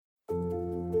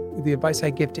the advice I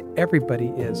give to everybody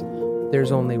is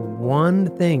there's only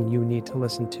one thing you need to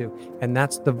listen to, and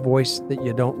that's the voice that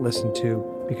you don't listen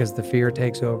to because the fear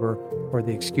takes over, or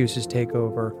the excuses take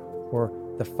over, or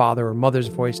the father or mother's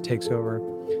voice takes over.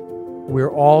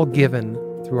 We're all given,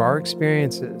 through our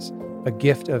experiences, a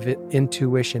gift of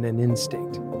intuition and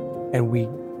instinct, and we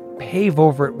pave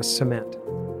over it with cement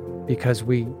because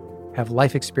we have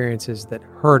life experiences that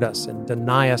hurt us and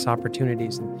deny us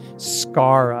opportunities and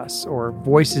scar us, or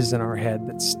voices in our head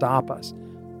that stop us.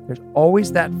 There's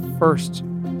always that first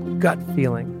gut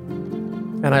feeling.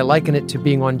 And I liken it to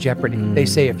being on Jeopardy. They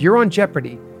say, if you're on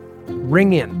Jeopardy,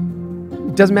 ring in.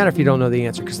 It doesn't matter if you don't know the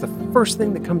answer, because the first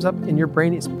thing that comes up in your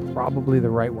brain is probably the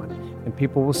right one. And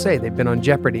people will say they've been on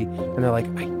Jeopardy, and they're like,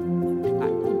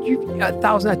 you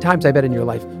 1,000 times I bet in your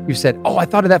life, you've said, oh, I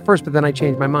thought of that first, but then I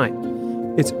changed my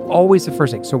mind. It's always the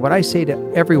first thing. So what I say to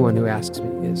everyone who asks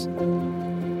me is,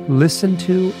 listen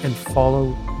to and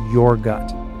follow your gut.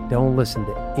 Don't listen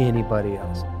to anybody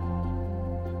else.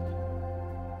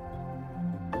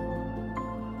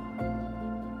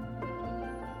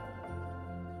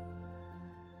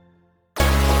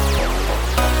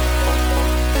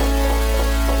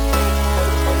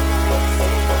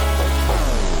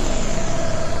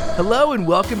 Hello and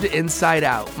welcome to Inside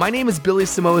Out. My name is Billy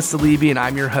Samoa Salibi and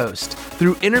I'm your host.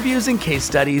 Through interviews and case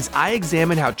studies, I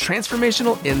examine how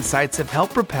transformational insights have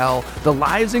helped propel the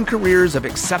lives and careers of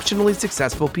exceptionally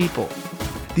successful people.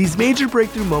 These major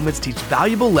breakthrough moments teach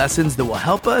valuable lessons that will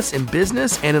help us in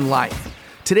business and in life.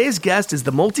 Today's guest is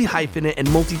the multi-hyphenate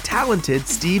and multi-talented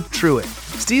Steve Truitt.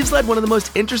 Steve's led one of the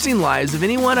most interesting lives of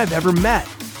anyone I've ever met.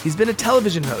 He's been a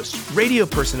television host, radio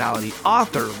personality,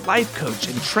 author, life coach,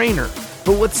 and trainer.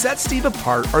 But what sets Steve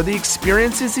apart are the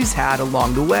experiences he's had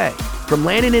along the way. From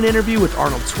landing an interview with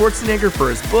Arnold Schwarzenegger for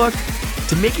his book,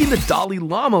 to making the Dalai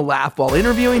Lama laugh while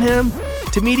interviewing him,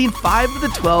 to meeting 5 of the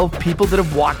 12 people that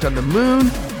have walked on the moon,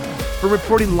 for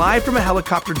reporting live from a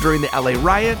helicopter during the LA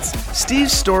riots.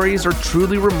 Steve's stories are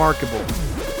truly remarkable.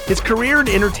 His career in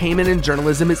entertainment and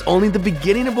journalism is only the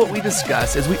beginning of what we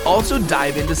discuss, as we also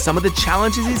dive into some of the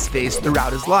challenges he's faced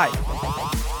throughout his life.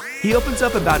 He opens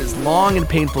up about his long and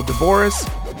painful divorce.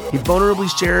 He vulnerably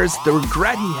shares the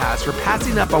regret he has for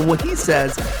passing up on what he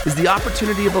says is the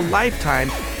opportunity of a lifetime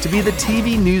to be the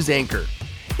TV news anchor.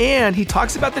 And he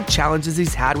talks about the challenges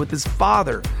he's had with his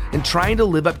father and trying to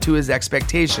live up to his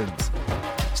expectations.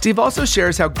 Steve also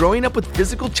shares how growing up with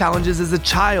physical challenges as a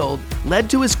child led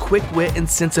to his quick wit and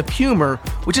sense of humor,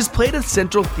 which has played a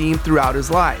central theme throughout his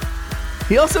life.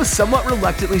 He also somewhat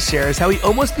reluctantly shares how he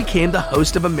almost became the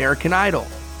host of American Idol.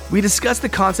 We discuss the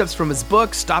concepts from his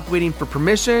book, Stop Waiting for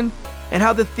Permission, and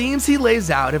how the themes he lays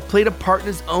out have played a part in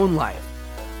his own life.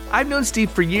 I've known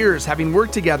Steve for years, having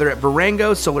worked together at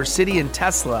Verango, Solar City, and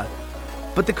Tesla,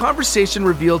 but the conversation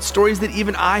revealed stories that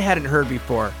even I hadn't heard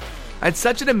before. I had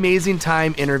such an amazing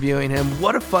time interviewing him.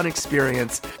 What a fun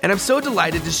experience. And I'm so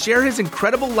delighted to share his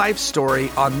incredible life story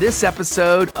on this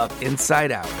episode of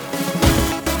Inside Out.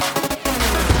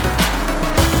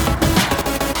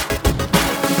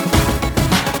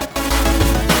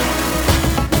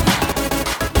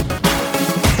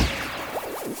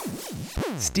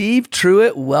 Steve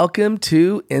Truitt, welcome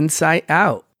to Inside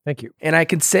Out. Thank you. And I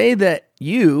can say that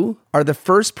you are the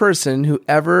first person who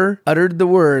ever uttered the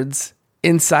words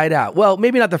Inside Out. Well,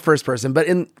 maybe not the first person, but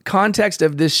in context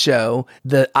of this show,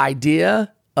 the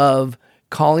idea of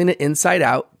calling it Inside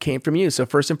Out came from you. So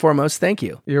first and foremost, thank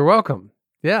you. You're welcome.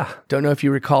 Yeah. Don't know if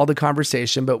you recall the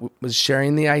conversation, but was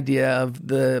sharing the idea of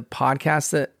the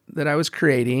podcast that I was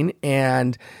creating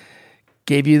and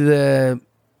gave you the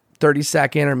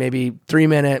 30-second or maybe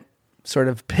 3-minute sort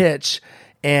of pitch,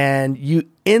 and you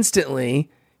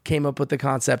instantly came up with the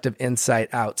concept of Inside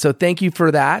Out. So thank you for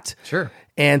that. Sure.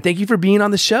 And thank you for being on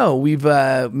the show. We've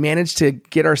managed to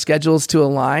get our schedules to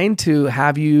align to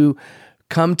have you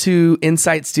come to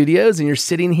Insight Studios, and you're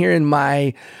sitting here in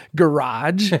my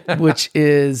garage, which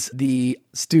is the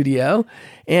studio.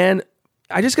 And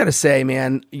I just got to say,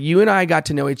 man, you and I got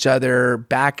to know each other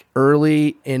back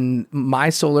early in my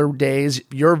solar days,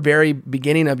 your very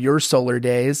beginning of your solar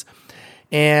days.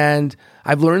 And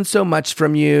I've learned so much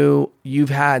from you. You've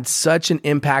had such an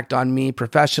impact on me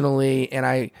professionally.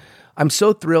 And I'm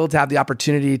so thrilled to have the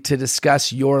opportunity to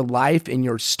discuss your life and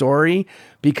your story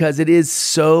because it is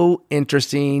so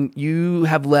interesting. You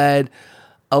have led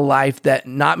a life that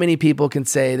not many people can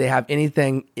say they have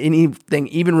anything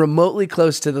even remotely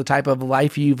close to the type of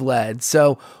life you've led.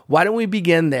 So why don't we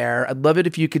begin there? I'd love it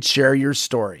if you could share your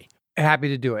story. Happy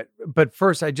to do it. But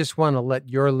first, I just want to let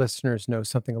your listeners know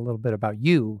something a little bit about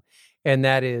you. And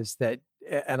that is that,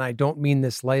 and I don't mean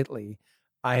this lightly,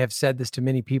 I have said this to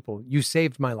many people, you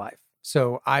saved my life.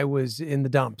 So I was in the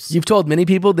dumps. You've told many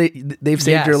people they've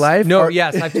saved your life? No,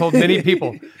 yes, I've told many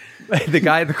people. The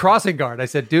guy at the crossing guard, I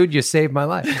said, dude, you saved my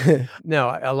life.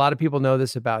 No, a lot of people know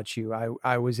this about you.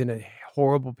 I was in a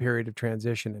horrible period of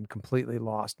transition and completely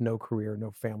lost. No career,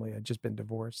 no family. I'd just been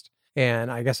divorced.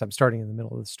 And I guess I'm starting in the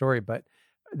middle of the story, but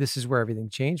this is where everything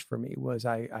changed for me. Was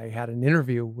I had an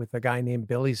interview with a guy named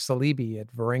Billy Salibi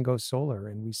at Varengo Solar,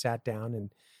 and we sat down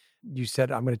and you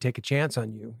said, I'm going to take a chance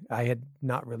on you. I'd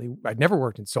never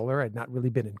worked in solar. I'd not really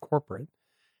been in corporate.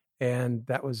 And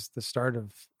that was the start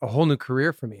of a whole new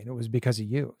career for me. And it was because of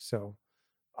you. So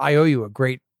I owe you a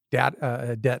great debt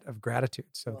of gratitude.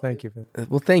 So thank you.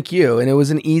 Well, thank you. And it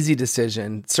was an easy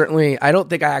decision. Certainly, I don't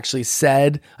think I actually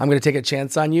said, I'm going to take a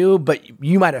chance on you, but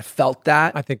you might have felt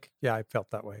that. I think, yeah, I felt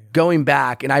that way. Going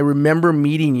back, and I remember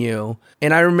meeting you,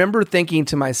 and I remember thinking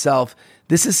to myself,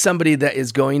 this is somebody that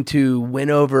is going to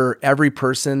win over every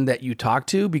person that you talk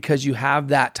to because you have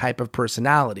that type of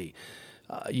personality.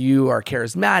 You are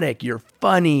charismatic. You're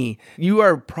funny. You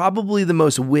are probably the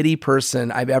most witty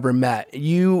person I've ever met.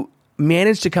 You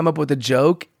managed to come up with a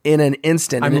joke in an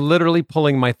instant. I'm literally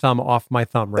pulling my thumb off my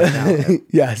thumb right now.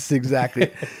 Yes,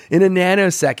 exactly. In a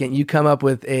nanosecond, you come up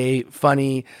with a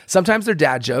funny, sometimes they're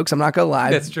dad jokes. I'm not going to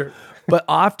lie. That's true. But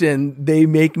often they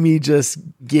make me just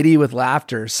giddy with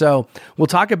laughter. So we'll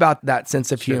talk about that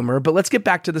sense of humor, but let's get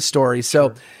back to the story.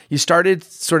 So you started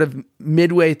sort of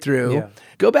midway through. Yeah.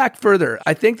 Go back further.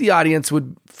 I think the audience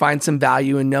would find some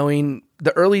value in knowing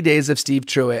the early days of Steve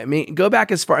Truitt. I mean, go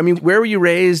back as far. I mean, where were you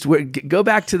raised? Go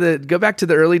back to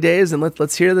the early days, and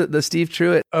let's hear the Steve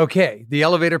Truitt. Okay, the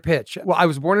elevator pitch. Well, I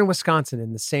was born in Wisconsin,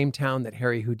 in the same town that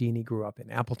Harry Houdini grew up in,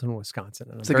 Appleton, Wisconsin.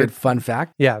 It's a good fun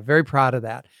fact. Yeah, very proud of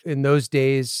that. In those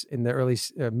days, in the early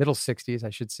middle '60s, I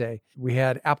should say, we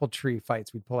had apple tree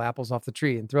fights. We'd pull apples off the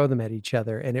tree and throw them at each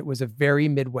other, and it was a very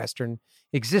Midwestern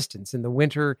existence. In the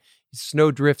winter,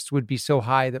 snow drifts would be so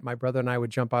high that my brother and I would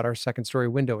jump out our second-story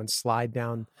window and slide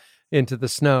down into the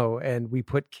snow. And we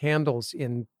put candles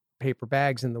in paper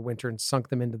bags in the winter and sunk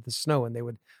them into the snow, and they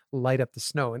would light up the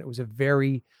snow. And it was a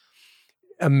very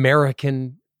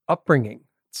American upbringing.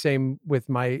 Same with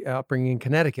my upbringing in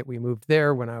Connecticut. We moved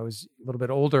there when I was a little bit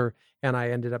older, and I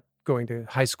ended up going to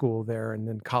high school there and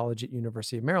then college at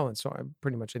University of Maryland. So I'm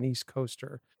pretty much an East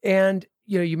Coaster. And,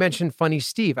 you mentioned Funny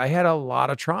Steve. I had a lot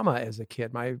of trauma as a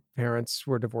kid. My parents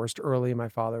were divorced early. My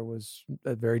father was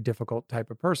a very difficult type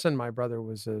of person. My brother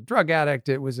was a drug addict.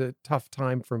 It was a tough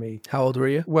time for me. How old were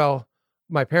you? Well,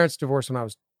 my parents divorced when I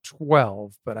was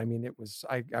 12, but I mean,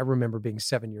 I remember being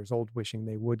 7 years old wishing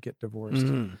they would get divorced.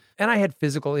 And I had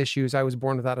physical issues. I was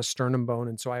born without a sternum bone.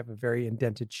 And so I have a very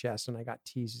indented chest, and I got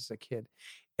teased as a kid.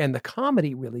 And the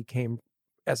comedy really came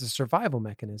as a survival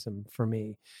mechanism for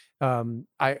me.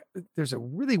 There's a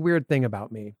really weird thing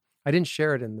about me. I didn't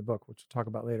share it in the book, which we'll talk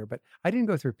about later, but I didn't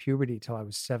go through puberty till I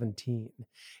was 17.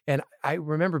 And I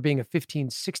remember being a 15,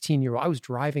 16-year-old. I was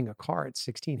driving a car at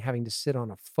 16, having to sit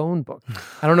on a phone book.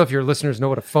 I don't know if your listeners know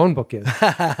what a phone book is,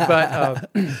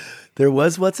 but there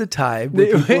was once a time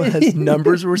when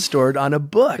numbers were stored on a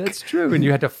book. That's true. And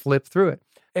you had to flip through it.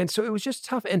 And so it was just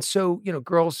tough. And so,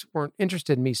 girls weren't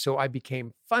interested in me. So I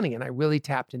became funny, and I really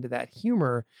tapped into that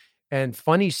humor. And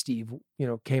Funny Steve,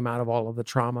 came out of all of the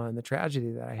trauma and the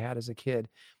tragedy that I had as a kid,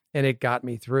 and it got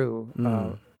me through.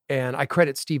 And I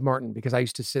credit Steve Martin, because I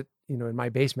used to sit, in my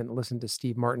basement and listen to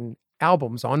Steve Martin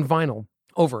albums on vinyl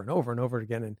over and over and over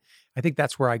again. And I think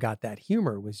that's where I got that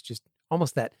humor, was just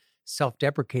almost that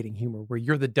self-deprecating humor where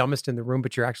you're the dumbest in the room,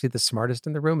 but you're actually the smartest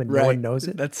in the room, and no one knows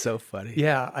it. That's so funny.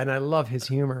 Yeah. And I love his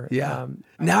humor. Yeah.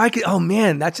 Now I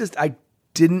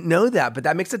didn't know that, but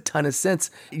that makes a ton of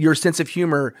sense. Your sense of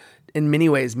humor in many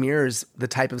ways mirrors the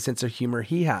type of sense of humor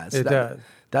he has. It does.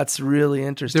 That's really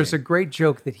interesting. There's a great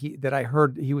joke that I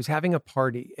heard. He was having a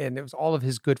party, and it was all of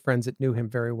his good friends that knew him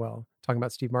very well, talking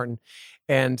about Steve Martin.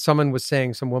 And some woman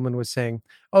was saying,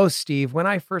 "Oh, Steve, when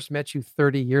I first met you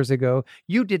 30 years ago,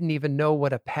 you didn't even know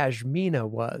what a pashmina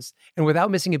was." And without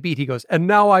missing a beat, he goes, "And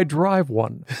now I drive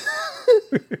one."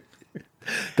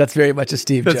 That's very much a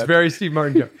Steve joke. That's very Steve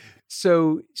Martin joke.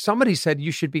 So somebody said,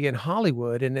 you should be in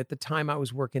Hollywood. And at the time I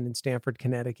was working in Stamford,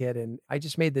 Connecticut, and I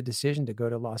just made the decision to go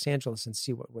to Los Angeles and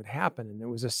see what would happen. And it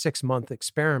was a 6-month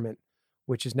experiment,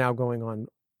 which is now going on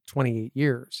 28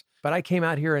 years. But I came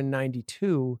out here in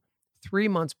 92, 3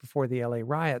 months before the LA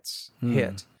riots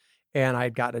hit. And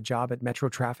I'd got a job at Metro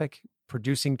Traffic,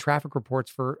 producing traffic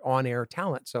reports for on-air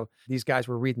talent. So these guys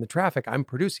were reading the traffic. I'm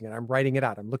producing it. I'm writing it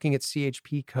out. I'm looking at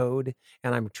CHP code,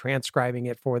 and I'm transcribing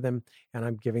it for them, and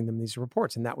I'm giving them these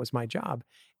reports. And that was my job.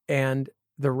 And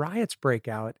the riots break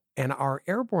out, and our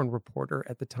airborne reporter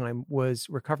at the time was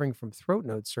recovering from throat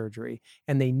node surgery,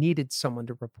 and they needed someone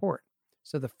to report.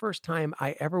 So the first time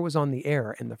I ever was on the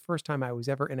air and the first time I was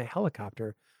ever in a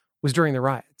helicopter was during the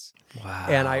riots. Wow.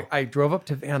 And I drove up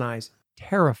to Van Nuys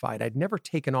terrified. I'd never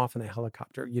taken off in a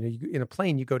helicopter. In a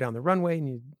plane, you go down the runway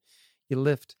and you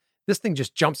lift. This thing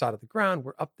just jumps out of the ground.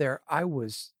 We're up there. I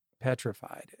was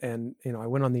petrified. And, I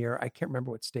went on the air. I can't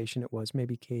remember what station it was,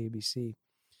 maybe KABC.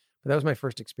 But that was my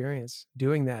first experience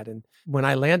doing that. And when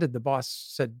I landed, the boss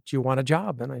said, "Do you want a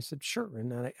job?" And I said, "Sure."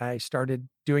 And I started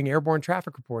doing airborne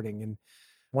traffic reporting. And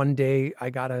one day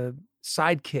I got a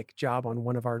sidekick job on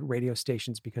one of our radio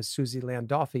stations because Susie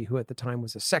Landolfi, who at the time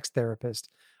was a sex therapist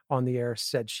on the air,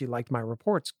 said she liked my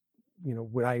reports.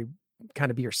 Would I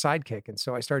kind of be her sidekick? And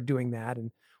so I started doing that.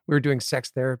 And we were doing sex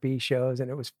therapy shows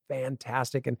and it was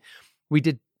fantastic. And we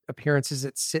did appearances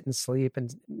at Sit and Sleep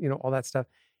and, all that stuff.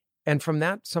 And from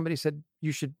that, somebody said,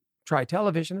 "You should try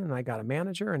television." And I got a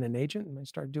manager and an agent and I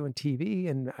started doing TV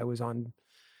and I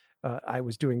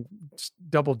was doing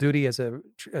double duty as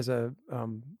a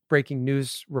breaking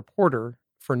news reporter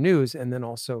for news and then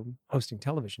also hosting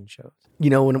television shows.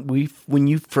 When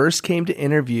you first came to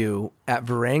interview at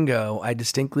Varango, I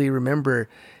distinctly remember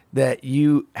that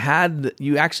you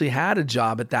actually had a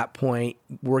job at that point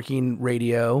working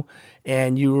radio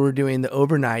and you were doing the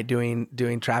overnight,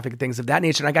 doing traffic and things of that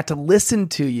nature. And I got to listen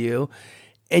to you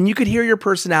and you could hear your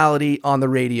personality on the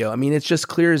radio. I mean, it's just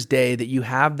clear as day that you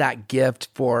have that gift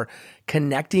for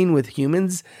connecting with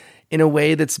humans in a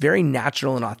way that's very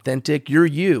natural and authentic. You're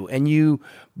you, and you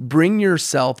bring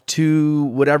yourself to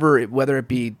whether it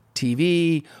be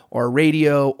TV or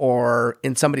radio or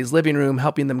in somebody's living room,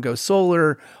 helping them go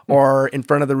solar or in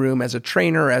front of the room as a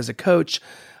trainer, as a coach.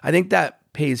 I think that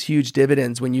pays huge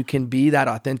dividends when you can be that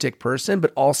authentic person,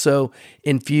 but also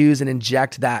infuse and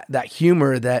inject that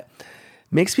humor that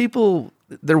makes people,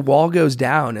 their wall goes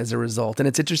down as a result. And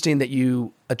it's interesting that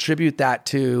you attribute that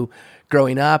to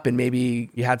growing up and maybe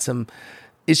you had some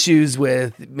issues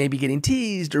with maybe getting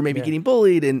teased or maybe getting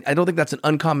bullied. And I don't think that's an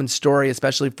uncommon story,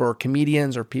 especially for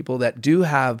comedians or people that do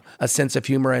have a sense of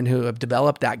humor and who have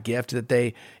developed that gift,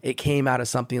 that it came out of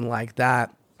something like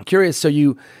that. I'm curious. So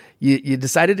you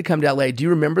decided to come to LA. Do you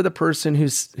remember the person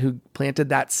who planted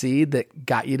that seed that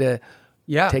got you to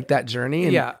take that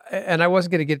journey? And I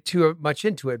wasn't going to get too much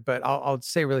into it, but I'll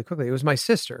say really quickly, it was my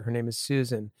sister. Her name is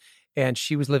Susan. And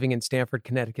she was living in Stamford,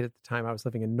 Connecticut at the time. I was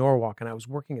living in Norwalk and I was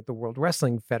working at the World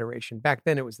Wrestling Federation. Back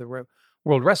then it was the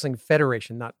World Wrestling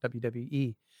Federation, not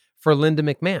WWE, for Linda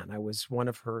McMahon. I was one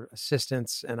of her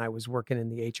assistants and I was working in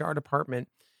the HR department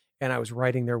and I was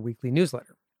writing their weekly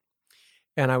newsletter.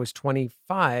 And I was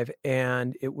 25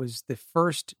 and it was the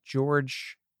first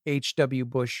George H.W.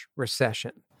 Bush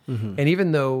recession. Mm-hmm. And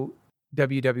even though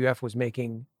WWF was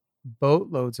making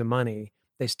boatloads of money,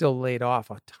 they still laid off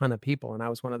a ton of people. And I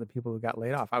was one of the people who got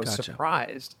laid off. I was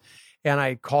surprised. And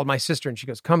I called my sister and she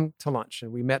goes, "Come to lunch."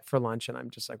 And we met for lunch. And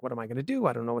I'm just like, what am I going to do?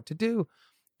 I don't know what to do.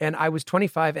 And I was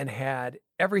 25 and had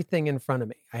everything in front of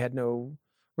me. I had no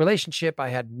relationship. I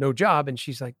had no job. And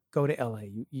she's like, "Go to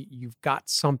LA. You've got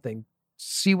something.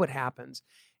 See what happens."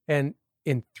 And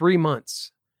in 3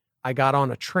 months, I got on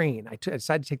a train. I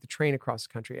decided to take the train across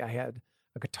the country. I had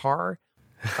a guitar,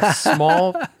 a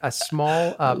small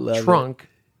trunk,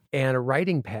 and a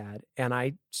writing pad. And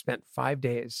I spent 5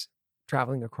 days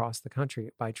traveling across the country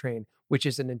by train, which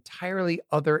is an entirely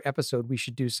other episode we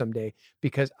should do someday,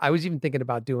 because I was even thinking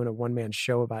about doing a one-man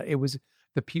show about it. It was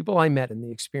the people I met and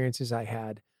the experiences I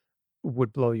had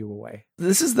would blow you away.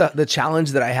 This is the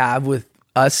challenge that I have with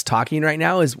us talking right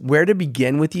now, is where to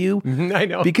begin with you. I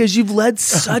know. Because you've led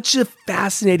such a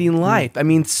fascinating life. I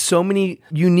mean, so many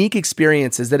unique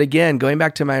experiences that, again, going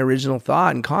back to my original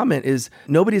thought and comment, is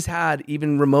nobody's had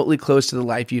even remotely close to the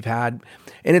life you've had.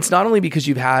 And it's not only because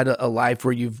you've had a life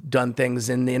where you've done things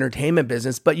in the entertainment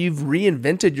business, but you've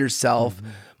reinvented yourself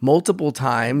multiple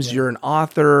times. Yeah. You're an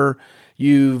author.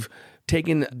 You've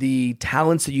taken the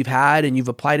talents that you've had and you've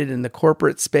applied it in the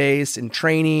corporate space and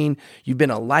training. You've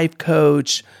been a life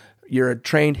coach. You're a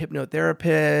trained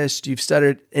hypnotherapist. You've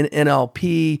studied in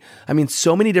NLP. I mean,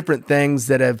 so many different things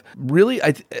that have really,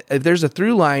 if there's a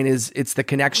through line, is it's the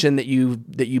connection that you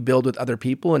build with other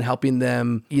people and helping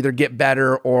them either get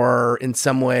better or in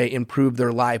some way improve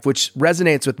their life, which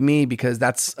resonates with me because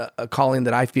that's a calling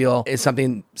that I feel is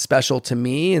something special to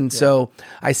me. And so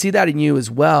I see that in you as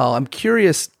well. I'm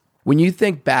curious, when you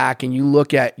think back and you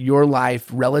look at your life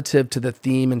relative to the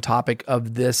theme and topic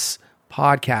of this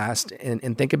podcast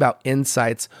and think about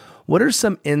insights, what are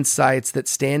some insights that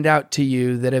stand out to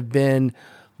you that have been,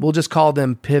 we'll just call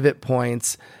them pivot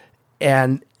points,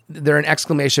 and they're an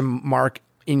exclamation mark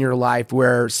in your life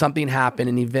where something happened,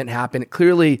 an event happened?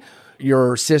 Clearly,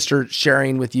 your sister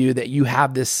sharing with you that you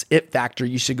have this it factor,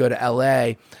 you should go to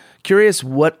LA. Curious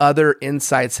what other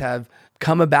insights have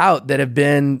come about that have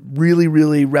been really,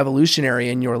 really revolutionary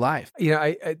in your life?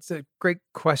 It's a great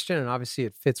question, and obviously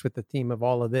it fits with the theme of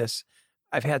all of this.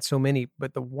 I've had so many,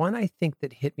 but the one I think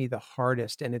that hit me the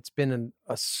hardest, and it's been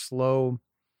a slow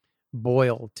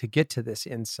boil to get to this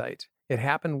insight. It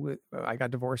happened I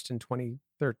got divorced in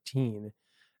 2013.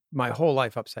 My whole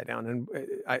life upside down, and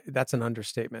that's an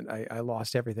understatement. I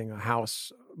lost everything: a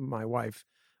house, my wife.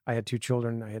 I had 2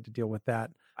 children. I had to deal with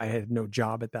that. I had no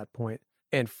job at that point.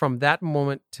 And from that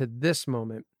moment to this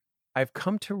moment, I've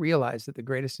come to realize that the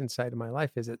greatest insight of my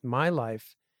life is that my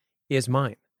life is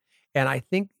mine. And I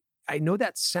know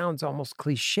that sounds almost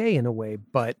cliche in a way,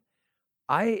 but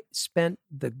I spent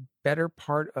the better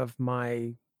part of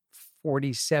my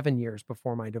 47 years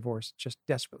before my divorce just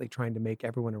desperately trying to make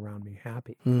everyone around me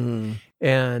happy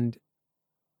and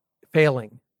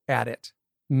failing at it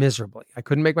miserably. I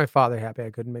couldn't make my father happy.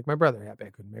 I couldn't make my brother happy. I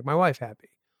couldn't make my wife happy.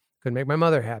 Couldn't make my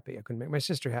mother happy. I couldn't make my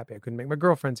sister happy. I couldn't make my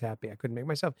girlfriends happy. I couldn't make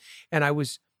myself. And I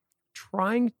was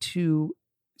trying to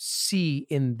see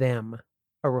in them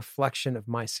a reflection of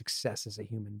my success as a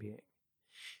human being.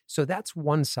 So that's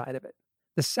one side of it.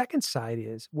 The second side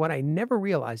is what I never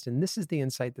realized, and this is the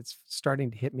insight that's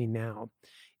starting to hit me now,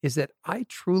 is that I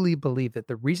truly believe that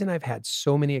the reason I've had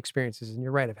so many experiences, and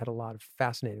you're right, I've had a lot of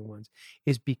fascinating ones,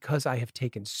 is because I have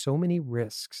taken so many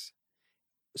risks,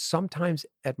 sometimes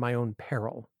at my own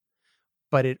peril,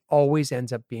 but it always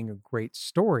ends up being a great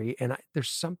story. And there's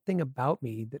something about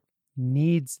me that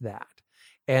needs that.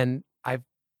 And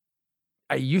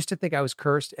I used to think I was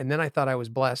cursed, and then I thought I was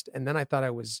blessed, and then I thought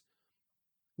I was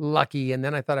lucky, and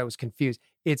then I thought I was confused.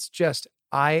 It's just,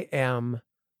 I am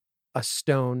a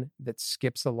stone that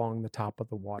skips along the top of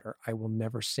the water. I will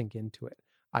never sink into it.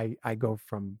 I go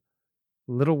from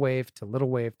little wave to little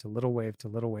wave to little wave to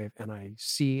little wave, and I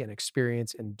see and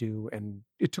experience and do. And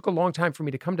it took a long time for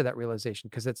me to come to that realization,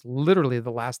 because it's literally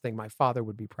the last thing my father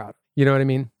would be proud of. You know what I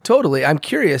mean? Totally. I'm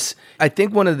curious. I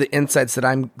think one of the insights that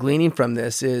I'm gleaning from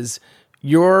this is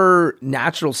your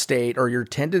natural state, or your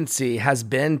tendency, has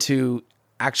been to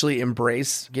actually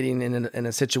embrace getting in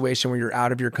a situation where you're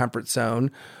out of your comfort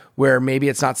zone, where maybe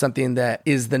it's not something that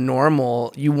is the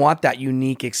normal. You want that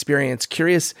unique experience.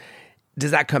 Curious,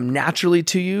 does that come naturally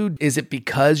to you? Is it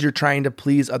because you're trying to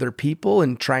please other people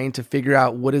and trying to figure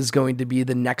out what is going to be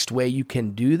the next way you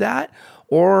can do that?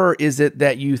 Or is it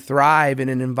that you thrive in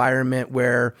an environment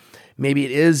where maybe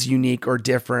it is unique or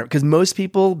different? Because most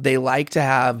people, they like to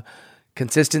have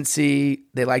consistency.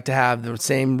 They like to have the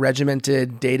same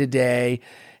regimented day-to-day,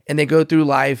 and they go through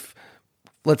life,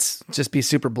 let's just be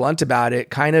super blunt about it,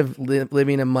 kind of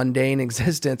living a mundane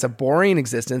existence, a boring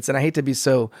existence. And I hate to be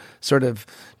so sort of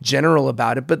general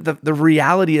about it, but the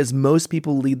reality is most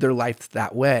people lead their life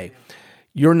that way.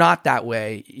 You're not that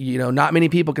way. Not many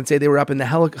people can say they were up in the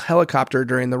helicopter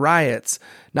during the riots.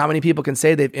 Not many people can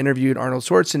say they've interviewed Arnold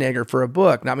Schwarzenegger for a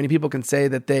book. Not many people can say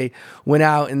that they went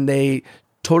out and they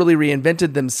totally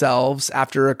reinvented themselves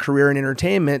after a career in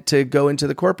entertainment to go into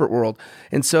the corporate world.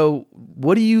 And so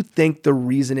what do you think the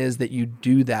reason is that you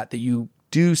do that you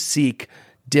do seek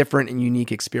different and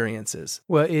unique experiences?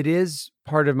 Well, it is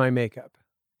part of my makeup.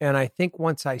 And I think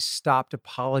once I stopped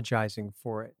apologizing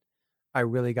for it, I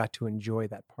really got to enjoy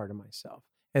that part of myself.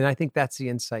 And I think that's the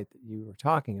insight that you were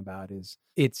talking about, is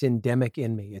it's endemic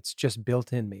in me. It's just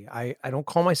built in me. I don't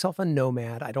call myself a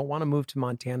nomad. I don't want to move to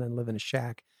Montana and live in a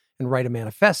shack and write a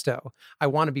manifesto. I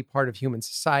want to be part of human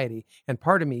society. And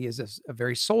part of me is a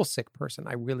very soul sick person.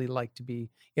 I really like to be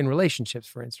in relationships,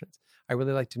 for instance. I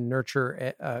really like to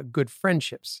nurture good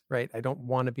friendships, right? I don't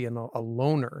want to be a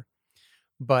loner,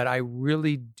 but I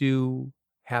really do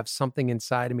have something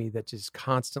inside of me that is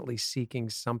constantly seeking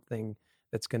something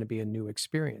that's going to be a new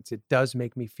experience. It does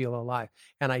make me feel alive.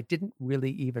 And I didn't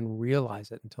really even realize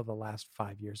it until the last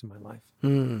 5 years of my life.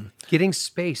 Getting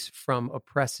space from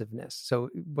oppressiveness. So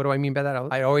what do I mean by that?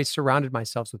 I always surrounded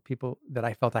myself with people that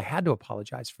I felt I had to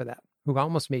apologize for that, who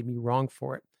almost made me wrong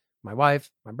for it. My wife,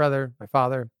 my brother, my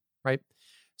father, right?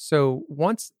 So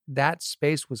once that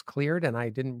space was cleared and I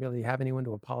didn't really have anyone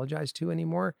to apologize to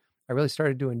anymore, I really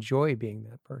started to enjoy being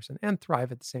that person and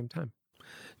thrive at the same time.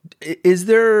 Is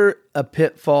there a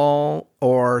pitfall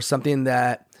or something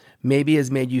that maybe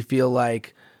has made you feel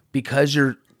like because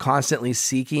you're constantly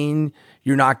seeking,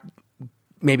 you're not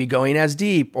maybe going as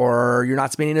deep, or you're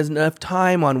not spending enough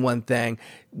time on one thing?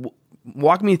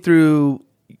 Walk me through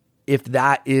if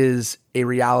that is a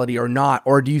reality or not,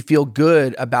 or do you feel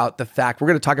good about the fact? We're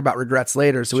going to talk about regrets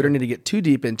later, so we don't need to get too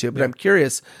deep into it, but I'm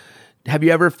curious, have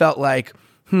you ever felt like,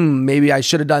 maybe I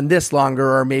should have done this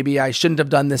longer, or maybe I shouldn't have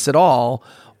done this at all?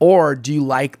 Or do you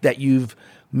like that you've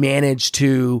managed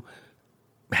to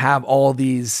have all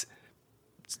these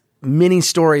mini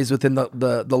stories within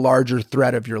the larger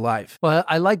thread of your life? Well,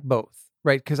 I like both,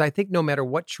 right? Because I think no matter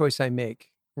what choice I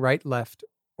make, right, left,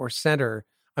 or center,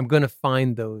 I'm going to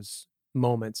find those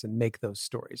moments and make those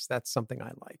stories. That's something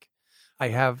I like.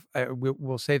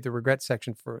 We'll save the regret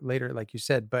section for later, like you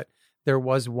said, but there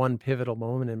was one pivotal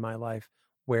moment in my life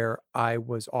where I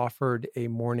was offered a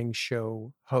morning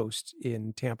show host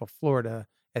in Tampa, Florida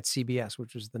at CBS,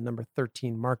 which was the number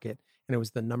 13 market, and it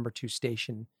was the number 2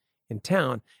 station in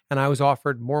town. And I was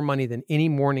offered more money than any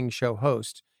morning show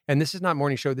host. And this is not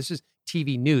morning show, this is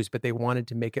TV news, but they wanted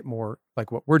to make it more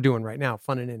like what we're doing right now,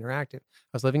 fun and interactive.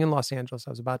 I was living in Los Angeles. I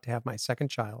was about to have my second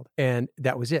child. And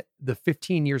that was it. The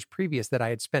 15 years previous that I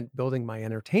had spent building my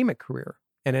entertainment career,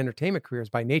 and entertainment careers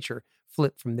by nature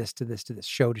flip from this to this to this,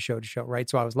 show to show to show, right?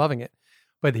 So I was loving it.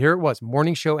 But here it was,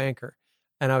 morning show anchor.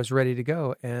 And I was ready to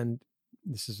go. And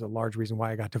this is a large reason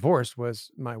why I got divorced,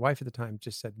 was my wife at the time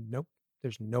just said, nope,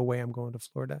 there's no way I'm going to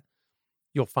Florida.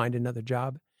 You'll find another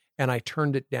job. And I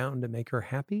turned it down to make her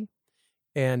happy.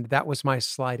 And that was my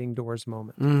sliding doors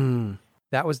moment.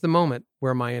 That was the moment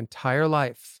where my entire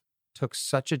life took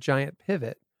such a giant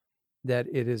pivot that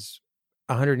it is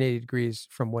 180 degrees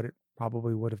from what it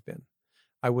probably would have been.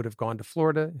 I would have gone to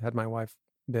Florida, had my wife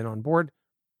been on board,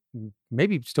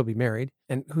 maybe still be married.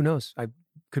 And who knows? I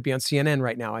could be on CNN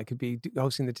right now. I could be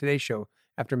hosting the Today Show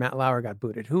after Matt Lauer got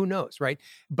booted. Who knows, right?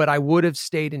 But I would have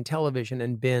stayed in television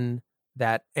and been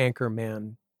that anchor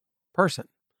man person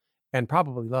and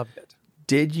probably loved it.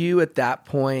 Did you at that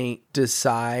point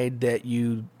decide that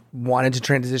you wanted to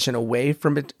transition away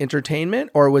from entertainment,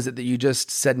 or was it that you just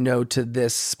said no to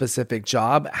this specific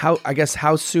job?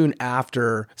 How soon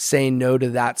after saying no to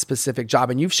that specific job,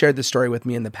 and you've shared this story with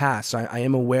me in the past, so I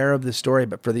am aware of the story,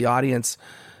 but for the audience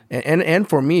and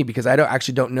for me, because I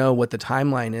don't know what the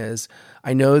timeline is,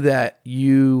 I know that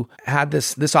you had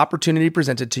this opportunity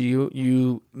presented to you.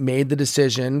 You made the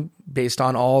decision based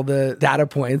on all the data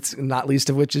points, not least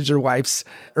of which is your wife's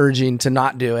urging to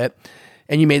not do it.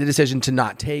 And you made the decision to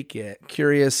not take it.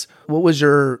 Curious, what was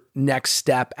your next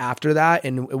step after that?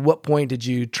 And at what point did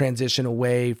you transition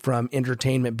away from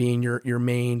entertainment being your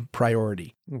main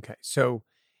priority? Okay, so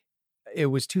it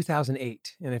was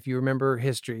 2008. And if you remember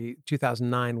history,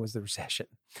 2009 was the recession.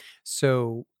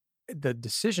 So the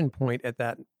decision point at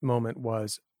that moment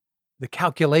was the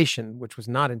calculation, which was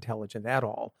not intelligent at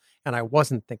all. And I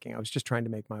wasn't thinking, I was just trying to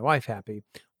make my wife happy,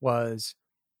 was,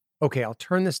 okay, I'll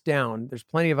turn this down. There's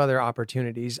plenty of other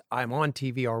opportunities. I'm on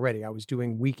TV already. I was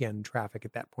doing weekend traffic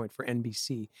at that point for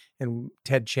NBC, and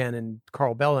Ted Chen and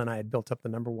Carl Bell and I had built up the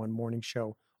number 1 morning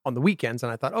show on the weekends.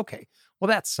 And I thought, okay, well,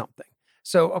 that's something.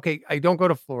 So, okay, I don't go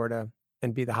to Florida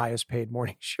and be the highest paid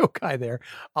morning show guy there.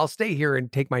 I'll stay here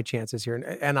and take my chances here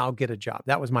and I'll get a job.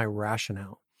 That was my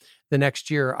rationale. The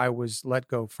next year I was let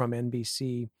go from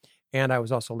NBC, and I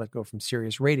was also let go from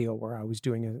Sirius Radio, where I was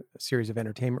doing a series of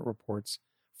entertainment reports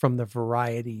from the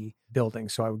Variety building.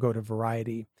 So I would go to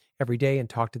Variety every day and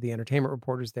talk to the entertainment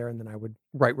reporters there. And then I would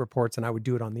write reports and I would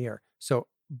do it on the air. So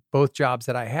both jobs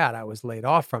that I had, I was laid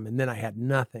off from, and then I had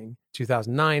nothing.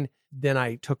 2009, then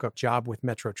I took a job with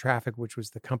Metro Traffic, which was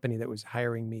the company that was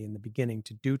hiring me in the beginning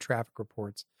to do traffic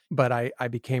reports. But I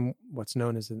became what's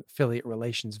known as an affiliate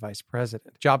relations vice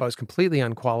president, a job I was completely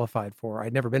unqualified for.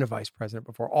 I'd never been a vice president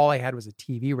before. All I had was a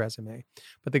TV resume.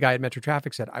 But the guy at Metro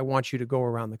Traffic said, I want you to go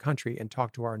around the country and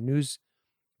talk to our news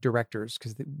directors,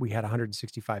 because we had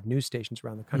 165 news stations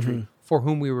around the country for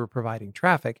whom we were providing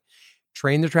traffic,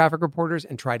 train the traffic reporters,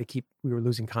 and we were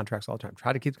losing contracts all the time,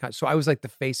 try to keep the. So I was like the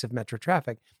face of Metro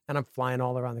Traffic, and I'm flying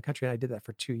all around the country. And I did that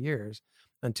for 2 years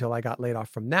until I got laid off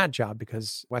from that job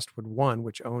because Westwood One,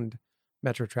 which owned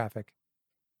Metro Traffic,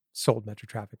 sold Metro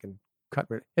Traffic and cut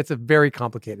rid. It's a very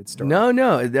complicated story. No,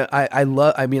 I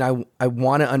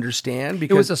want to understand,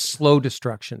 because it was a slow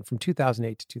destruction from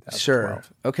 2008 to 2012. Sure.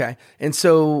 Okay. And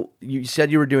so you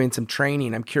said you were doing some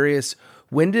training. I'm curious,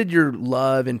 when did your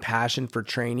love and passion for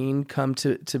training come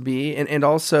to be? And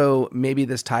also, maybe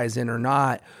this ties in or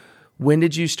not, when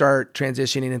did you start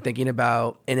transitioning and thinking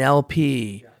about an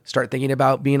LP, start thinking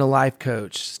about being a life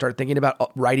coach, start thinking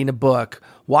about writing a book?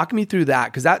 Walk me through that,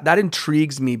 because that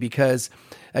intrigues me, because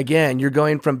again, you're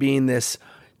going from being this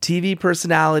TV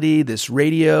personality, this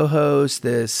radio host,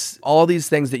 all these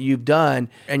things that you've done,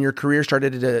 and your career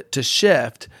started to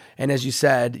shift. And as you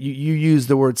said, you used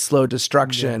the word slow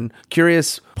destruction. Yeah.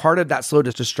 Curious, part of that slow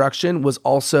destruction was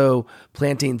also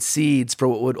planting seeds for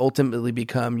what would ultimately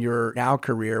become your now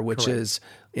career, which Correct. Is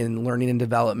in learning and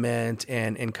development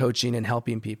and coaching and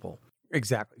helping people.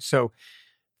 Exactly. So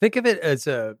think of it as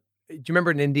do you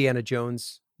remember in Indiana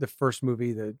Jones, the first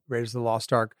movie, the Raiders of the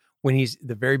Lost Ark, when he's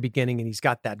the very beginning and he's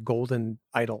got that golden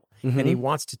idol and he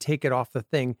wants to take it off the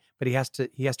thing, but he has to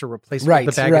replace it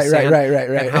with the bag of sand. Right.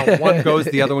 And how one goes,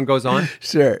 the other one goes on.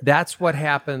 Sure. That's what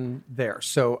happened there.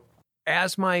 So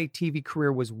as my TV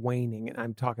career was waning, and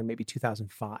I'm talking maybe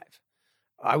 2005,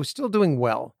 I was still doing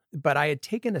well, but I had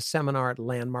taken a seminar at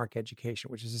Landmark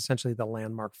Education, which is essentially the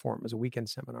Landmark Forum. It was a weekend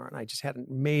seminar, and I just had an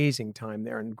amazing time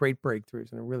there and great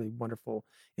breakthroughs and a really wonderful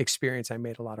experience. I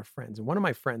made a lot of friends. And one of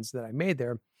my friends that I made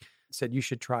there said, you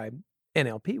should try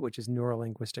NLP, which is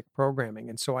neuro-linguistic programming.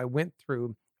 And so I went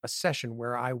through a session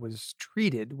where I was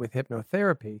treated with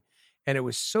hypnotherapy, and it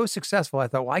was so successful. I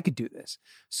thought, well, I could do this.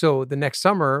 So the next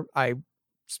summer, I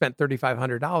spent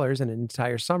 $3,500 in an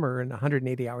entire summer, and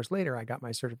 180 hours later, I got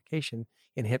my certification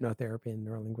in hypnotherapy and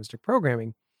neuro-linguistic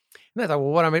programming. And I thought,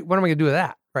 well, what am I going to do with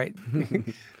that, right?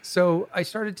 So I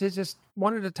started to just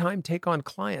one at a time take on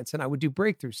clients, and I would do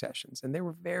breakthrough sessions, and they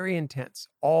were very intense,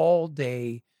 all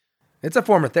day. It's a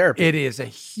form of therapy. It is a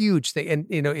huge thing, and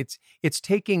it's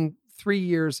taking 3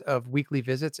 years of weekly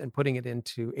visits and putting it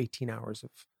into 18 hours of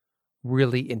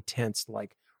really intense,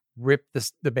 like rip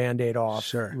the Band-Aid off.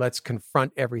 Sure. Let's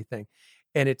confront everything.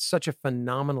 And it's such a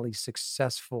phenomenally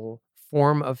successful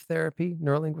form of therapy,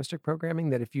 neuro-linguistic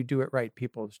programming, that if you do it right,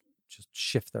 people just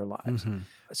shift their lives.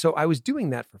 So I was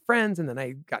doing that for friends, and then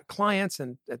I got clients,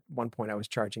 and at one point I was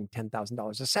charging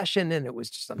 $10,000 a session, and it was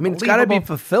just unbelievable. It's got to be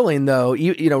fulfilling, though.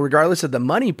 You know, regardless of the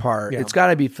money part, it's got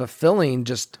to be fulfilling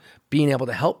just being able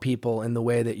to help people in the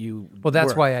way that you. Well,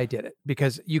 that's why I did it,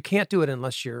 because you can't do it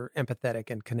unless you're empathetic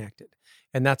and connected,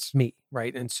 and that's me,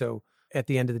 right? And so at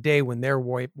the end of the day, when they're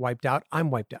wiped out, I'm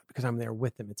wiped out because I'm there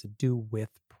with them. It's a do with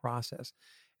process.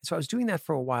 And so I was doing that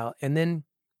for a while, and then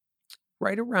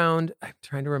right around, I'm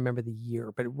trying to remember the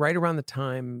year, but right around the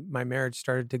time my marriage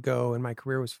started to go and my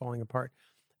career was falling apart,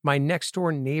 my next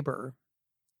door neighbor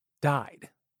died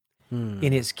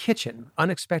in his kitchen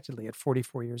unexpectedly at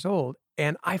 44 years old.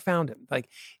 And I found him. Like,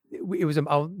 it was,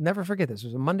 I'll never forget this. It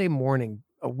was a Monday morning,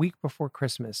 a week before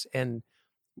Christmas. And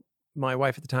my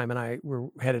wife at the time and I were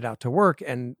headed out to work,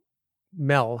 and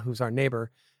Mel, who's our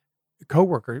neighbor,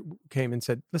 coworker, came and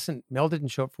said, listen, Mel didn't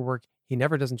show up for work. He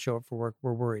never doesn't show up for work.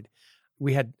 We're worried.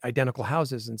 We had identical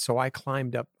houses. And so I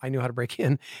climbed up, I knew how to break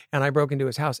in, and I broke into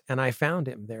his house, and I found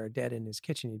him there dead in his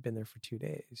kitchen. He'd been there for 2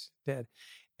 days, dead.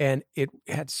 And it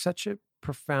had such a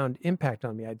profound impact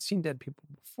on me. I'd seen dead people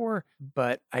before,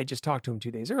 but I just talked to him 2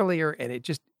 days earlier, and it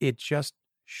just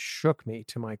shook me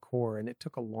to my core. And it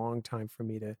took a long time for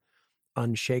me to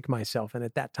unshake myself. And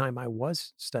at that time I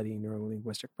was studying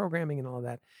neuro-linguistic programming and all of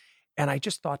that. And I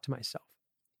just thought to myself,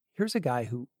 here's a guy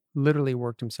who literally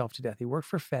worked himself to death. He worked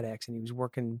for FedEx, and he was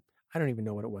working, I don't even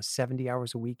know what it was, 70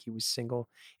 hours a week. He was single.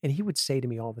 And he would say to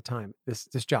me all the time, this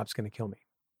job's going to kill me.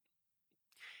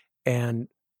 And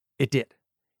it did.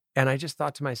 And I just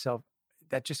thought to myself,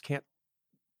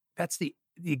 that's the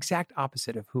exact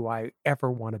opposite of who I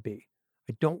ever want to be.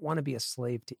 I don't want to be a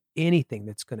slave to anything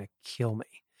that's going to kill me.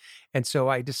 And so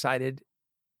I decided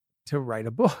to write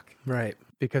a book. Right.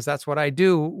 Because that's what I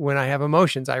do when I have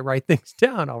emotions. I write things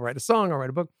down. I'll write a song, I'll write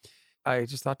a book. I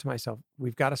just thought to myself,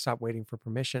 we've got to stop waiting for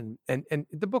permission. And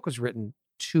the book was written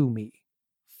to me,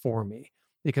 for me,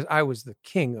 because I was the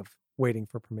king of waiting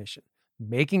for permission,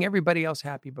 making everybody else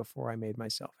happy before I made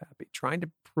myself happy, trying to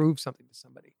prove something to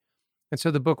somebody. And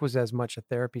so the book was as much a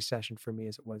therapy session for me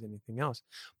as it was anything else.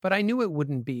 But I knew it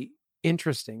wouldn't be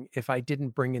interesting if I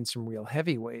didn't bring in some real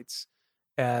heavyweights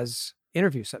as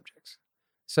interview subjects.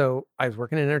 So I was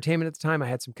working in entertainment at the time. I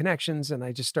had some connections, and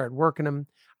I just started working them.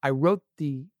 I wrote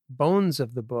the bones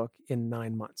of the book in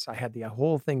 9 months. I had the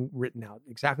whole thing written out,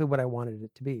 exactly what I wanted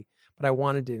it to be. But I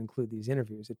wanted to include these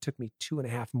interviews. It took me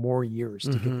 2.5 more years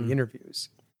to get the interviews.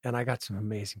 And I got some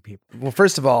amazing people. Well,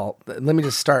 first of all, let me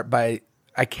just start by,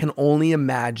 I can only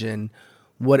imagine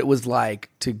what it was like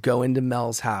to go into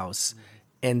Mel's house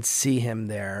and see him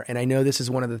there. And I know this is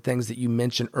one of the things that you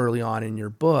mentioned early on in your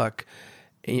book.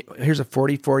 Here's a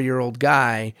 44-year-old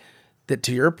guy that,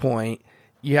 to your point,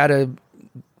 you had a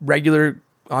regular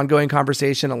ongoing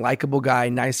conversation, a likable guy,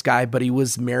 nice guy, but he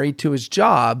was married to his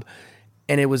job.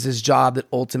 And it was his job that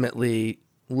ultimately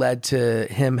led to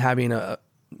him having a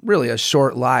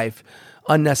short life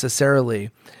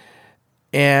unnecessarily.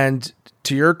 And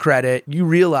to your credit, you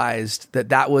realized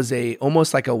that was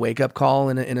almost like a wake-up call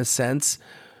in a sense,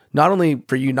 not only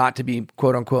for you not to be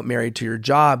quote unquote married to your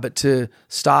job, but to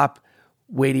stop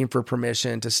waiting for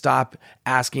permission, to stop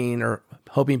asking or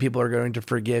hoping people are going to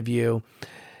forgive you.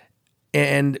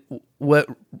 And what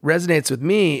resonates with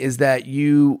me is that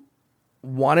you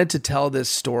wanted to tell this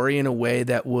story in a way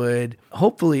that would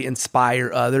hopefully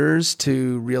inspire others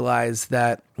to realize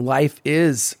that life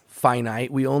is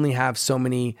finite. We only have so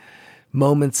many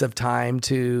moments of time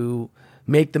to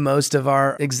make the most of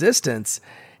our existence.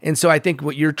 And so I think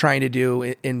what you're trying to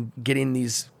do in getting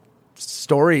these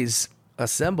stories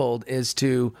assembled is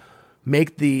to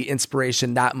make the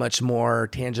inspiration that much more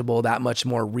tangible, that much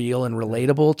more real and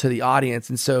relatable to the audience.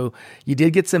 And so you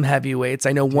did get some heavyweights.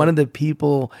 I know one of the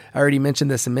people, I already mentioned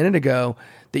this a minute ago,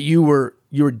 that you were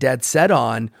dead set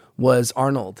on was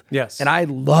Arnold. Yes. And I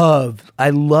love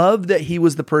that he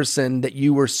was the person that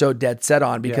you were so dead set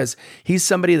on, because he's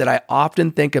somebody that I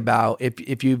often think about.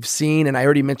 If you've seen, and I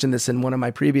already mentioned this in one of my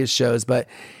previous shows, but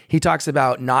he talks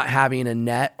about not having a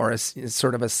net or a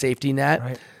sort of a safety net.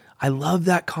 Right. I love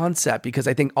that concept, because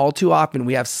I think all too often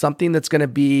we have something that's going to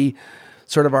be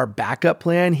sort of our backup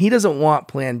plan. He doesn't want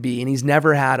plan B, and he's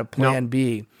never had a plan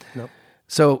B. Nope.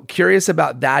 So curious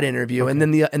about that interview, Okay.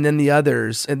 and then the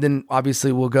others, and then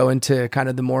obviously we'll go into kind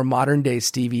of the more modern day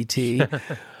Stevie T.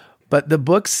 But the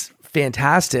book's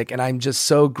fantastic, and I'm just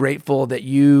so grateful that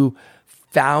you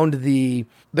found the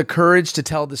courage to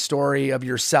tell the story of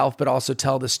yourself, but also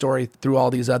tell the story through all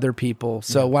these other people.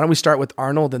 So why don't we start with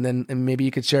Arnold, and maybe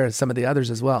you could share some of the others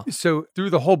as well. So through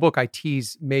the whole book, I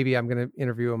tease maybe I'm going to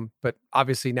interview him, but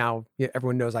obviously now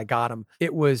everyone knows I got him.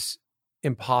 It was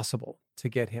impossible to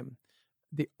get him.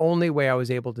 The only way I was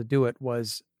able to do it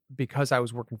was because I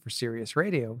was working for Sirius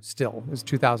Radio still. It was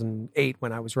 2008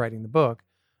 when I was writing the book.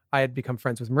 I had become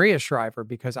friends with Maria Shriver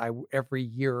because every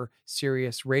year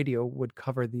Sirius Radio would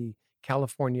cover the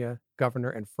California Governor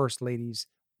and First Lady's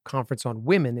Conference on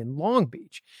Women in Long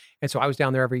Beach. And so I was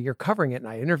down there every year covering it, and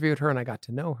I interviewed her and I got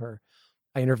to know her.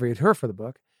 I interviewed her for the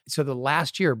book. So the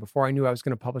last year before I knew I was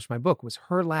going to publish my book was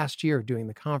her last year doing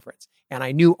the conference. And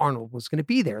I knew Arnold was going to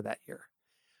be there that year.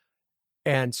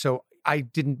 And so I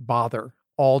didn't bother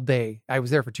all day. I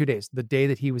was there for 2 days. The day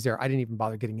that he was there, I didn't even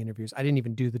bother getting interviews. I didn't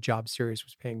even do the job Sirius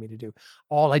was paying me to do.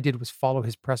 All I did was follow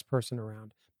his press person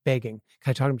around, begging,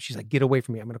 can I talk to him? She's like, get away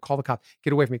from me. I'm going to call the cop.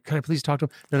 Get away from me. Can I please talk to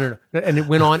him? No. And it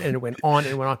went on and it went on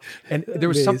and it went on. And there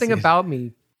was something about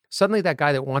me. Suddenly that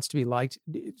guy that wants to be liked,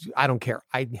 I don't care.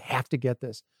 I have to get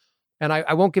this. And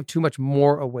I won't give too much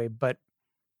more away, but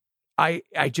I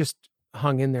just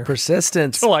hung in there.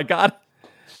 Persistence. Until I got it.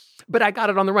 But I got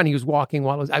it on the run. He was walking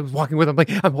while I was walking with him. Like,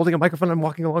 I'm holding a microphone. I'm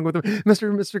walking along with him,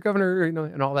 Mr. Governor,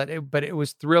 and all that. But it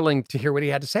was thrilling to hear what he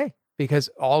had to say, because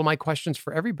all my questions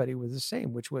for everybody was the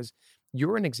same, which was,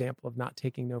 you're an example of not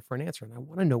taking no for an answer. And I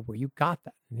want to know where you got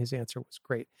that. And his answer was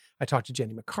great. I talked to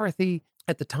Jenny McCarthy.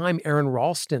 At the time, Aaron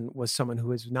Ralston was someone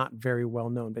who is not very well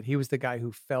known, but he was the guy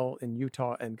who fell in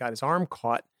Utah and got his arm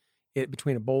caught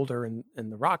between a boulder and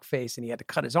the rock face. And he had to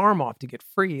cut his arm off to get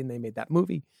free. And they made that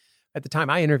movie. At the time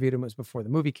I interviewed him, it was before the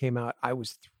movie came out. I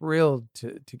was thrilled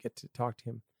to get to talk to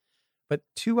him. But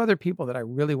two other people that I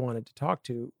really wanted to talk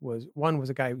to one was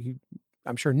a guy who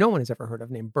I'm sure no one has ever heard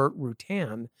of, named Burt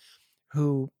Rutan,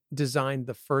 who designed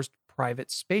the first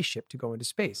private spaceship to go into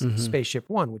space, Spaceship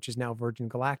One, which is now Virgin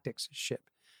Galactic's ship.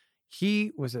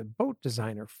 He was a boat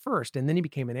designer first, and then he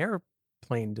became an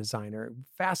airplane designer.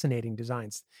 Fascinating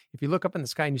designs. If you look up in the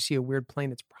sky and you see a weird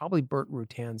plane, it's probably Burt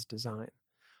Rutan's design.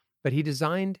 But he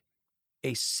designed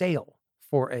a sail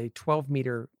for a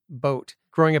 12-meter boat.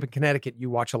 Growing up in Connecticut, you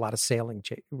watch a lot of sailing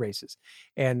races.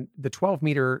 And the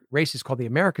 12-meter race is called the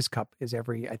America's Cup, is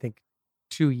every, I think,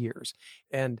 2 years.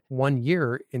 And 1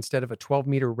 year, instead of a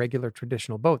 12-meter regular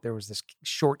traditional boat, there was this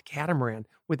short catamaran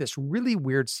with this really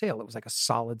weird sail. It was like a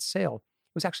solid sail.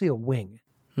 It was actually a wing.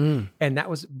 And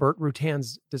that was Burt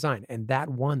Rutan's design. And that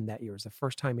won that year. It was the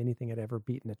first time anything had ever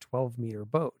beaten a 12-meter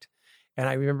boat. And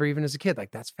I remember even as a kid,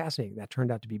 like, that's fascinating. That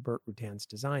turned out to be Burt Rutan's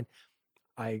design.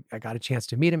 I got a chance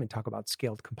to meet him and talk about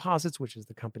Scaled Composites, which is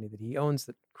the company that he owns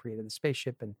that created the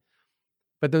spaceship.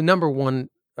 But the number one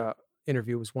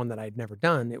interview was one that I'd never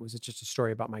done. It was just a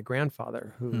story about my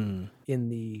grandfather, who in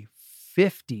the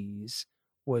 50s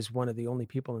was one of the only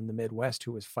people in the Midwest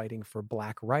who was fighting for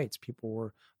black rights.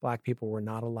 Black people were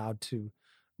not allowed to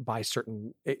buy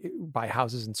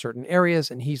houses in certain areas.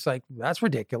 And he's like, that's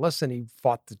ridiculous. And he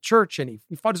fought the church, and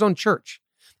he fought his own church,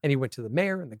 and he went to the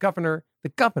mayor and the governor,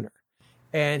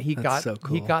 and he got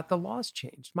the laws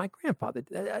changed. My grandfather,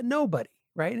 nobody,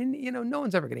 right? And, no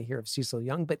one's ever going to hear of Cecil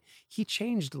Young, but he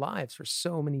changed lives for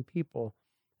so many people.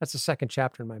 That's the second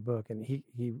chapter in my book, and he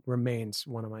remains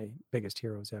one of my biggest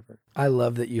heroes ever. I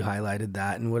love that you highlighted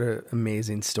that, and what an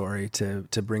amazing story to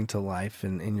bring to life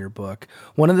in your book.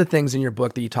 One of the things in your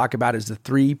book that you talk about is the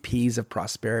 3 Ps of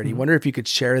prosperity. I wonder if you could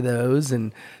share those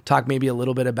and talk maybe a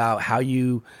little bit about how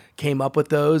you came up with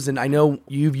those. And I know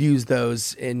you've used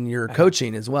those in your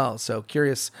coaching as well. So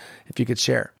curious if you could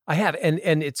share. I have, and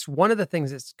it's one of the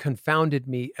things that's confounded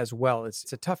me as well.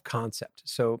 It's a tough concept.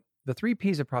 So The 3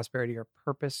 P's of prosperity are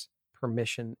purpose,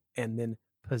 permission, and then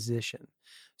position.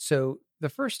 So the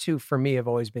first 2 for me have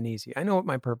always been easy. I know what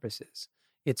my purpose is.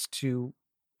 It's to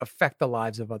affect the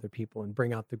lives of other people and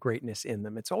bring out the greatness in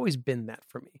them. It's always been that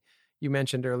for me. You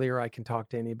mentioned earlier, I can talk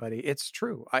to anybody. It's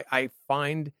true. I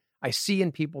see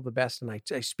in people the best, and I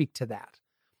speak to that.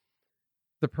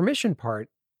 The permission part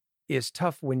is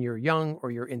tough when you're young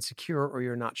or you're insecure or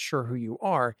you're not sure who you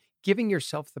are. Giving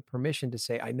yourself the permission to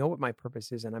say, I know what my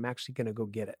purpose is, and I'm actually going to go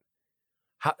get it.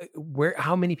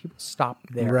 How many people stop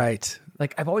there? Right.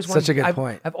 Like I've always wanted, such a good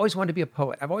point. I've always wanted to be a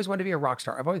poet. I've always wanted to be a rock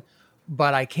star.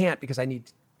 But I can't because I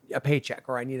need a paycheck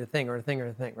or I need a thing or a thing or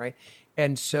a thing, right?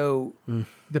 And so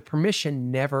the permission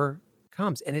never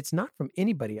comes, and it's not from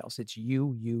anybody else. It's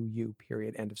you,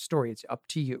 period, end of story. It's up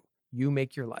to you. You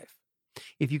make your life.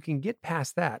 If you can get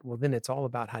past that, well, then it's all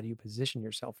about how do you position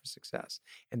yourself for success.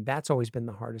 And that's always been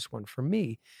the hardest one for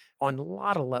me on a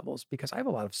lot of levels, because I have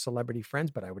a lot of celebrity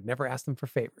friends, but I would never ask them for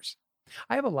favors.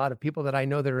 I have a lot of people that I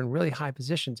know that are in really high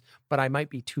positions, but I might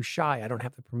be too shy. I don't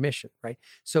have the permission, right?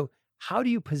 So how do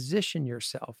you position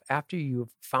yourself after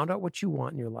you've found out what you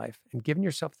want in your life and given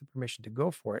yourself the permission to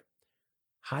go for it?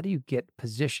 How do you get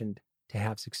positioned to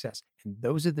have success? And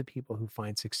those are the people who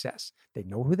find success. They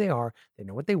know who they are. They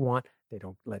know what they want. They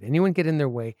don't let anyone get in their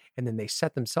way. And then they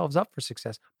set themselves up for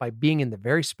success by being in the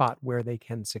very spot where they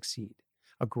can succeed.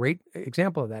 A great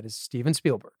example of that is Steven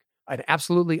Spielberg. An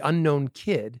absolutely unknown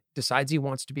kid decides he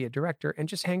wants to be a director and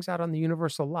just hangs out on the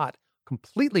Universal lot,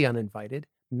 completely uninvited,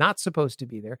 not supposed to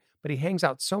be there, but he hangs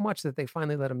out so much that they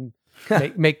finally let him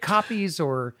make copies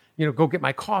or, go get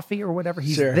my coffee or whatever.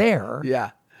 He's there.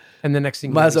 Yeah. And the next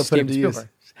thing might as well put him Steven to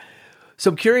Spielberg. use. So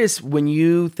I'm curious, when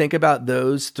you think about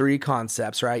those 3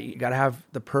 concepts, right? You got to have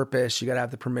the purpose, you got to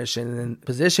have the permission, and then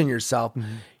position yourself.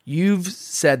 Mm-hmm. You've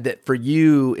said that for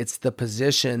you, it's the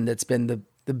position that's been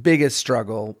the biggest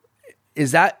struggle.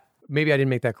 Is that? Maybe I didn't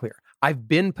make that clear. I've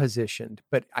been positioned,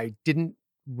 but I didn't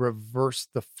reverse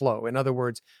the flow. In other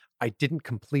words, I didn't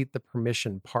complete the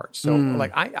permission part. So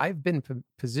I've been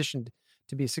positioned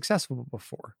to be successful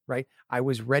before, right? I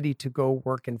was ready to go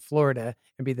work in Florida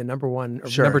and be the number 1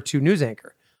 or number 2 news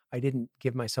anchor. I didn't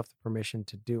give myself the permission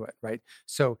to do it, right?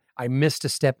 So I missed a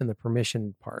step in the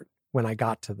permission part when I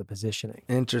got to the positioning.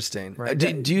 Interesting. Right?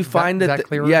 Do you find that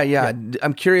clearer? Yeah.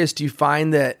 I'm curious, do you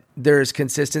find that there's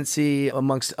consistency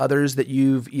amongst others that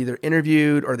you've either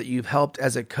interviewed or that you've helped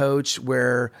as a coach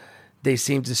where they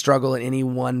seem to struggle in any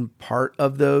one part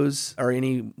of those or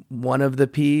any one of the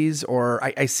P's? Or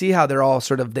I see how they're all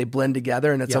they blend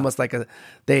together, and it's almost like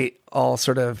they all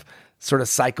sort of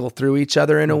cycle through each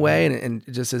other in a way. And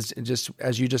just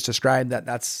as you just described,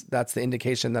 that's the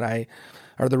indication that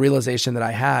or the realization that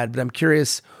I had. But I'm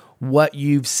curious what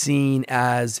you've seen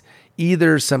as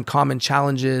either some common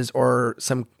challenges or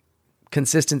some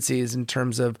consistencies in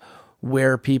terms of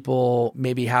where people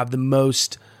maybe have the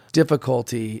most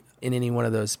difficulty in any one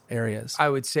of those areas. I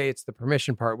would say it's the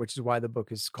permission part, which is why the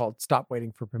book is called Stop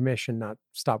Waiting for Permission, not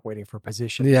Stop Waiting for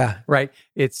Position. Yeah. Right.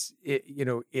 It's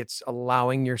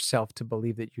allowing yourself to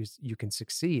believe that you can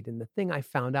succeed. And the thing I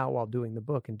found out while doing the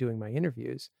book and doing my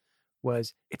interviews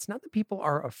was it's not that people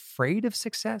are afraid of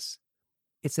success.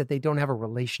 It's that they don't have a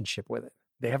relationship with it.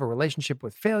 They have a relationship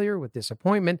with failure, with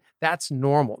disappointment. That's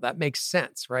normal. That makes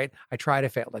sense, right? I tried, I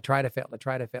failed. I tried, I failed. I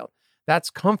tried, I failed.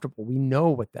 That's comfortable. We know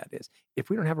what that is.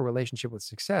 If we don't have a relationship with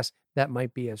success, that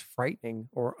might be as frightening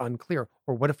or unclear.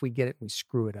 Or what if we get it and we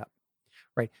screw it up,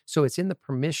 right? So it's in the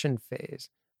permission phase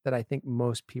that I think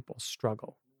most people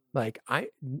struggle. Like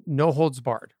no holds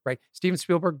barred, right? Steven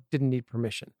Spielberg didn't need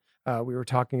permission. We were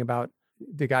talking about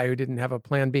the guy who didn't have a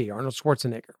plan B, Arnold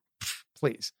Schwarzenegger.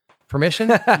 Please.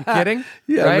 Permission? Are you kidding?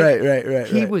 Yeah, right.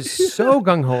 He was so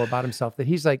gung-ho about himself that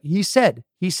he's like, he said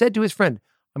to his friend,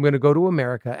 I'm going to go to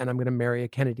America and I'm going to marry a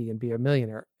Kennedy and be a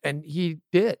millionaire. And he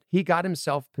did. He got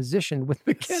himself positioned with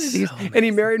the Kennedys and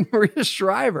he married Maria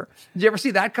Shriver. Did you ever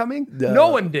see that coming? No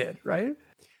one did, right?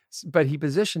 But he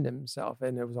positioned himself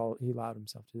and he allowed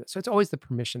himself to do that. So it's always the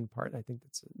permission part. I think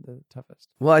that's the toughest.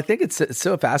 Well, I think it's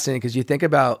so fascinating because you think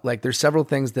about there's several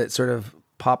things that sort of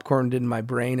popcorned in my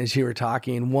brain as you were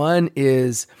talking. One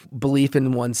is belief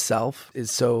in oneself is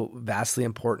so vastly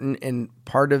important. And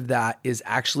part of that is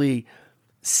actually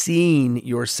seeing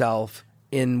yourself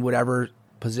in whatever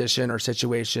position or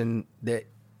situation that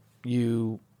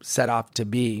you set off to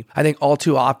be. I think all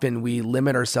too often we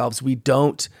limit ourselves. We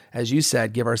don't, as you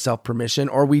said, give ourselves permission,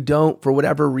 or we don't, for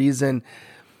whatever reason,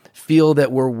 feel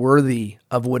that we're worthy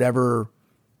of whatever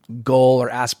goal or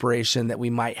aspiration that we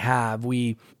might have.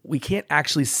 We can't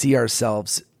actually see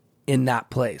ourselves in that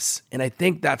place. And I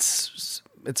think that's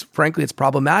frankly, it's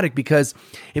problematic because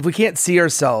if we can't see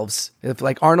ourselves, if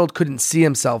like Arnold couldn't see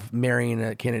himself marrying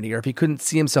a Kennedy, or if he couldn't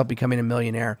see himself becoming a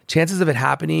millionaire, chances of it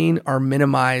happening are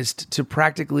minimized to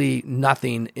practically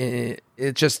nothing.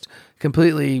 It just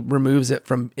completely removes it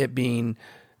from it being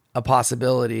a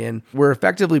possibility. And we're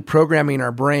effectively programming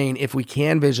our brain. If we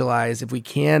can visualize, if we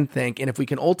can think, and if we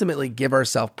can ultimately give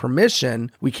ourselves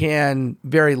permission, we can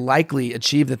very likely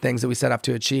achieve the things that we set out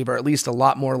to achieve, or at least a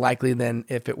lot more likely than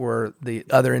if it were the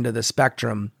other end of the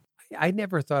spectrum. I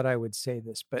never thought I would say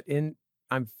this, but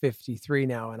I'm 53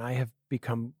 now, and I have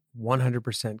become 100%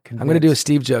 convinced. I'm going to do a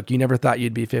Steve joke. You never thought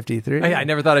you'd be 53? I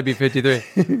never thought I'd be 53.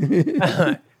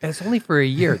 And it's only for a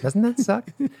year. Doesn't that suck?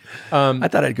 I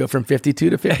thought I'd go from 52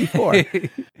 to 54.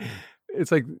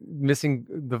 It's like missing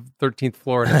the 13th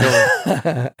floor in a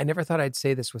building. I never thought I'd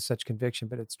say this with such conviction,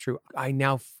 but it's true. I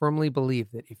now firmly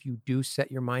believe that if you do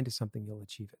set your mind to something, you'll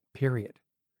achieve it, period.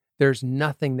 There's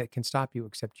nothing that can stop you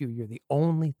except you. You're the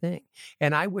only thing.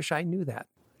 And I wish I knew that.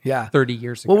 Yeah. 30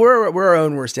 years ago. Well, we're our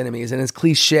own worst enemies. And as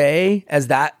cliche as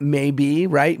that may be,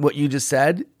 right? What you just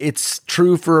said, it's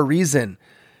true for a reason.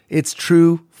 It's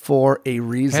true for a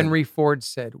reason. Henry Ford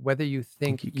said, whether you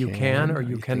think you can or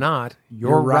you cannot,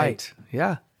 you're right.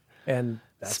 Yeah. And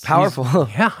that's powerful.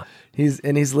 Yeah. He's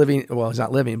living, well, he's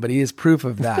not living, but he is proof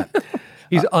of that.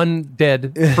 He's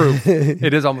undead proof.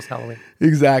 It is almost Halloween.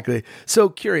 Exactly. So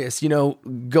curious,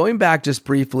 going back just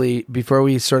briefly before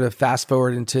we sort of fast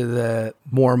forward into the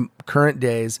more current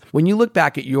days, when you look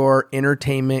back at your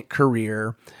entertainment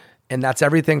career, and that's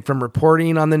everything from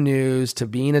reporting on the news to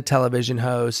being a television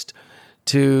host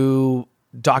to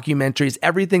documentaries,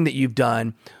 everything that you've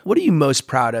done, what are you most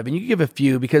proud of? And you can give a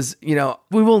few because,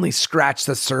 we've only scratched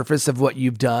the surface of what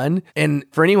you've done. And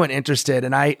for anyone interested,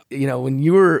 and when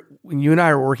you and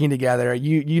I were working together,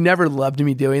 you never loved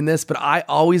me doing this, but I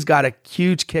always got a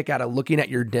huge kick out of looking at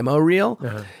your demo reel.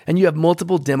 Uh-huh. And you have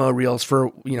multiple demo reels for,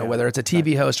 whether it's a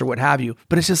TV host or what have you,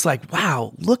 but it's just like,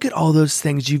 wow, look at all those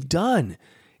things you've done.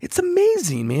 It's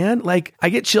amazing, man. Like I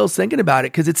get chills thinking about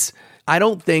it because I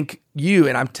don't think you,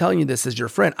 and I'm telling you this as your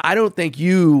friend, I don't think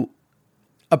you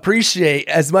appreciate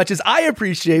as much as I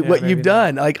appreciate what you've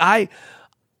done. Like I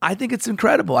think it's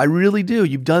incredible. I really do.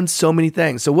 You've done so many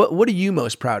things. So what are you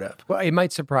most proud of? Well, it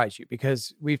might surprise you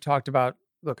because we've talked about,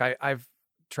 look, I've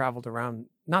traveled around,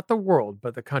 not the world,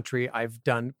 but the country. I've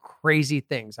done crazy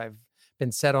things. I've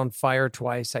been set on fire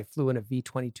twice. I flew in a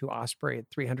V-22 Osprey at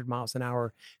 300 miles an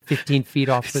hour, 15 feet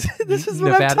off the This is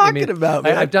Nevada. what I'm talking about,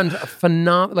 man. I've done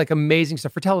amazing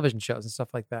stuff for television shows and stuff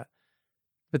like that.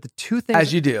 But the two things...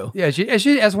 As you do. Yeah,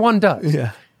 as one does.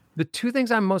 Yeah. The two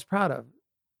things I'm most proud of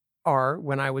are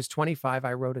when I was 25,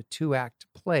 I wrote a 2-act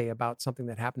play about something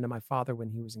that happened to my father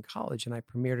when he was in college, and I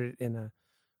premiered it in a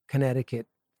Connecticut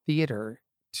theater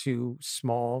to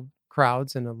small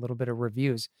crowds and a little bit of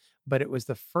reviews. But it was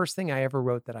the first thing I ever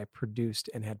wrote that I produced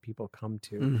and had people come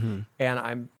to. Mm-hmm.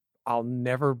 And I'll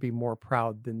never be more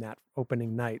proud than that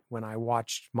opening night when I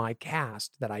watched my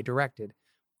cast that I directed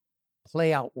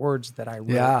play out words that I wrote.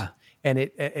 Yeah. And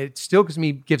it still gives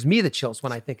me the chills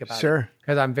when I think about it.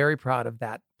 Because I'm very proud of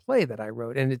that play that I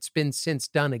wrote. And it's been since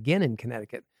done again in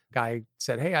Connecticut. Guy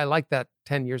said, hey, I liked that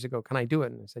 10 years ago. Can I do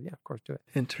it? And I said, yeah, of course, do it.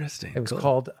 Interesting. It was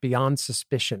called Beyond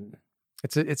Suspicion.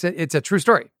 It's a true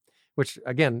story, which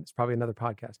again, it's probably another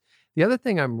podcast. The other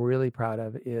thing I'm really proud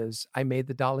of is I made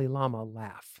the Dalai Lama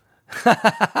laugh.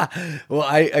 Well,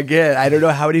 I don't know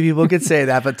how many people could say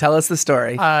that, but tell us the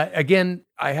story. Again,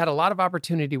 I had a lot of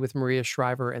opportunity with Maria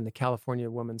Shriver and the California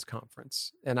Women's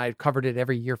Conference, and I covered it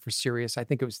every year for Sirius. I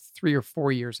think it was 3 or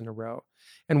 4 years in a row.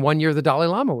 And one year the Dalai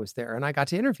Lama was there, and I got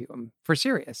to interview him for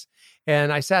Sirius.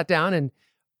 And I sat down, and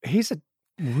he said,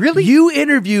 "Really? You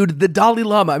interviewed the Dalai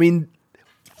Lama? I mean,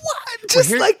 what?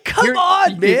 Just come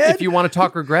on, man. If you want to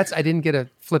talk regrets, I didn't get a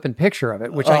flipping picture of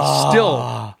it, which I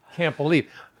still can't believe.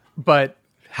 But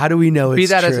how do we know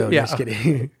it's true? Just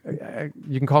kidding.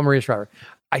 You can call Maria Shriver.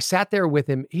 I sat there with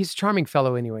him. He's a charming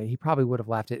fellow anyway. He probably would have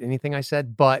laughed at anything I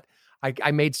said, but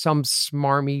I made some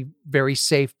smarmy, very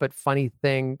safe but funny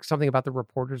thing, something about the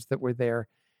reporters that were there.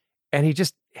 And he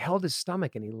just held his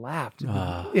stomach and he laughed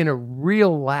in a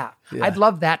real laugh. Yeah. I'd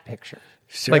love that picture.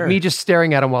 Sure. Like me just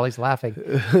staring at him while he's laughing.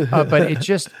 But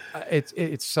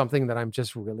it's something that I'm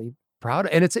just really proud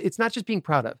of. And it's not just being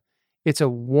proud of. It's a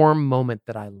warm moment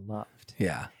that I loved.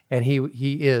 Yeah. And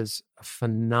he is a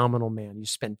phenomenal man. You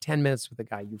spend 10 minutes with a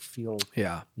guy you feel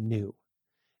new.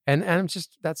 And I'm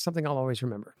just, that's something I'll always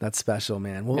remember. That's special,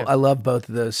 man. Well, I love both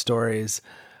of those stories.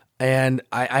 And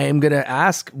I am going to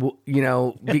ask,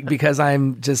 because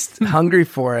I'm just hungry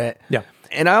for it. Yeah.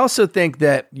 And I also think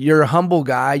that you're a humble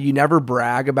guy. You never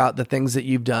brag about the things that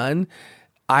you've done.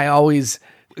 I always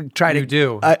try to You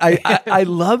do. I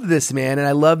love this, man, and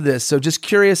I love this. So just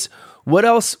curious, what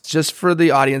else, just for the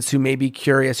audience who may be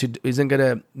curious,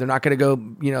 they're not gonna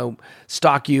go,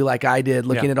 stalk you like I did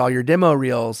looking at all your demo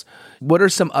reels. What are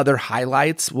some other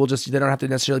highlights? They don't have to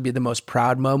necessarily be the most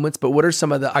proud moments, but what are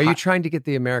some of the... Are you trying to get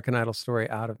the American Idol story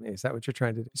out of me? Is that what you're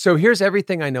trying to do? So here's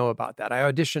everything I know about that.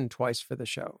 I auditioned twice for the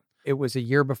show. It was a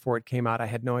year before it came out. I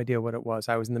had no idea what it was.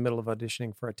 I was in the middle of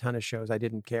auditioning for a ton of shows. I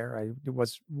didn't care. It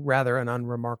was rather an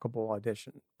unremarkable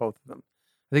audition, both of them.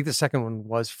 I think the second one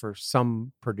was for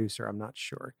some producer. I'm not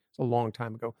sure. It's a long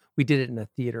time ago. We did it in a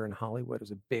theater in Hollywood. It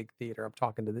was a big theater. I'm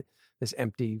talking to this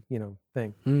empty,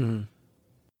 thing. Mm-hmm.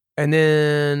 And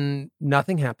then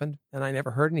nothing happened, and I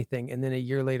never heard anything. And then a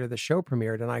year later, the show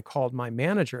premiered, and I called my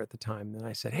manager at the time, and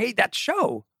I said, "Hey, that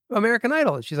show, American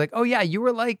Idol." And she's like, "Oh yeah, you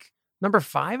were like number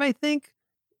 5, I think."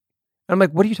 And I'm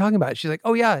like, "What are you talking about?" She's like,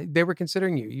 "Oh yeah, they were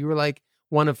considering you. You were like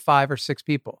one of 5 or 6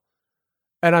 people."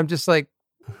 And I'm just like,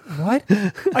 "What?"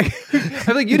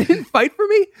 I'm like, "You didn't fight for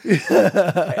me?"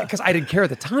 Because I didn't care at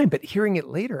the time, but hearing it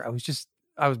later,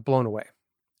 I was blown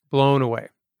away.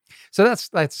 So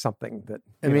that's something that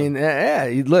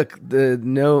look,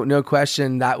 no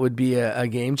question that would be a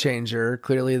game changer.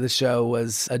 Clearly, the show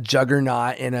was a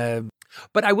juggernaut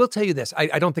But I will tell you this: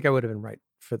 I don't think I would have been right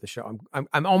for the show.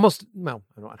 I'm almost I don't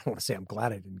want to say I'm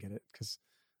glad I didn't get it because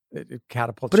it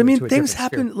catapults. But I mean, into a things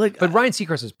different happen. sphere. But Ryan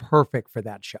Seacrest is perfect for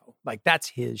that show. Like that's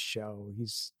his show.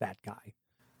 He's that guy.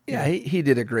 Yeah, he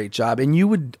did a great job, and you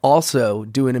would also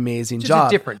do an amazing Just job.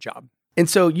 a different job. And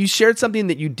so you shared something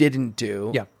that you didn't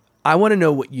do. Yeah. I want to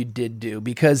know what you did do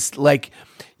because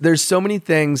there's so many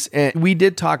things. And we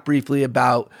did talk briefly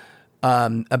about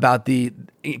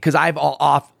because I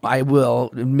will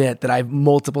admit that I've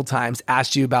multiple times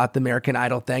asked you about the American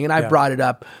Idol thing and I brought it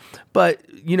up, but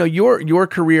your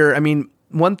career, I mean,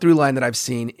 one through line that I've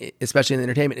seen, especially in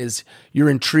entertainment, is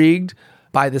you're intrigued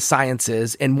by the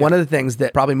sciences. And one of the things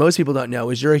that probably most people don't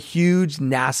know is you're a huge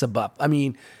NASA buff. I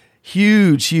mean,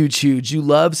 huge. You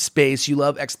love space. You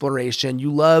love exploration.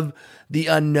 You love the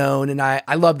unknown. And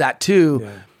I love that too.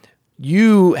 Yeah.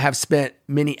 You have spent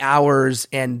many hours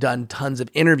and done tons of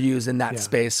interviews in that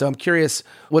space. So I'm curious,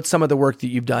 what's some of the work that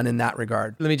you've done in that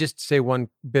regard? Let me just say one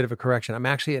bit of a correction. I'm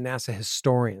actually a NASA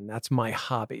historian. That's my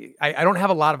hobby. I don't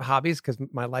have a lot of hobbies because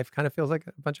my life kind of feels like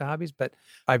a bunch of hobbies, but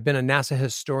I've been a NASA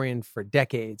historian for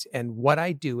decades. And what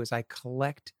I do is I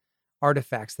collect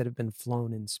artifacts that have been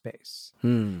flown in space.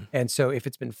 And so if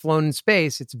it's been flown in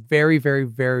space, it's very, very,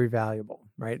 very valuable,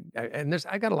 right? And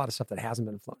I got a lot of stuff that hasn't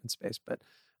been flown in space, but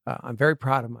I'm very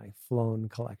proud of my flown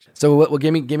collection. So well,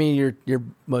 give me your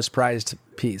most prized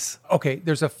piece. Okay,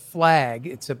 there's a flag.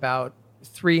 It's about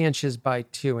 3 inches by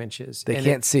 2 inches. They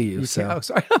can't see you, so. Oh,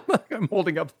 sorry. I'm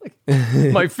holding up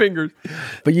my fingers.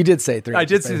 But you did say 3 inches. I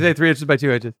did say 3 inches by 2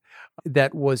 inches.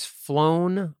 That was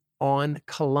flown on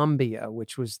Columbia,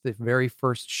 which was the very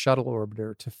first shuttle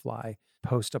orbiter to fly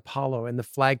post-Apollo. And the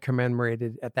flag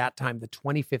commemorated, at that time, the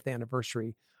 25th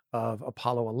anniversary of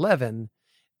Apollo 11.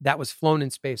 That was flown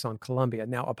in space on Columbia.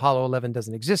 Now, Apollo 11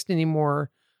 doesn't exist anymore,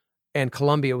 and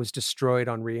Columbia was destroyed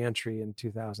on reentry in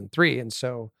 2003. And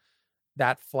so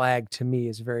that flag, to me,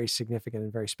 is very significant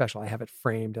and very special. I have it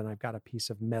framed, and I've got a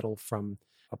piece of metal from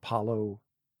Apollo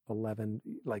 11.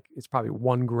 Like, it's probably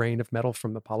 1 grain of metal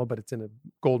from Apollo, but it's in a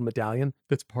gold medallion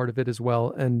that's part of it as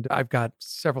well. And I've got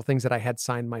several things that I had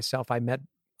signed myself. I've met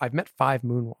 5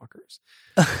 moonwalkers.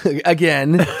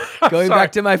 Again, going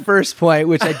back to my first point,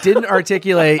 which I didn't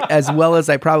articulate as well as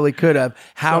I probably could have.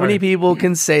 How many people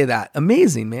can say that?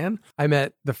 Amazing, man. I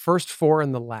met the first 4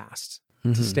 and the last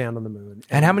to stand on the moon.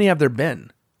 And how many have there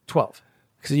been? 12.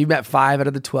 So you met 5 out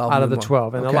of the 12. Out of the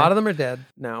 12. And a lot of them are dead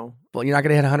now. Well, you're not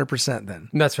going to hit 100% then.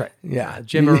 That's right. Yeah.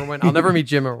 Jim Irwin. I'll never meet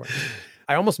Jim Irwin.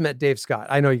 I almost met Dave Scott.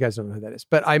 I know you guys don't know who that is,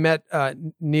 but I met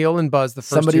Neil and Buzz, the first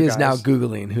Somebody 2 is guys. now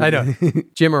Googling. I know.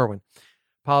 Jim Irwin.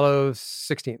 Apollo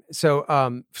 16.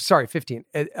 So, 15.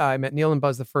 I met Neil and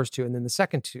Buzz, the first 2, and then the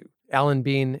second 2, Alan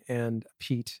Bean and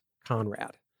Pete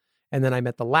Conrad. And then I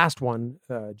met the last one,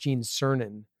 Gene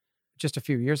Cernan, just a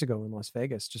few years ago in Las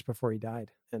Vegas, just before he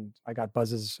died. And I got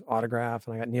Buzz's autograph,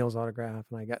 and I got Neil's autograph,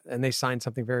 and they signed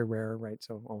something very rare, right?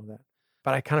 So all of that.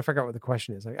 But I kind of forgot what the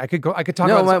question is. I could talk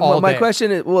about this all day. My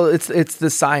question is, well, it's the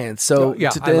science. So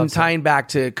then tying back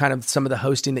to kind of some of the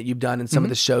hosting that you've done and some of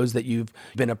the shows that you've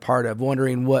been a part of,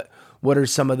 wondering what are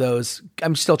some of those?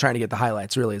 I'm still trying to get the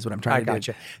highlights, really, is what I'm trying to do.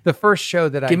 Gotcha. The first show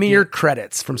that Give me your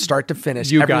credits from start to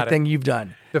finish, everything you've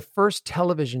done. The first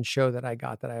television show that I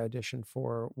got that I auditioned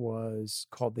for was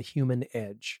called The Human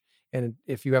Edge. And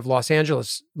if you have Los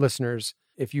Angeles listeners,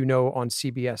 if you know on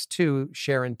CBS 2,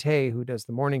 Sharon Tate, who does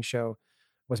the morning show,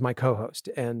 was my co-host.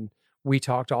 And we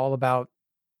talked all about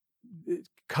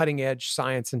cutting edge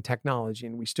science and technology.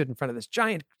 And we stood in front of this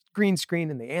giant green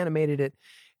screen and they animated it.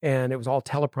 And it was all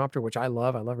teleprompter, which I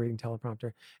love. I love reading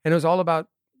teleprompter. And it was all about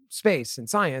space and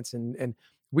science. And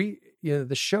we,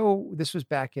 the show, this was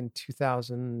back in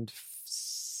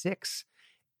 2006,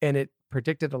 and it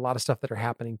predicted a lot of stuff that are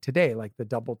happening today, like the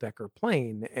double-decker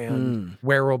plane and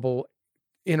wearable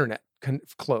internet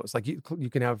clothes. Like you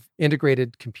can have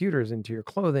integrated computers into your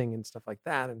clothing and stuff like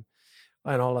that, and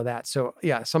all of that. So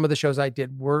yeah, some of the shows I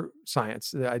did were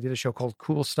science. I did a show called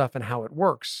Cool Stuff and How It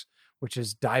Works, which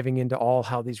is diving into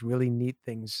how these really neat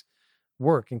things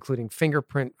work, including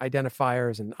fingerprint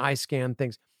identifiers and eye scan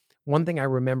things. One thing I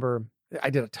remember,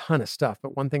 I did a ton of stuff,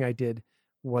 but one thing I did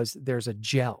was there's a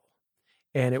gel,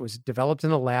 and it was developed in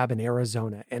a lab in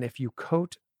Arizona. And if you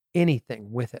coat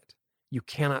anything with it, you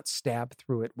cannot stab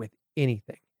through it with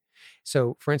anything.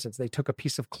 So for instance, they took a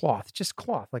piece of cloth, just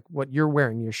cloth, like what you're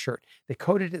wearing, your shirt. They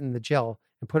coated it in the gel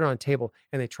and put it on a table,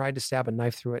 and they tried to stab a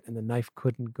knife through it, and the knife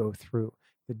couldn't go through.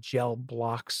 The gel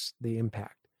blocks the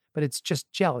impact, but it's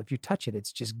just gel. If you touch it,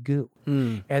 it's just goo.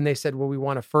 And they said, well, we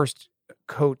want to first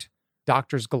coat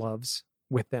doctors' gloves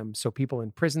with them so people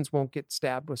in prisons won't get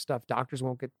stabbed with stuff. Doctors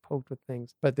won't get poked with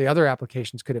things. But the other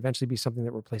applications could eventually be something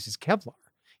that replaces Kevlar.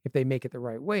 If they make it the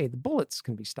right way, the bullets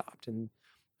can be stopped. And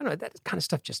I don't know, that kind of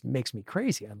stuff just makes me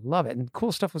crazy. I love it. And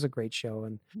Cool Stuff was a great show.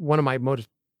 And one of my most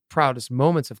proudest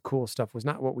moments of Cool Stuff was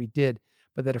not what we did,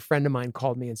 but that a friend of mine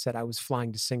called me and said, I was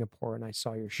flying to Singapore and I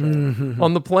saw your show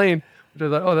on the plane. Which I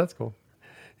was like, oh, that's cool.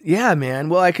 Yeah, man.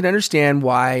 Well, I can understand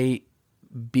why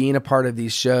being a part of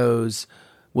these shows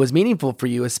was meaningful for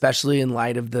you, especially in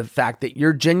light of the fact that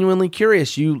you're genuinely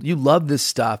curious. You love this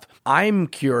stuff. I'm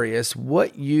curious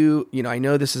what I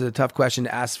know this is a tough question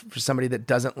to ask for somebody that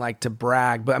doesn't like to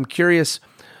brag, but I'm curious,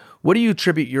 what do you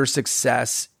attribute your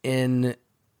success in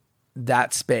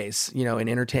that space, in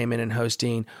entertainment and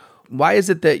hosting? Why is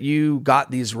it that you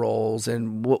got these roles,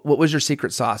 and what was your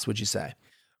secret sauce, would you say?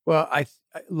 Well,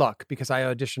 luck, because I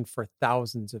auditioned for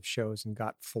thousands of shows and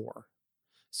got 4.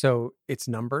 So it's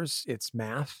numbers, it's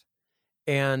math,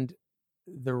 and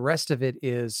the rest of it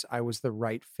is I was the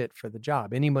right fit for the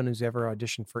job. Anyone who's ever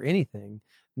auditioned for anything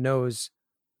knows,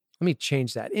 let me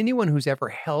change that. Anyone who's ever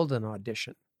held an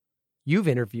audition, you've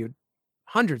interviewed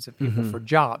hundreds of people for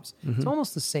jobs. It's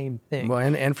almost the same thing. Well,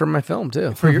 and for my film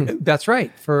too. That's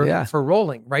right. For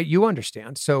rolling, right? You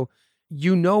understand. So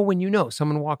when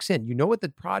someone walks in, you know what the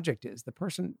project is. The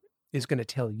person is going to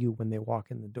tell you when they walk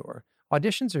in the door.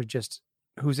 Auditions are just,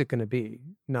 who's it going to be?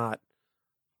 Not,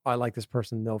 I like this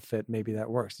person, they'll fit, maybe that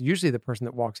works. Usually the person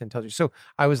that walks in tells you. So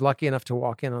I was lucky enough to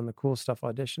walk in on the Cool Stuff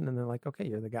audition, and they're like, okay,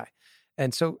 you're the guy.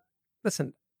 And so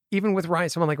listen, even with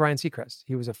someone like Ryan Seacrest,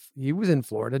 he was in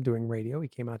Florida doing radio. He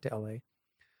came out to LA.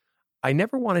 I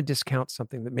never want to discount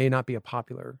something that may not be a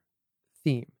popular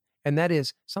theme. And that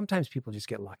is, sometimes people just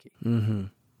get lucky.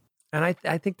 And I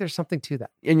think there's something to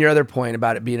that. And your other point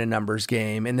about it being a numbers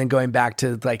game, and then going back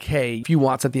to like, hey, if you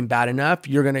want something bad enough,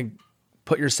 you're going to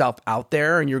put yourself out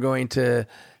there, and you're going to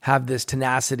have this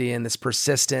tenacity and this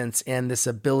persistence and this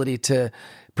ability to,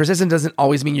 persistence doesn't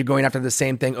always mean you're going after the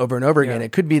same thing over and over again.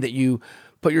 It could be that you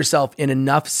put yourself in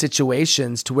enough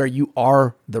situations to where you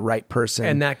are the right person.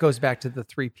 And that goes back to the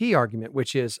 3P argument,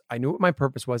 which is, I knew what my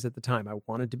purpose was at the time. I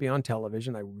wanted to be on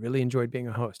television. I really enjoyed being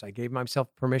a host. I gave myself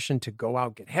permission to go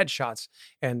out, get headshots,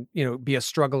 and be a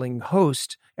struggling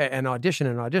host and audition,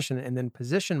 and then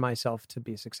position myself to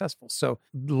be successful. So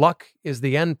luck is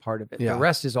the end part of it. The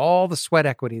rest is all the sweat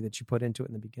equity that you put into it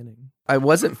in the beginning. I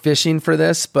wasn't fishing for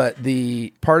this, but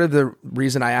the part of the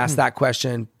reason I asked that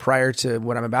question prior to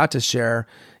what I'm about to share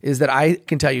is that I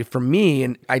can tell you, for me,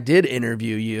 and I did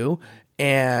interview you,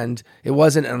 and it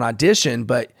wasn't an audition,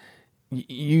 but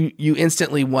you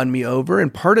instantly won me over.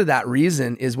 And part of that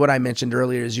reason is what I mentioned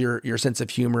earlier, is your sense of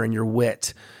humor and your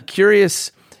wit.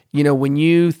 Curious, when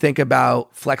you think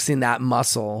about flexing that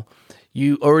muscle,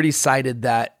 you already cited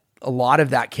that a lot of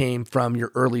that came from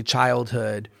your early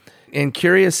childhood. And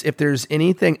curious if there's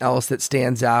anything else that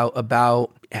stands out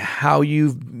about how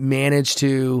you've managed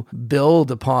to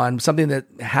build upon something that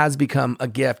has become a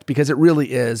gift, because it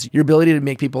really is. Your ability to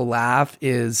make people laugh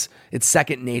it's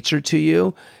second nature to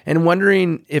you. And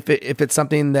wondering if it's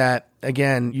something that,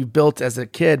 again, you built as a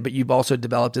kid, but you've also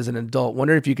developed as an adult.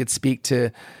 Wondering if you could speak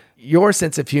to your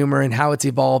sense of humor and how it's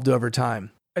evolved over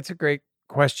time. That's a great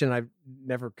question. I've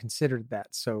never considered that.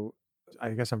 So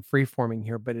I guess I'm free-forming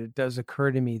here, but it does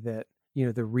occur to me that,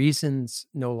 the reasons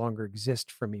no longer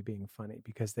exist for me being funny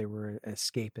because they were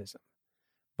escapism,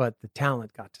 but the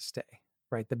talent got to stay,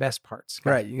 right? The best parts.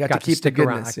 You got to keep the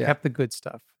goodness. I kept the good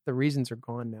stuff. The reasons are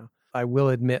gone now. I will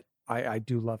admit, I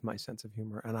do love my sense of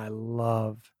humor, and I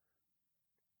love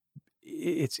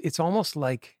it's almost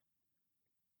like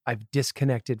I've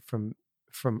disconnected from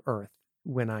Earth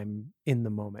when I'm in the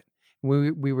moment.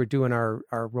 We were doing our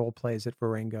role plays at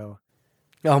Varengo.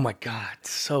 Oh my God,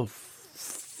 so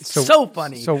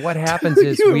funny. So what happens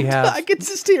is I can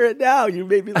just hear it now. You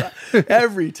made me laugh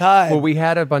every time. Well, we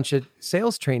had a bunch of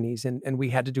sales trainees and we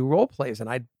had to do role plays, and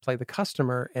I'd play the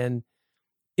customer. And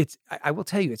I will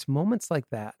tell you, it's moments like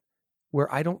that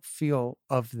where I don't feel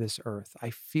of this earth. I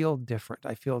feel different.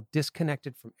 I feel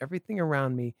disconnected from everything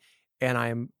around me, and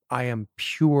I am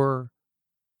pure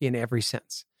in every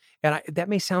sense. And that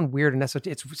may sound weird, and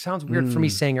it sounds weird for me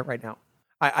saying it right now.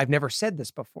 I've never said this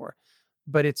before,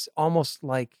 but it's almost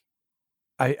like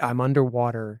I'm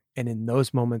underwater, and in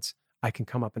those moments, I can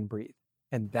come up and breathe,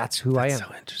 and that's who I am. That's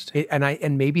so interesting.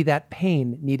 And maybe that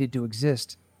pain needed to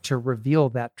exist to reveal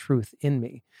that truth in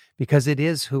me, because it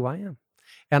is who I am,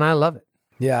 and I love it.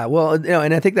 Yeah, well,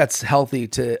 and I think that's healthy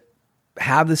to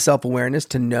have the self-awareness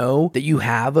to know that you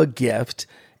have a gift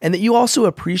and that you also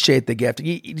appreciate the gift.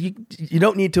 You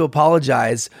don't need to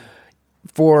apologize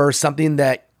for something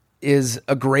that is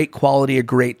a great quality, a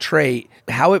great trait.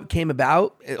 How it came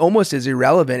about, it almost is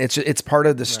irrelevant. It's part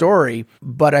of the story.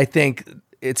 But I think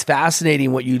it's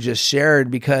fascinating what you just shared,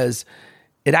 because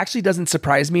it actually doesn't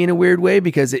surprise me in a weird way,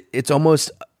 because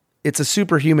it's a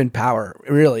superhuman power,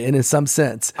 really, and in some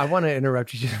sense. I want to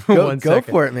interrupt you for 1 second.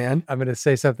 Go for it, man. I'm going to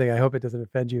say something. I hope it doesn't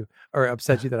offend you or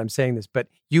upset you that I'm saying this, but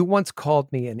you once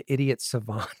called me an idiot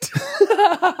savant.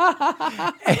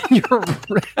 And you're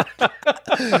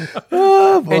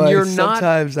oh boy, and you're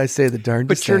sometimes I say the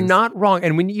darndest but you're things. not wrong.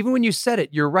 And even when you said it,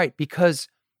 you're right, because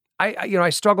I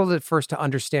struggled at first to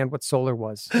understand what solar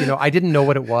was. I didn't know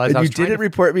what it was. And you didn't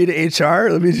report me to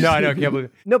HR? Let me just... No, I can't believe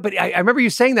it. No, but I remember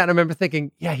you saying that. And I remember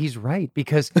thinking, yeah, he's right.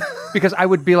 Because I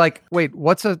would be like, wait,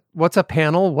 what's a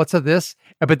panel? What's a this?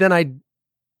 But then I'd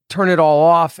turn it all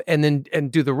off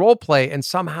and do the role play. And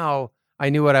somehow I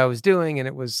knew what I was doing. And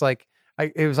it was like I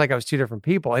was two different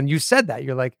people. And you said that.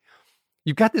 You're like,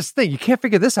 you've got this thing. You can't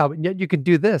figure this out, and yet you can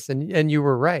do this. And you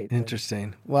were right.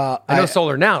 Interesting. Well, I know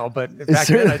solar now, but back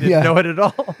then I didn't know it at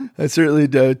all. I certainly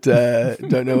don't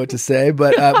know what to say.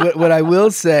 But what I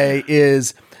will say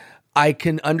is I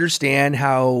can understand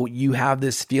how you have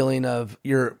this feeling of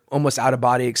your almost out of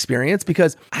body experience,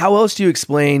 because how else do you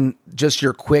explain just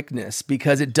your quickness?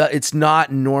 Because it's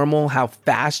not normal how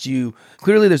fast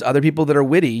clearly there's other people that are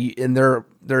witty, and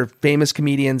they're famous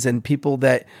comedians and people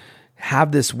that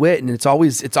have this wit, and it's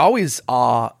always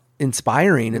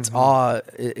inspiring. It's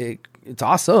it's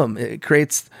awesome. It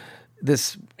creates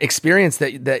this experience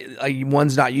that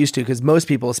one's not used to, because most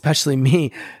people, especially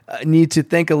me, need to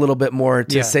think a little bit more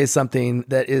to say something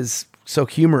that is so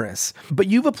humorous. But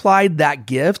you've applied that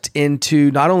gift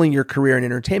into not only your career in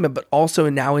entertainment, but also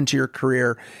now into your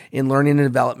career in learning and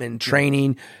development and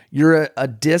training. You're a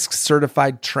DISC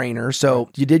certified trainer. So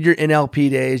you did your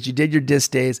NLP days, you did your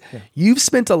DISC days. Yeah. You've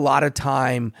spent a lot of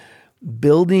time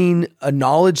building a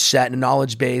knowledge set and a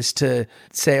knowledge base to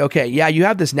say, okay, yeah, you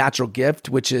have this natural gift,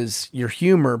 which is your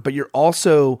humor, but you're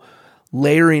also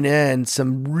layering in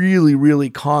really, really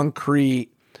concrete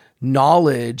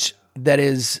knowledge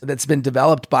that's been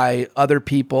developed by other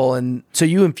people. And so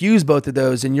you infuse both of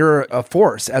those, and you're a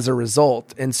force as a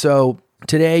result. And so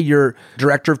today you're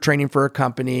director of training for a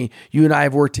company. You and I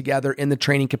have worked together in the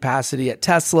training capacity at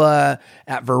Tesla,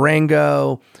 at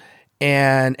Varengo,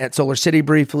 and at Solar City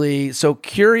briefly. So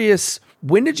curious,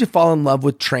 when did you fall in love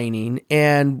with training?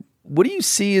 And what do you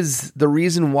see as the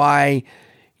reason why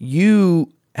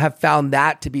you have found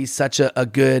that to be such a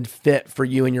good fit for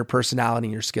you and your personality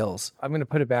and your skills? I'm going to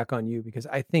put it back on you, because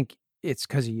I think it's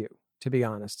because of you, to be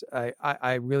honest.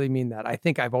 I really mean that. I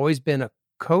think I've always been a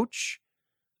coach.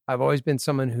 I've always been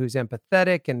someone who's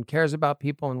empathetic and cares about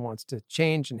people and wants to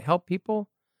change and help people.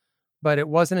 But it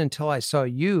wasn't until I saw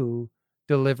you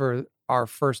deliver our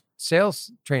first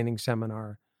sales training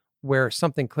seminar where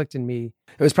something clicked in me.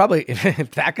 It was probably,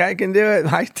 if that guy can do it,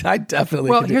 I definitely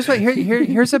can do it.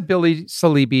 Here's a Billy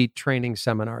Salibi training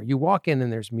seminar. You walk in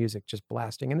and there's music just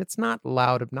blasting, and it's not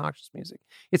loud, obnoxious music.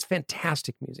 It's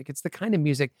fantastic music. It's the kind of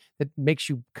music that makes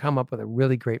you come up with a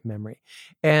really great memory.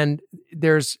 And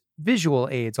there's visual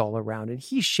aids all around, and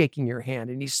he's shaking your hand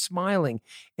and he's smiling,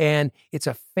 and it's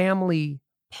a family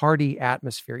party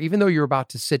atmosphere. Even though you're about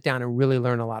to sit down and really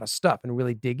learn a lot of stuff and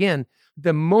really dig in,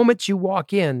 the moment you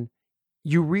walk in,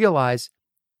 you realize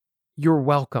you're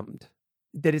welcomed.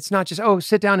 That it's not just, oh,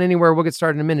 sit down anywhere, we'll get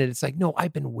started in a minute. It's like, no,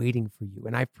 I've been waiting for you,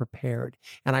 and I've prepared,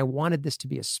 and I wanted this to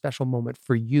be a special moment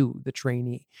for you, the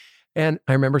trainee. And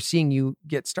I remember seeing you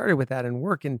get started with that and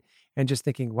work and just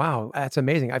thinking, wow, that's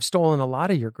amazing. I've stolen a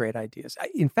lot of your great ideas.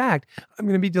 In fact, I'm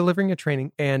going to be delivering a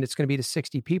training and it's going to be to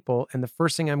 60 people. And the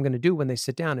first thing I'm going to do when they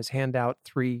sit down is hand out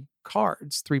 3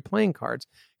 playing cards.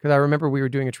 Because I remember we were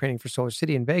doing a training for Solar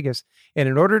City in Vegas. And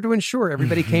in order to ensure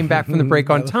everybody came back from the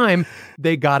break on time,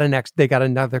 they got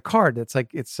another card. It's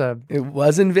like, it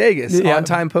was in Vegas, on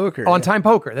time poker. On time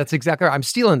poker. That's exactly right. I'm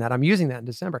stealing that. I'm using that in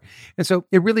December. And so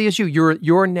it really is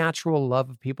your natural love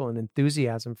of people and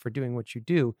enthusiasm for doing what you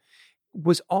do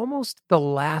was almost the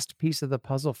last piece of the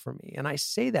puzzle for me. And I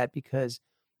say that because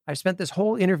I've spent this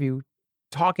whole interview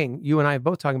you and I have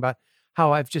both talking about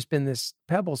how I've just been this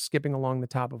pebble skipping along the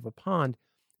top of a pond.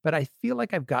 But I feel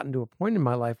like I've gotten to a point in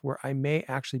my life where I may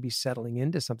actually be settling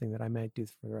into something that I might do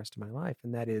for the rest of my life.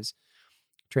 And that is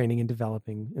training and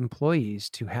developing employees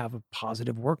to have a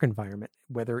positive work environment,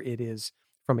 whether it is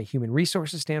from a human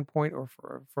resources standpoint or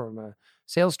from a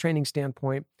sales training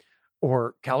standpoint,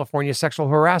 or California sexual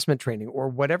harassment training, or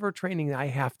whatever training I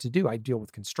have to do. I deal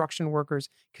with construction workers,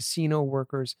 casino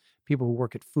workers, people who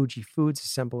work at Fuji Foods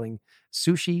assembling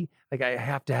sushi. Like I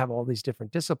have to have all these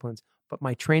different disciplines, but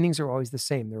my trainings are always the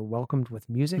same. They're welcomed with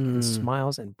music and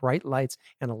smiles and bright lights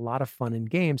and a lot of fun and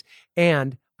games.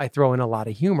 And I throw in a lot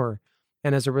of humor.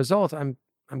 And as a result, I'm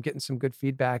getting some good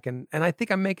feedback and I think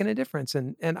I'm making a difference.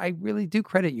 And I really do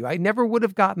credit you. I never would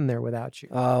have gotten there without you.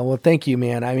 Well, thank you,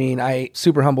 man. I mean, I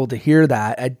super humbled to hear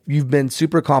that. You've been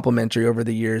super complimentary over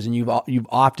the years, and you've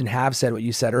often have said what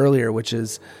you said earlier, which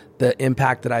is the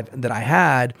impact that I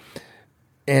had.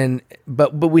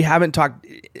 But we haven't talked,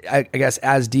 I guess,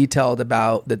 as detailed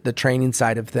about the training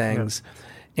side of things.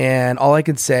 Yeah. And all I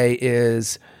can say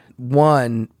is,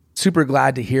 1, super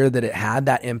glad to hear that it had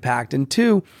that impact. And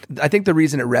 2, I think the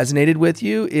reason it resonated with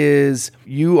you is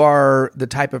you are the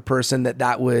type of person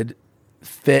that would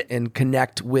fit and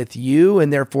connect with you.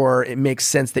 And therefore it makes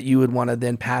sense that you would want to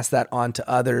then pass that on to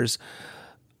others.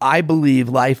 I believe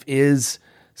life is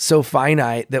so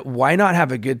finite that why not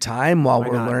have a good time while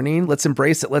we're learning? Let's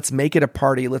embrace it. Let's make it a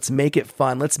party. Let's make it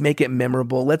fun. Let's make it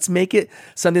memorable. Let's make it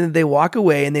something that they walk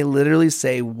away and they literally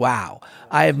say, wow,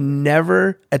 I have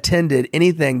never attended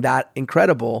anything that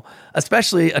incredible,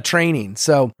 especially a training.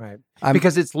 So right.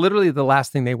 Because it's literally the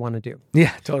last thing they want to do.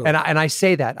 Yeah, totally. And I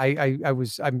say that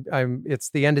it's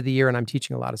the end of the year and I'm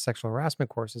teaching a lot of sexual harassment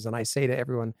courses. And I say to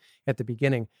everyone at the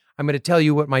beginning, I'm going to tell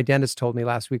you what my dentist told me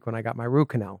last week when I got my root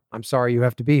canal. I'm sorry you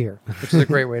have to be here, which is a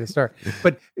great way to start.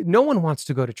 But no one wants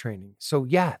to go to training. So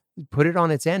yeah, put it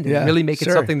on its end and really make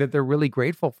it something that they're really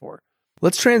grateful for.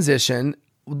 Let's transition.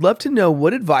 Would love to know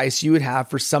what advice you would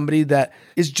have for somebody that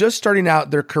is just starting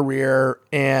out their career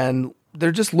and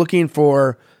they're just looking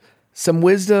for some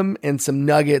wisdom and some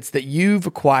nuggets that you've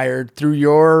acquired through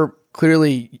your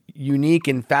clearly unique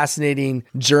and fascinating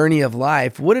journey of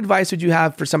life. What advice would you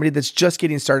have for somebody that's just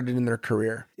getting started in their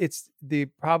career? It's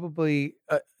probably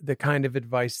the kind of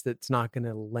advice that's not going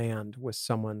to land with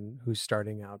someone who's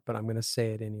starting out, but I'm going to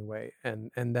say it anyway.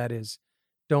 And that is,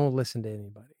 don't listen to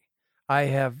anybody. I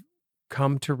have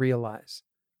come to realize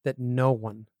that no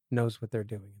one knows what they're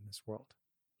doing in this world.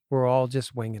 We're all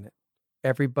just winging it.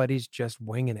 Everybody's just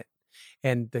winging it.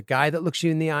 And the guy that looks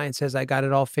you in the eye and says, I got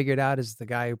it all figured out, is the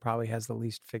guy who probably has the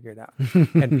least figured out.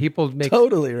 And people make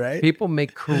totally right. People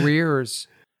make careers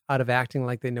out of acting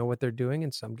like they know what they're doing,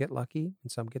 and some get lucky and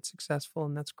some get successful,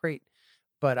 and that's great.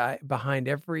 But behind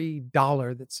every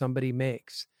dollar that somebody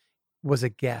makes was a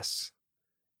guess.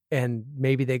 And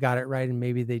maybe they got it right and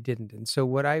maybe they didn't. And so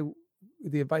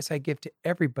the advice I give to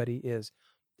everybody is,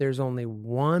 there's only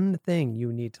one thing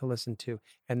you need to listen to,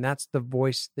 and that's the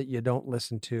voice that you don't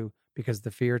listen to because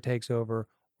the fear takes over,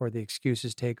 or the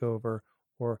excuses take over,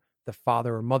 or the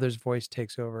father or mother's voice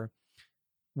takes over.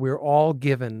 We're all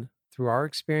given, through our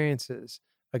experiences,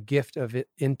 a gift of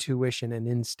intuition and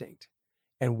instinct,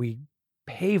 and we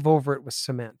pave over it with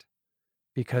cement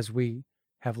because we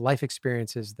have life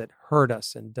experiences that hurt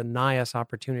us and deny us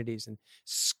opportunities and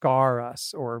scar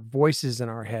us, or voices in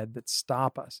our head that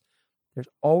stop us. There's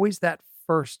always that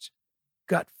first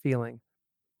gut feeling.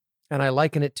 And I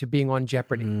liken it to being on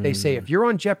Jeopardy. They say, if you're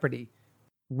on Jeopardy,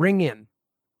 ring in.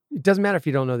 It doesn't matter if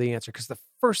you don't know the answer, because the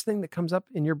first thing that comes up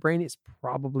in your brain is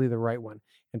probably the right one.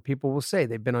 And people will say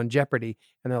they've been on Jeopardy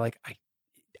and they're like,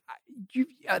 you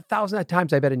 1,000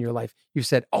 times I bet in your life, you've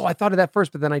said, oh, I thought of that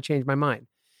first, but then I changed my mind.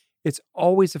 It's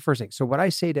always the first thing. So what I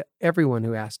say to everyone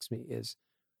who asks me is,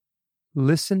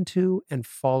 listen to and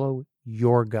follow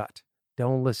your gut.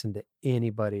 Don't listen to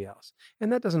anybody else.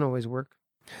 And that doesn't always work.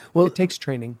 Well, it takes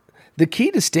training. The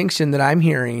key distinction that I'm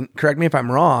hearing, correct me if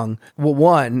I'm wrong, well,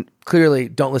 1, clearly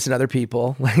don't listen to other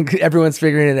people. Like everyone's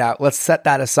figuring it out. Let's set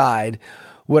that aside.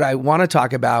 what I want to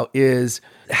talk about is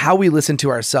how we listen to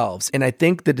ourselves. And I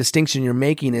think the distinction you're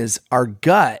making is our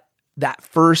gut, that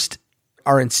first,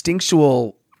 our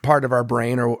instinctual part of our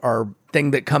brain or our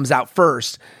thing that comes out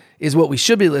first is what we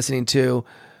should be listening to.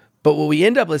 But what we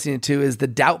end up listening to is the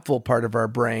doubtful part of our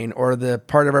brain, or the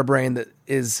part of our brain that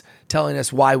is telling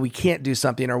us why we can't do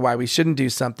something or why we shouldn't do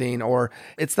something, or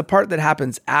it's the part that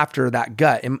happens after that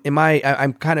gut.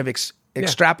 I'm kind of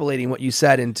extrapolating what you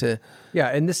said into. Yeah.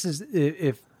 And this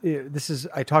is,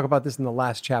 I talk about this in the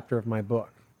last chapter of my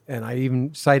book, and I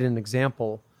even cite an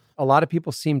example. A lot of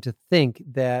people seem to think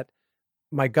that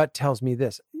my gut tells me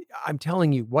this. I'm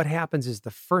telling you, what happens is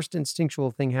the first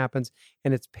instinctual thing happens,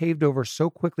 and it's paved over so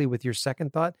quickly with your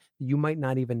second thought that you might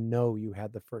not even know you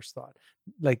had the first thought.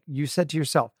 Like you said to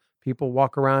yourself, people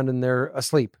walk around and they're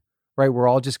asleep, right? We're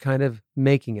all just kind of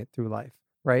making it through life,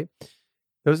 right?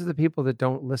 Those are the people that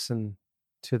don't listen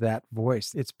to that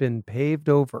voice. It's been paved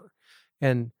over.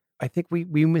 And I think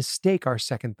we mistake our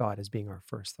second thought as being our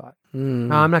first thought. Oh,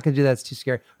 I'm not going to do that. It's too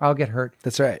scary. I'll get hurt.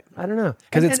 That's right. I don't know.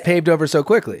 Because it's paved over so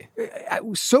quickly.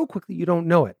 So quickly you don't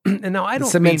know it. And now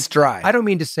Cement's dry. I don't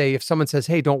mean to say if someone says,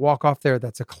 hey, don't walk off there,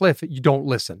 that's a cliff, you don't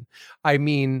listen. I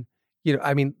mean,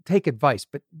 take advice,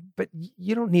 but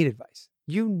you don't need advice.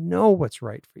 You know what's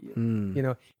right for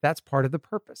you. That's part of the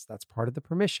purpose. That's part of the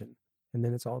permission. And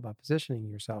then it's all about positioning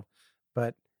yourself.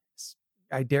 But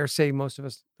I dare say most of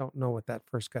us don't know what that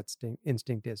first gut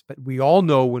instinct is, but we all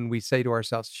know when we say to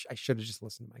ourselves, I should have just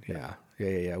listened to my gut.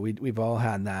 Yeah. We've all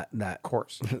had that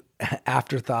course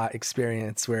afterthought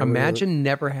experience where imagine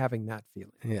never having that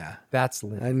feeling. Yeah. That's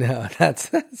living. I know. That's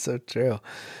so true.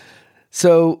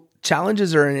 So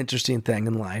challenges are an interesting thing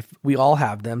in life. We all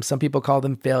have them. Some people call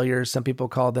them failures. Some people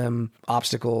call them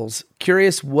obstacles.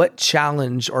 Curious what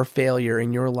challenge or failure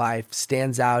in your life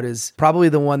stands out as probably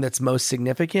the one that's most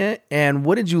significant, and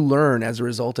what did you learn as a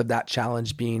result of that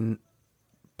challenge being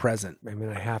present? I mean,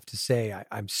 I have to say,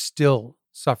 I'm still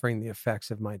suffering the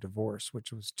effects of my divorce,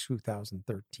 which was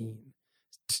 2013.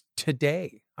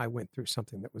 Today, I went through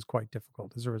something that was quite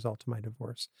difficult as a result of my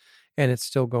divorce, and it's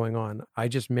still going on. I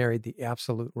just married the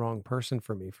absolute wrong person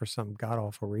for me for some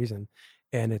god-awful reason,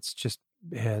 and it's just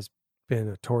has been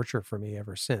a torture for me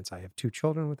ever since. I have 2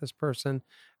 children with this person.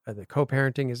 The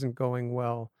co-parenting isn't going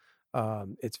well.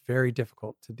 It's very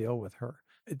difficult to deal with her.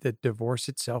 The divorce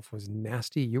itself was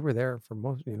nasty. You were there for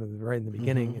most, right in the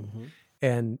beginning,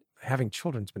 and having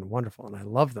children's been wonderful, and I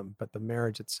love them, but the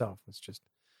marriage itself was just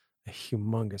a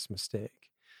humongous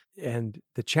mistake. And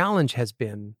the challenge has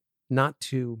been not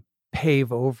to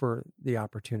pave over the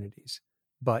opportunities,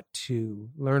 but to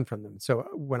learn from them. So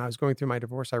when I was going through my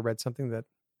divorce, I read something that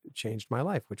changed my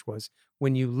life, which was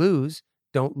when you lose,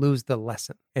 don't lose the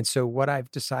lesson. And so what I've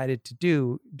decided to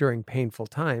do during painful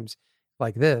times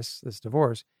like this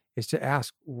divorce, is to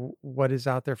ask what is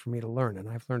out there for me to learn. And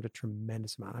I've learned a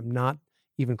tremendous amount. I'm not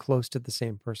even close to the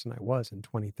same person I was in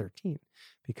 2013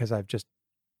 because I've just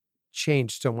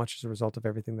changed so much as a result of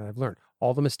everything that I've learned,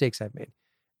 all the mistakes I've made,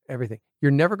 everything.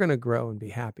 You're never going to grow and be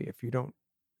happy if you don't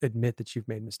admit that you've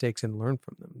made mistakes and learn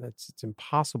from them. It's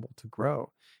impossible to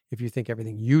grow if you think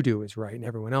everything you do is right and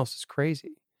everyone else is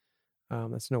crazy.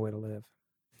 That's no way to live.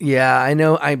 Yeah, I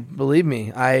know. Believe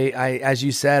me. I, as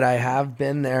you said, I have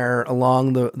been there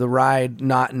along the ride,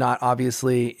 not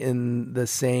obviously in the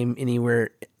same anywhere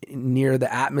near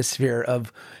the atmosphere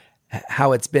of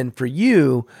how it's been for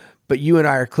you, but you and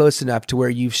I are close enough to where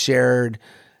you've shared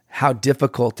how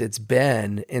difficult it's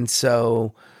been. And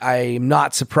so I'm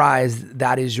not surprised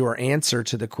that is your answer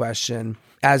to the question.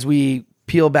 As we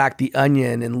peel back the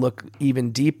onion and look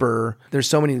even deeper, there's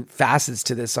so many facets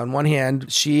to this. On one hand,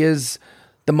 she is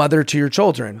the mother to your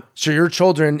children. So your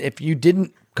children, if you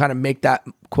didn't kind of make that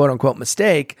quote unquote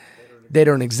mistake, they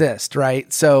don't exist,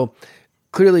 right? So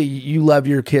clearly you love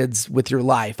your kids with your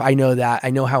life. I know that.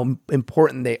 I know how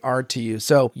important they are to you.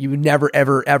 So you would never,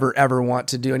 ever, ever, ever want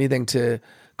to do anything to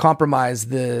compromise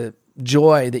the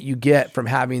joy that you get from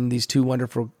having these 2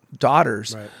 wonderful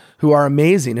daughters, right, who are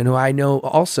amazing and who I know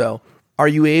also. Are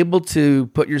you able to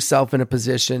put yourself in a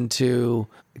position to,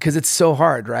 because it's so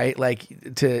hard, right?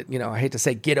 Like to, I hate to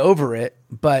say get over it,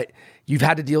 but you've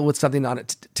had to deal with something on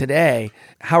it today.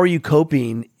 How are you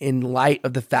coping in light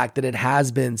of the fact that it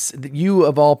has been, you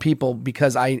of all people,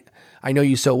 because I know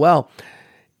you so well,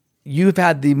 you've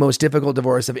had the most difficult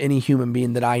divorce of any human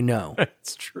being that I know.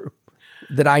 It's true.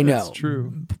 That I know. That's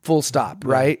true. Full stop,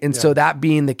 right? And so that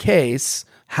being the case,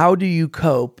 how do you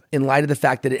cope in light of the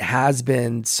fact that it has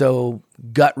been so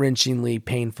gut-wrenchingly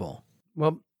painful?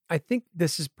 Well, I think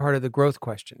this is part of the growth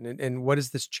question. And what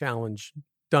has this challenge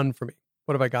done for me?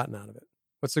 What have I gotten out of it?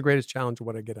 What's the greatest challenge?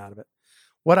 What did I get out of it?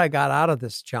 What I got out of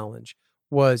this challenge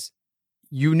was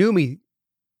you knew me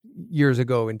years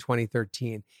ago in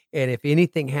 2013. And if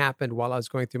anything happened while I was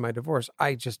going through my divorce,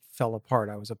 I just fell apart.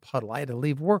 I was a puddle. I had to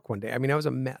leave work one day. I mean, I was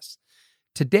a mess.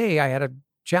 Today I had a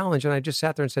challenge and I just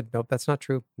sat there and said, nope, that's not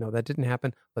true. No, that didn't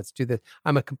happen. Let's do this.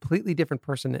 I'm a completely different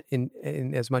person in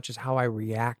as much as how I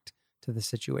react to the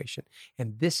situation.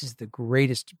 And this is the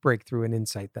greatest breakthrough and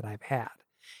insight that I've had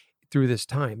through this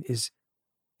time is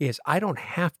I don't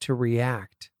have to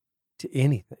react to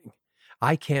anything.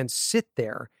 I can sit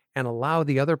there and allow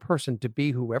the other person to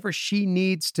be whoever she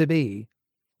needs to be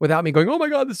without me going, oh my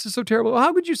God, this is so terrible.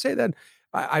 How could you say that?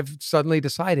 I've suddenly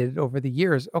decided over the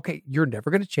years, okay, you're never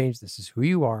going to change. This is who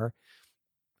you are.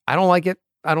 I don't like it.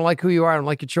 I don't like who you are. I don't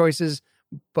like your choices,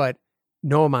 but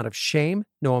no amount of shame,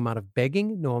 no amount of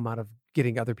begging, no amount of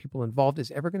getting other people involved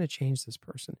is ever going to change this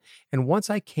person. And once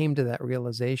I came to that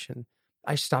realization,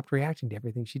 I stopped reacting to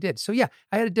everything she did. So yeah,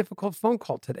 I had a difficult phone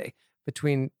call today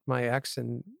between my ex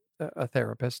and a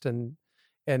therapist, and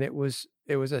it was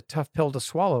a tough pill to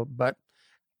swallow. But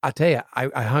I'll tell you,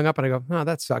 I hung up and I go, oh,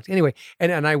 that sucked. Anyway,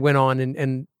 and I went on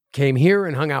and came here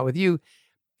and hung out with you.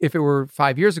 If it were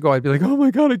 5 years ago, I'd be like, oh my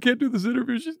God, I can't do this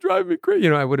interview. She's driving me crazy.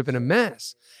 I would have been a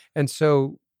mess. And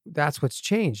so that's what's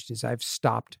changed is I've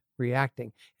stopped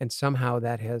reacting. And somehow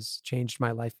that has changed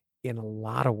my life in a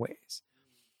lot of ways.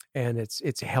 And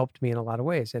it's helped me in a lot of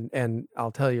ways. And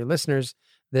I'll tell your listeners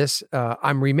this,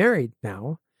 I'm remarried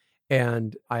now.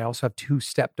 And I also have 2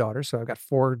 stepdaughters. So I've got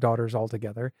 4 daughters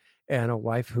altogether and a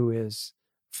wife who is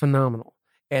phenomenal.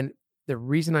 And the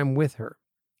reason I'm with her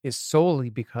is solely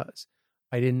because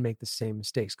I didn't make the same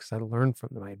mistakes, because I learned from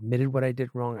them. I admitted what I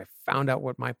did wrong. I found out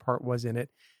what my part was in it.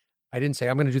 I didn't say,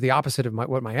 I'm going to do the opposite of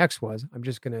what my ex was. I'm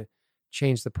just going to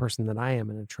change the person that I am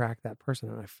and attract that person.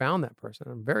 And I found that person.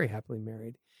 I'm very happily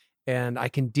married. And I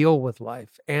can deal with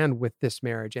life and with this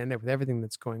marriage and with everything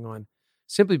that's going on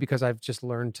simply because I've just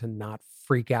learned to not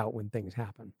freak out when things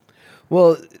happen.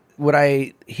 Well, what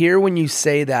I hear when you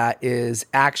say that is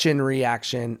action,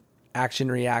 reaction, action,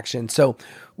 reaction. So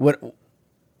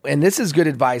and this is good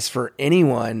advice for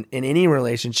anyone in any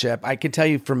relationship. I could tell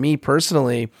you for me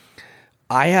personally,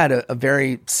 I had a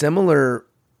very similar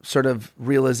sort of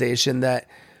realization that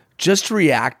just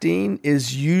reacting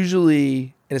is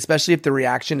usually, and especially if the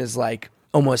reaction is like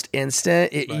almost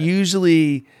instant, it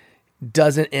usually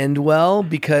doesn't end well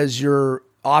because you're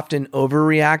often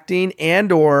overreacting,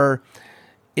 and or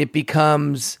it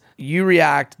becomes you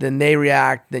react, then they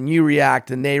react, then you react,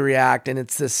 then they react. And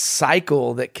it's this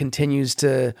cycle that continues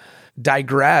to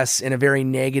digress in a very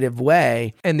negative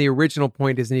way. And the original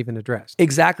point isn't even addressed.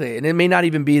 Exactly. And it may not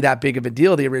even be that big of a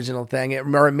deal, the original thing,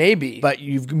 or it may be, but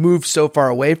you've moved so far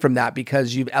away from that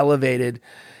because you've elevated.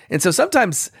 And so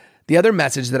sometimes the other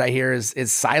message that I hear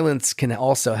is silence can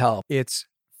also help. It's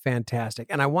fantastic.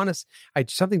 And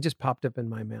something just popped up in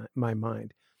my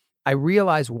mind. I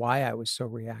realized why I was so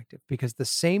reactive, because the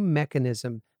same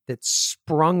mechanism that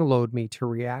sprung load me to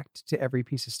react to every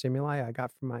piece of stimuli I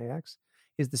got from my ex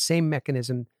is the same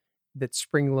mechanism that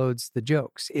spring loads the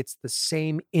jokes. It's the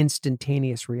same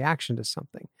instantaneous reaction to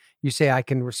something. You say I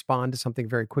can respond to something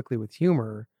very quickly with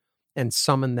humor and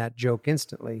summon that joke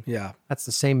instantly. Yeah. That's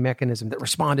the same mechanism that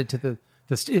responded to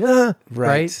the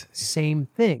right? Same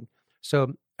thing.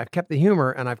 So I've kept the humor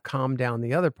and I've calmed down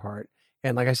the other part.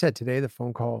 And like I said, today, the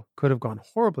phone call could have gone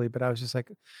horribly, but I was just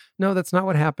like, no, that's not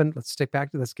what happened. Let's get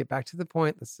back to the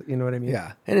point. You know what I mean?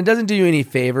 Yeah. And it doesn't do you any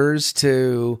favors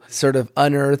to sort of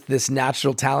unearth this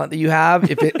natural talent that you have.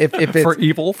 If it's for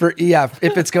evil,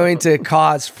 if it's going to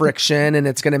cause friction and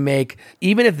it's going to make,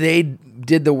 even if they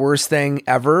did the worst thing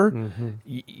ever,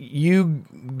 you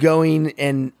going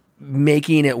and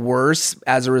making it worse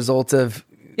as a result of,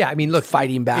 look,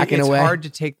 fighting back in a way. It's hard to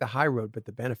take the high road, but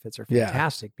the benefits are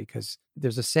fantastic because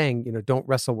there's a saying, don't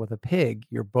wrestle with a pig.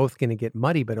 You're both going to get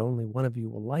muddy, but only one of you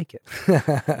will like it.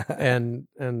 and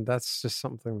that's just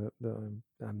something that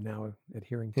I'm now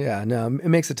adhering to. Yeah, no, it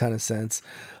makes a ton of sense.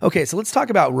 Okay, so let's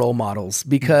talk about role models,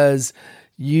 because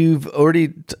you've already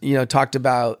talked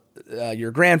about your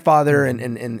grandfather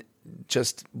and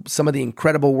just some of the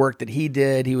incredible work that he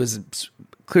did. He was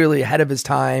clearly ahead of his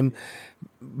time,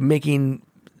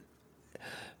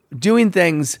 doing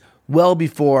things well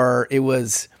before it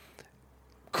was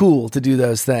cool to do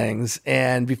those things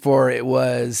and before it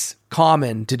was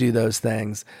common to do those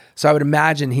things. So I would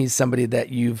imagine he's somebody that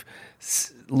you've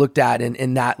looked at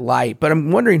in that light. But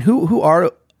I'm wondering who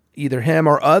are either him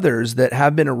or others that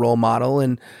have been a role model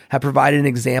and have provided an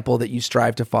example that you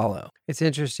strive to follow. It's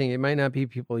interesting. It might not be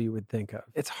people you would think of.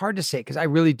 It's hard to say because I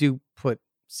really do put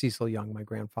Cecil Young, my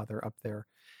grandfather, up there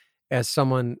as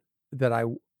someone that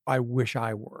I wish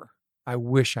I were. I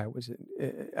wish I was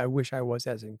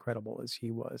as incredible as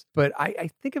he was. But I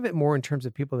think of it more in terms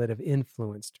of people that have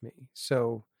influenced me.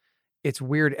 So it's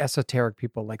weird, esoteric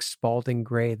people like Spalding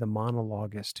Gray, the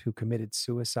monologuist who committed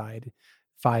suicide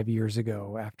 5 years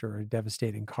ago after a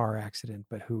devastating car accident,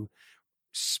 but who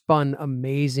spun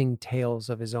amazing tales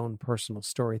of his own personal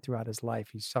story throughout his life.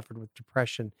 He suffered with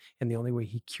depression, and the only way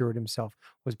he cured himself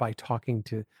was by talking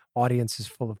to audiences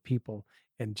full of people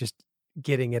and just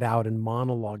getting it out and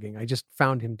monologuing. I just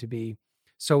found him to be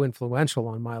so influential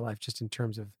on my life, just in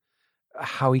terms of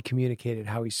how he communicated,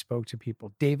 how he spoke to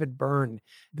people. David Byrne,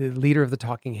 the leader of the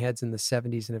Talking Heads in the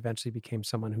 70s, and eventually became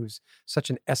someone who's such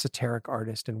an esoteric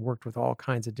artist and worked with all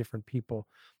kinds of different people.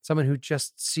 Someone who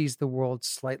just sees the world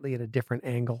slightly at a different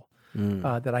angle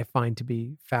that I find to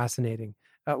be fascinating.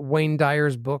 Wayne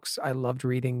Dyer's books I loved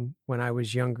reading when I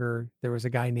was younger. There was a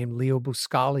guy named Leo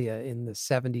Buscaglia in the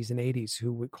 70s and 80s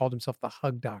who called himself the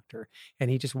Hug Doctor, and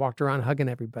he just walked around hugging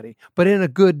everybody, but in a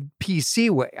good PC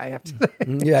way, I have to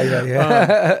say.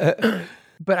 Yeah.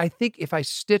 But I think if I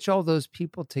stitch all those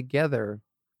people together,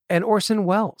 and Orson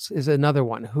Welles is another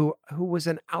one who was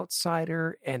an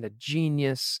outsider and a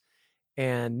genius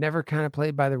and never kind of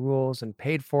played by the rules and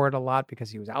paid for it a lot because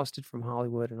he was ousted from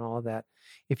Hollywood and all of that.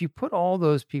 If you put all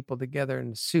those people together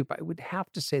in a soup, I would have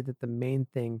to say that the main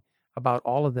thing about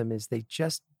all of them is they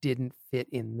just didn't fit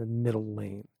in the middle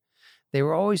lane. They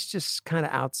were always just kind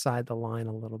of outside the line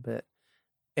a little bit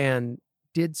and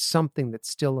did something that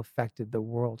still affected the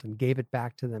world and gave it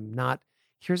back to them. Not,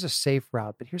 here's a safe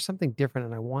route, but here's something different,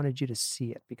 and I wanted you to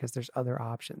see it because there's other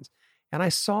options. And I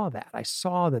saw that. I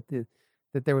saw that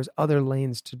there was other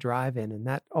lanes to drive in, and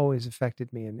that always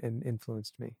affected me and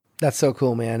influenced me. That's so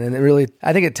cool, man. And it really,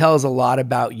 I think it tells a lot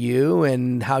about you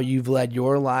and how you've led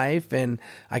your life. And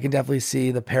I can definitely see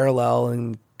the parallel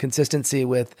and consistency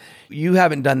with, you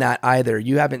haven't done that either.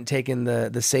 You haven't taken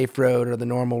the safe road or the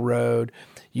normal road.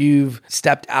 You've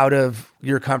stepped out of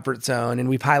your comfort zone, and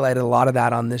we've highlighted a lot of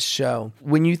that on this show.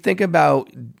 When you think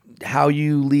about how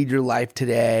you lead your life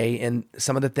today and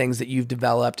some of the things that you've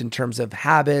developed in terms of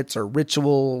habits or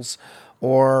rituals,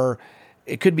 or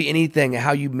it could be anything,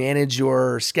 how you manage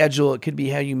your schedule. It could be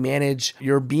how you manage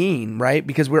your being, right?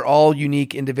 Because we're all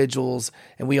unique individuals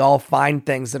and we all find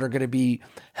things that are going to be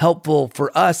helpful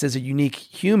for us as a unique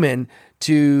human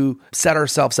to set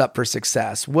ourselves up for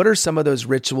success. What are some of those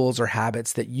rituals or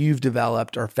habits that you've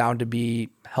developed or found to be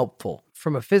helpful?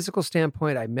 From a physical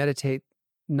standpoint, I meditate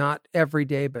not every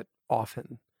day, but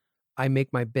often. I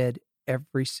make my bed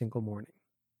every single morning.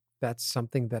 That's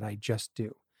something that I just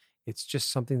do. It's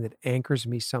just something that anchors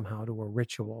me somehow to a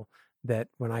ritual that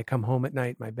when I come home at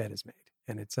night, my bed is made.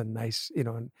 And it's a nice,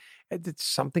 and it's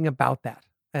something about that.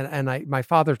 And my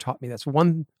father taught me that's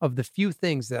one of the few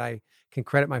things that I can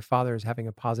credit my father as having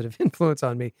a positive influence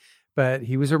on me. But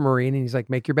he was a Marine, and he's like,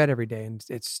 make your bed every day. And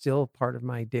it's still part of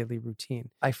my daily routine.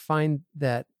 I find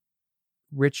that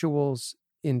rituals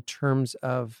in terms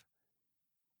of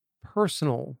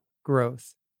personal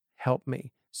growth help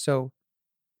me. So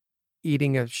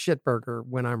eating a shit burger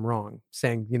when I'm wrong,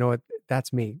 saying, you know what,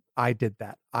 that's me. I did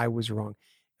that. I was wrong.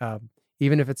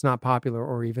 Even if it's not popular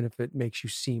or even if it makes you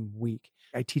seem weak.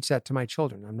 I teach that to my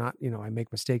children. I'm not, I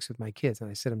make mistakes with my kids and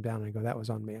I sit them down and I go, that was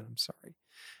on me and I'm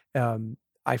sorry.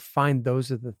 I find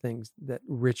those are the things that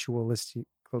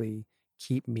ritualistically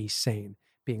keep me sane.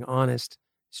 Being honest,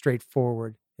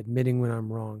 straightforward, admitting when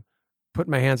I'm wrong,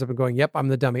 putting my hands up and going, yep, I'm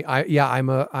the dummy. I'm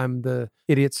the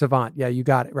idiot savant. Yeah, you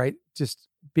got it, right? Just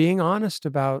being honest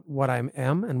about what I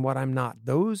am and what I'm not.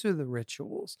 Those are the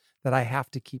rituals that I have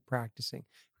to keep practicing.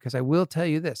 Because I will tell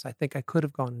you this, I think I could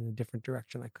have gone in a different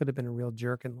direction. I could have been a real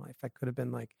jerk in life. I could have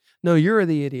been like, no, you're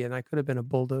the idiot. And I could have been a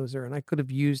bulldozer. And I could have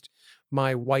used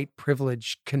my white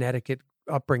privilege Connecticut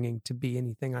upbringing to be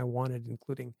anything I wanted,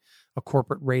 including a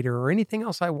corporate raider or anything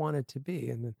else I wanted to be.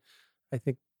 And I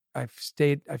think I've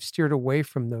steered away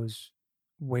from those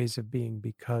ways of being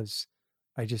because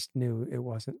I just knew it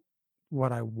wasn't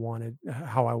what I wanted,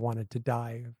 how I wanted to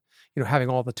die. Having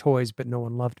all the toys, but no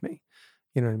one loved me.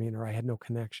 You know what I mean? Or I had no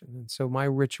connection. And so my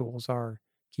rituals are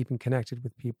keeping connected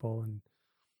with people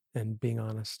and being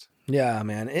honest. Yeah,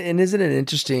 man. And isn't it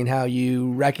interesting how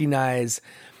you recognize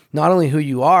not only who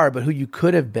you are, but who you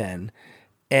could have been,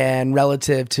 and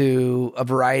relative to a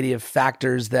variety of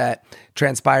factors that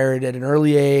transpired at an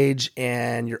early age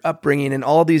and your upbringing and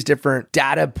all these different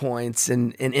data points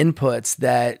and inputs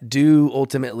that do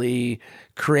ultimately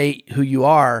create who you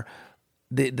are.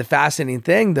 The fascinating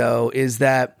thing, though, is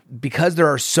that because there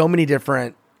are so many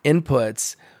different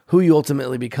inputs, who you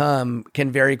ultimately become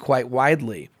can vary quite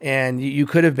widely. And you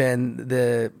could have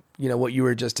been what you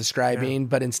were just describing,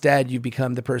 but instead you've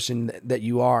become the person that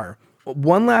you are.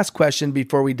 one last question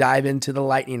before we dive into the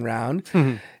lightning round.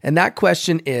 And that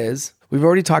question is, we've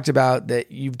already talked about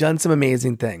that you've done some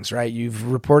amazing things, right?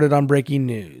 You've reported on breaking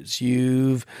news.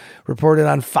 You've reported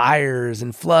on fires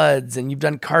and floods, and you've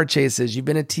done car chases. You've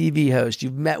been a TV host.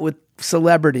 You've met with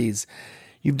celebrities.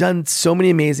 You've done so many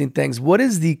amazing things. What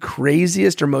is the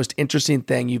craziest or most interesting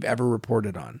thing you've ever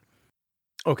reported on?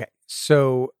 Okay,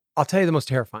 so I'll tell you the most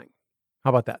terrifying. How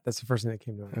about that? That's the first thing that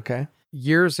came to mind. Okay.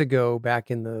 Years ago,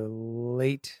 back in the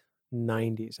late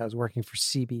 90s, I was working for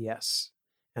CBS,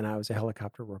 and I was a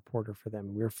helicopter reporter for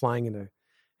them. We were flying in a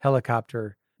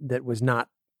helicopter that was not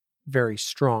very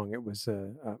strong. It was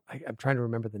I'm trying to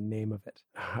remember the name of it.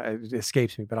 It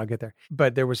escapes me, but I'll get there.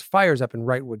 But there was fires up in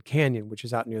Wrightwood Canyon, which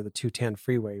is out near the 210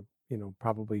 freeway,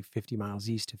 probably 50 miles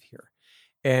east of here.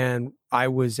 And I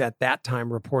was at that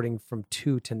time reporting from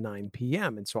 2 to 9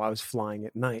 p.m. And so I was flying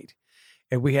at night,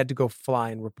 and we had to go fly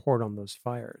and report on those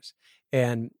fires.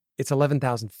 And it's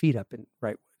 11,000 feet up in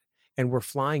Wrightwood. And we're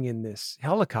flying in this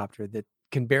helicopter that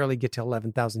can barely get to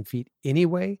 11,000 feet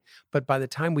anyway. But by the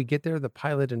time we get there, the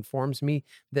pilot informs me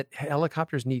that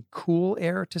helicopters need cool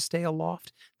air to stay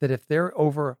aloft, that if they're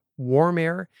over warm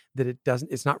air, that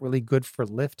it's not really good for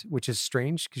lift, which is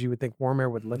strange because you would think warm air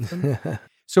would lift them.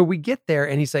 So we get there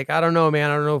and he's like, I don't know, man.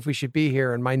 I don't know if we should be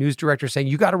here. And my news director saying,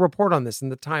 you got to report on this.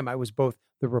 And at the time I was both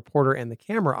the reporter and the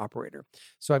camera operator.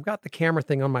 So I've got the camera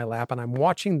thing on my lap and I'm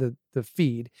watching the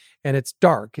feed, and it's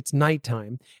dark, it's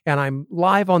nighttime, and I'm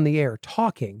live on the air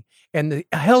talking, and the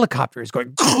helicopter is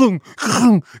going,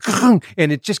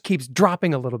 and it just keeps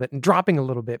dropping a little bit and dropping a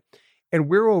little bit. And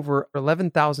we're over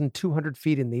 11,200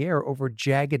 feet in the air over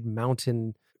jagged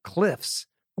mountain cliffs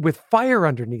with fire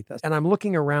underneath us. And I'm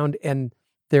looking around and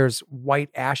there's white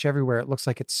ash everywhere. It looks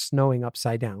like it's snowing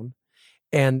upside down.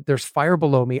 And there's fire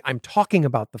below me. I'm talking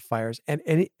about the fires. And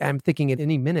I'm thinking at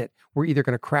any minute, we're either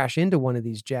going to crash into one of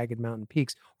these jagged mountain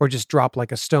peaks or just drop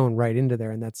like a stone right into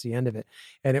there. And that's the end of it.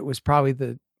 And it was probably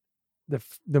the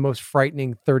most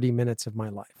frightening 30 minutes of my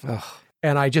life. Ugh.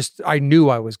 And I knew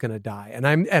I was going to die. And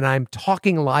I'm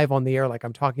talking live on the air like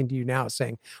I'm talking to you now,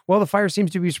 saying, well, the fire seems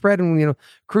to be spreading.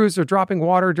 Crews are dropping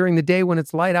water during the day when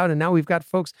it's light out, and now we've got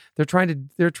folks. They're trying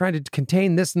to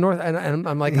contain this north. And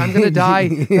I'm like, I'm going to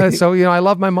die. So I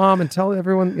love my mom, and tell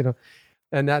everyone.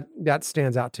 And that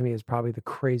stands out to me as probably the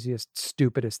craziest,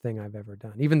 stupidest thing I've ever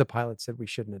done. Even the pilot said we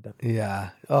shouldn't have done it. Yeah.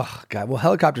 Oh God. Well,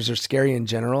 helicopters are scary in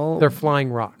general. They're flying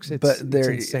rocks. It's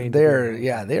insane. They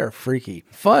are freaky.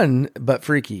 Fun, but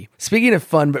freaky. Speaking of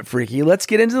fun, but freaky, let's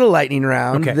get into the lightning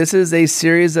round. Okay. This is a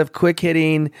series of quick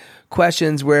hitting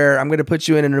questions where I'm going to put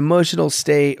you in an emotional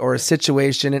state or a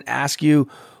situation and ask you,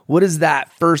 what is that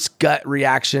first gut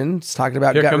reaction? It's talking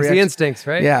about Here gut comes reaction. the instincts,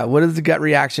 right? Yeah. What is the gut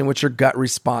reaction? What's your gut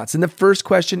response? And the first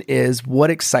question is, what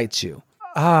excites you?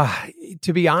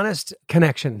 To be honest,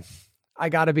 connection. I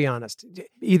got to be honest.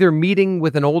 Either meeting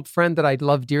with an old friend that I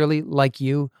love dearly, like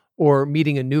you, or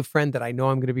meeting a new friend that I know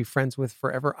I'm going to be friends with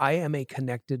forever. I am a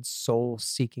connected,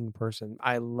 soul-seeking person.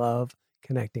 I love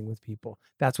connecting with people.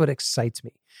 That's what excites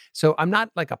me. So I'm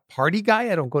not like a party guy.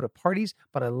 I don't go to parties,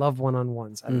 but I love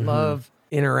one-on-ones. I love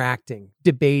interacting,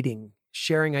 debating,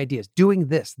 sharing ideas, doing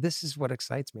this. This is what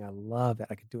excites me. I love that.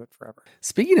 I could do it forever.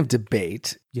 Speaking of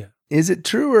debate, yeah, is it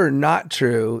true or not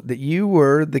true that you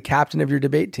were the captain of your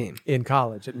debate team? In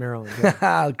college at Maryland.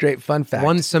 Yeah. Great fun fact.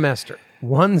 One semester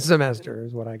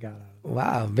is what I got out of it.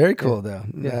 Wow. Very cool though.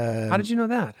 Yeah. How did you know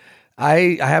that?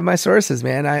 I have my sources,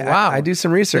 man. I do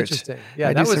some research. Interesting.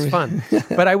 Yeah, that was fun.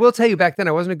 But I will tell you, back then,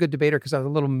 I wasn't a good debater because I was a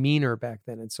little meaner back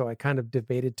then. And so I kind of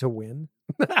debated to win.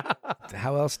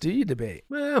 How else do you debate?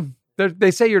 Well,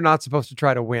 they say you're not supposed to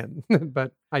try to win,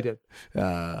 but I did.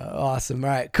 Awesome.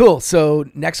 All right, cool. So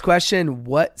next question,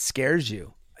 what scares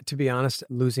you? To be honest,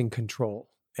 losing control.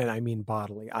 And I mean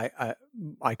bodily.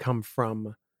 I come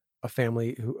from a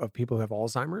family of people who have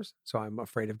Alzheimer's. So I'm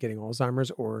afraid of getting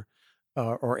Alzheimer's or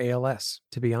ALS,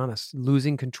 to be honest.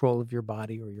 Losing control of your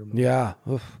body or your mind. Yeah.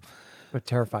 Oof. It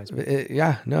terrifies me.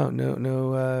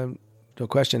 No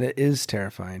question. It is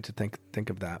terrifying to think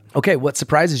of that. Okay, what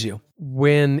surprises you?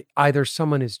 When either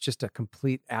someone is just a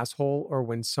complete asshole or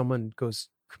when someone goes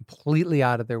completely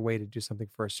out of their way to do something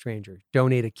for a stranger.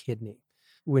 Donate a kidney.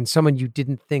 When someone you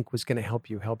didn't think was going to help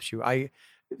you helps you.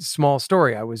 Small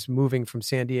story. I was moving from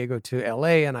San Diego to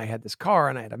LA and I had this car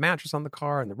and I had a mattress on the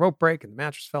car and the rope break and the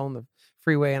mattress fell in the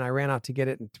freeway and I ran out to get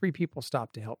it and 3 people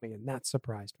stopped to help me. And that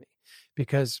surprised me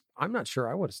because I'm not sure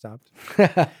I would have stopped.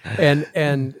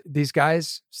 and these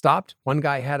guys stopped. One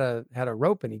guy had a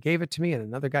rope and he gave it to me and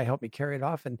another guy helped me carry it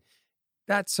off. And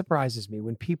that surprises me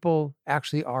when people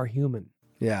actually are human.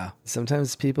 Yeah.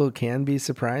 Sometimes people can be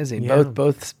surprising. Yeah.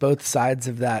 Both sides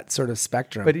of that sort of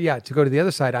spectrum. But yeah, to go to the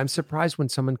other side, I'm surprised when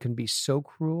someone can be so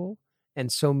cruel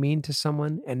and so mean to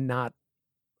someone and not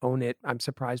own it. I'm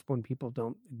surprised when people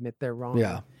don't admit they're wrong.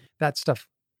 Yeah. That stuff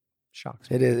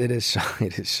shocks me. It is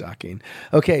shocking.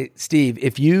 Okay, Steve,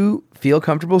 if you feel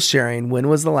comfortable sharing, when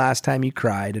was the last time you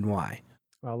cried and why?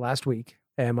 Well, last week,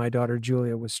 and my daughter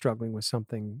Julia was struggling with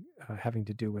something having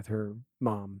to do with her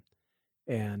mom,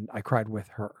 and I cried with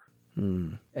her.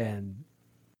 And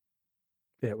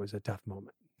it was a tough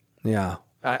moment. Yeah.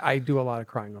 I do a lot of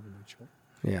crying over my children.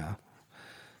 Yeah.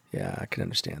 Yeah, I can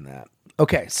understand that.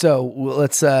 Okay, so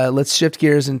let's shift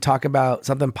gears and talk about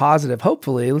something positive.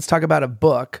 Hopefully, let's talk about a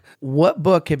book. What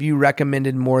book have you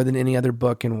recommended more than any other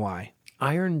book, and why?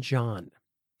 Iron John.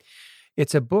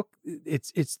 It's a book.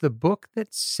 It's the book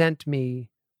that sent me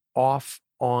off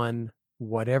on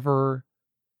whatever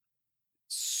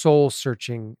soul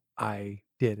searching I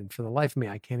did, and for the life of me,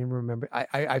 I can't even remember.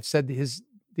 I've said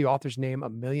the author's name a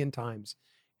million times,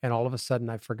 and all of a sudden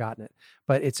I've forgotten it.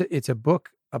 But it's a book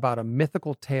about a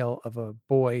mythical tale of a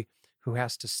boy who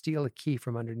has to steal a key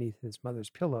from underneath his mother's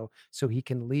pillow so he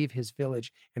can leave his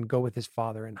village and go with his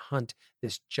father and hunt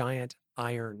this giant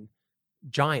iron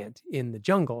giant in the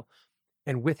jungle.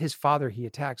 And with his father, he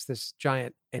attacks this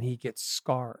giant and he gets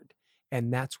scarred.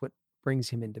 And that's what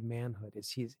brings him into manhood.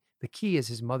 The key is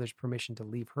his mother's permission to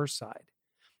leave her side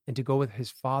and to go with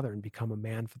his father and become a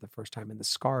man for the first time. And the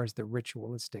scar is the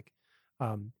ritualistic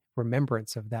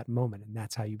remembrance of that moment, and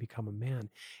that's how you become a man.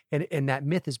 And that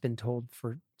myth has been told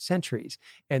for centuries,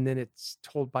 and then it's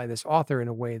told by this author in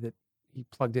a way that he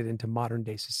plugged it into modern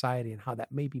day society and how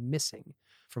that may be missing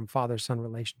from father-son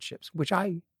relationships, which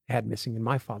I had missing in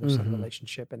my father-son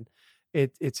relationship. And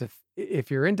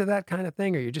if you're into that kind of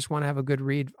thing, or you just want to have a good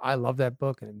read, I love that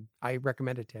book and I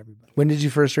recommend it to everybody. When did you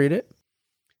first read it?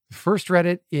 First read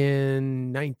it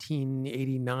in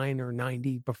 1989 or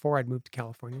 90, before I'd moved to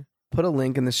California. Put a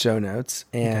link in the show notes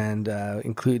and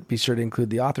be sure to include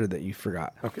the author that you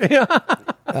forgot. Okay.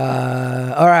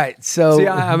 All right. So see,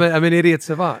 I'm an idiot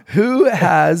savant. Who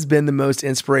has been the most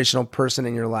inspirational person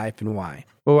in your life and why?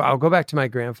 Well, I'll go back to my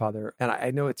grandfather, and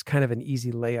I know it's kind of an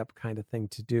easy layup kind of thing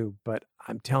to do, but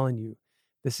I'm telling you,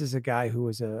 this is a guy who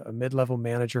was a mid-level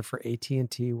manager for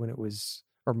AT&T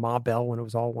or Ma Bell when it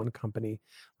was all one company,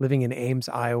 living in Ames,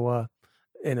 Iowa,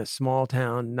 in a small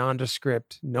town,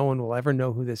 nondescript. No one will ever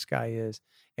know who this guy is.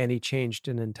 And he changed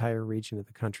an entire region of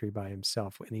the country by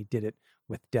himself. And he did it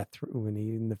with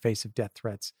in the face of death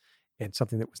threats and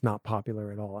something that was not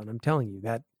popular at all. And I'm telling you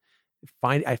that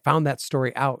I found that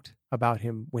story out about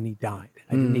him when he died.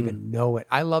 I didn't even know it.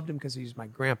 I loved him because he was my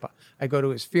grandpa. I go to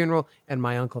his funeral and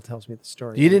my uncle tells me the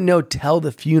story. You didn't know till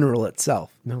the funeral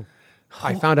itself? No.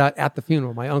 I found out at the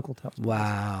funeral. My uncle tells me.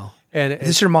 Wow. And is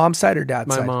this your mom's side or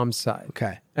dad's side? My mom's side.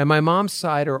 Okay. And my mom's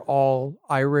side are all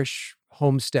Irish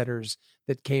homesteaders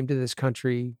that came to this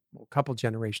country a couple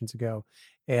generations ago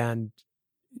and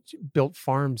built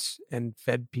farms and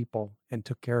fed people and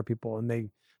took care of people.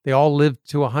 And they all lived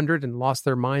to 100 and lost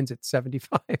their minds at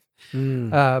 75.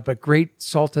 But great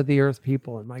salt of the earth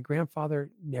people. And my grandfather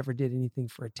never did anything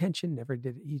for attention,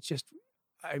 he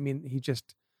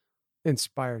just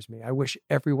inspires me. I wish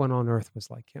everyone on earth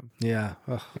was like him. Yeah.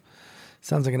 Oh,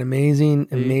 sounds like an amazing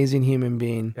human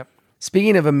being. Yep.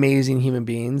 Speaking of amazing human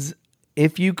beings,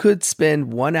 if you could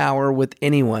spend 1 hour with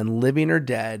anyone, living or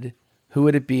dead, who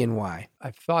would it be and why?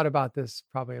 I've thought about this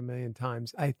probably a million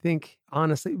times. I think,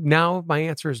 honestly, now my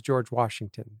answer is George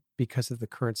Washington because of the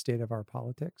current state of our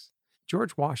politics.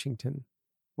 George Washington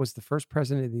was the first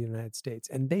president of the United States,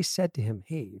 and they said to him,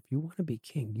 hey, if you want to be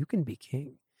king, you can be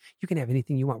king. You can have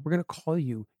anything you want. We're going to call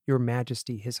you Your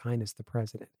Majesty, His Highness the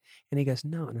President. And he goes,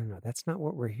 no, that's not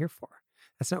what we're here for.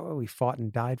 That's not what we fought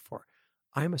and died for.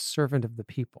 I'm a servant of the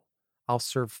people. I'll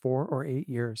serve 4 or 8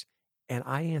 years, and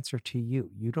I answer to you.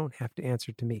 You don't have to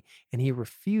answer to me. And he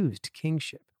refused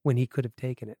kingship when he could have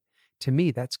taken it. To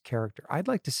me, that's character. I'd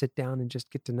like to sit down and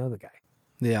just get to know the guy.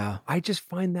 Yeah. I just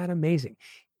find that amazing.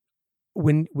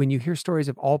 When you hear stories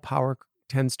of all power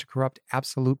tends to corrupt,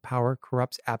 absolute power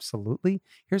corrupts absolutely.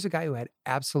 Here's a guy who had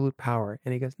absolute power,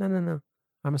 and he goes, no,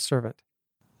 I'm a servant.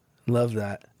 Love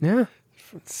that. Yeah.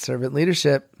 Servant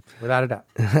leadership. Without a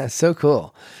doubt. So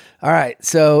cool. All right.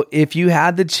 So if you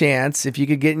had the chance, if you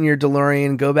could get in your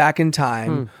DeLorean, go back in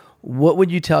time, what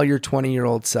would you tell your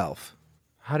 20-year-old self?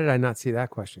 How did I not see that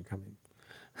question coming?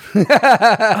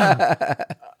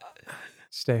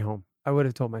 Stay home. I would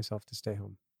have told myself to stay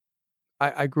home.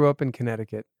 I grew up in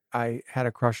Connecticut. I had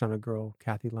a crush on a girl,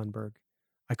 Kathy Lundberg.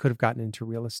 I could have gotten into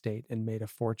real estate and made a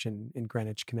fortune in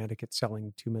Greenwich, Connecticut,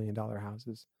 selling $2 million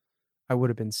houses. I would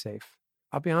have been safe.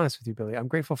 I'll be honest with you, Billy. I'm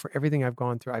grateful for everything I've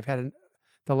gone through.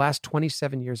 The last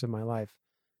 27 years of my life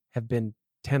have been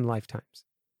 10 lifetimes,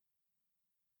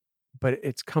 but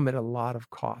it's come at a lot of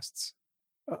costs.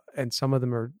 And some of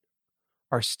them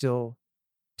are still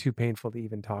too painful to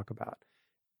even talk about.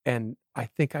 And I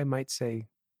think I might say,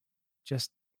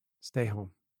 just stay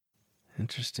home.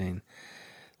 Interesting.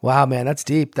 Wow, man, that's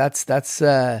deep. That's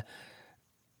an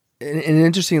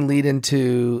interesting lead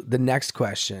into the next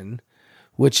question,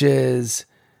 which is,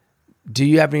 do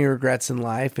you have any regrets in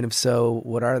life? And if so,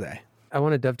 what are they? I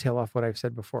want to dovetail off what I've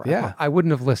said before. Yeah. I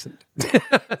wouldn't have listened.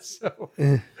 So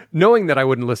knowing that I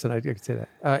wouldn't listen, I could say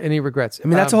that. Any regrets? I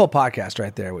mean, that's a whole podcast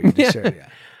right there, what you just shared. Yeah.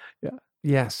 Yeah.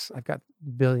 Yes, I've got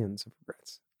billions of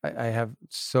regrets. I have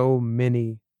so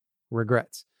many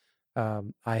regrets.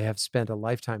 I have spent a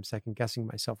lifetime second guessing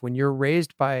myself. When you're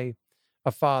raised by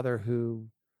a father who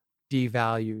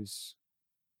devalues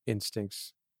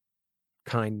instincts,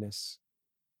 kindness,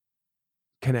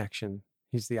 connection,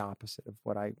 he's the opposite of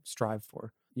what I strive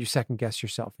for. You second guess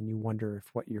yourself and you wonder if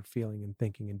what you're feeling and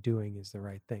thinking and doing is the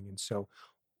right thing. And so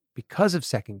because of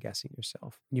second guessing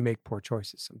yourself, you make poor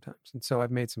choices sometimes. And so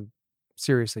I've made some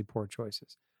seriously poor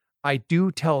choices. I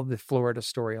do tell the Florida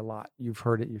story a lot. You've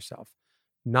heard it yourself.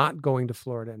 Not going to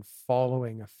Florida and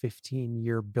following a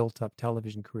 15-year built-up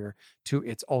television career to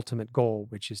its ultimate goal,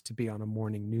 which is to be on a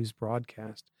morning news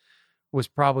broadcast, was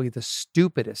probably the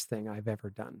stupidest thing I've ever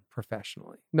done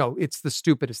professionally. No, it's the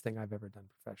stupidest thing I've ever done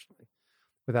professionally,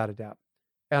 without a doubt.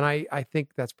 And I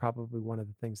think that's probably one of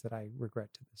the things that I regret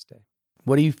to this day.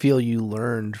 What do you feel you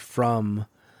learned from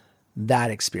that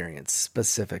experience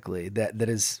specifically that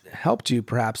has helped you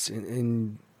perhaps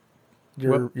in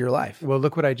your life? Well,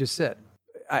 look what I just said.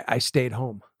 I stayed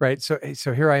home, right? So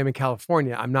here I am in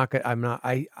California.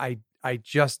 I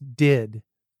just did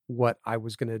what I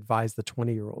was going to advise the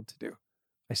 20-year-old to do.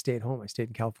 I stayed home. I stayed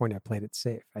in California. I played it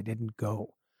safe. I didn't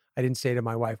go. I didn't say to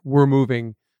my wife, we're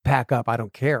moving, pack up. I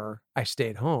don't care. I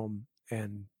stayed home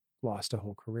and lost a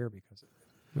whole career because of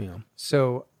it. Yeah.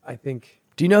 So I think.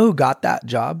 Do you know who got that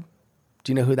job?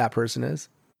 Do you know who that person is?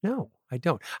 No, I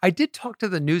don't. I did talk to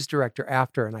the news director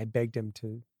after, and I begged him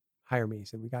to hire me. He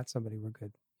said, we got somebody, we're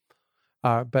good.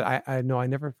 But I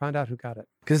never found out who got it.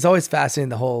 Because it's always fascinating,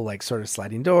 the whole like sort of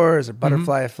sliding doors or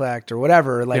butterfly effect or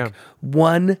whatever. Like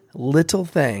one little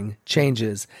thing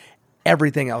changes,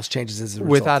 everything else changes as a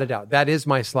result. Without a doubt. That is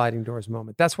my sliding doors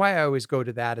moment. That's why I always go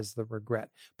to that as the regret.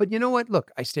 But you know what?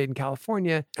 Look, I stayed in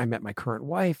California. I met my current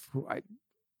wife, who I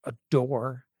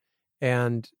adore.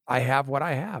 And I have what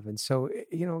I have. And so,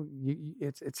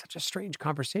 it's such a strange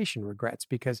conversation, regrets,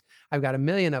 because I've got a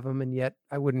million of them, and yet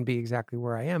I wouldn't be exactly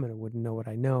where I am and I wouldn't know what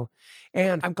I know.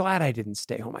 And I'm glad I didn't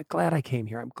stay home. I'm glad I came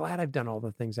here. I'm glad I've done all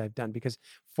the things I've done, because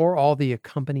for all the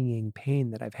accompanying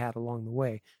pain that I've had along the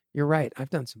way, you're right.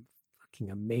 I've done some fucking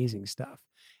amazing stuff,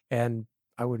 and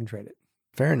I wouldn't trade it.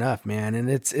 Fair enough, man. And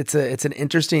it's an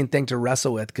interesting thing to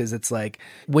wrestle with, because it's like,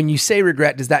 when you say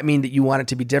regret, does that mean that you want it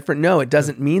to be different? No, it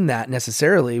doesn't mean that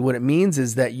necessarily. What it means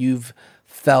is that you've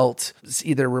felt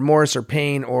either remorse or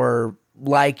pain, or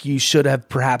like you should have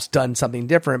perhaps done something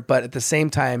different. But at the same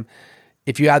time,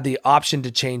 if you had the option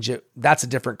to change it, that's a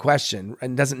different question.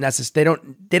 And doesn't necessarily,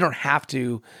 they don't have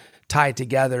to tie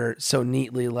together so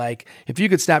neatly. Like, if you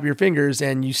could snap your fingers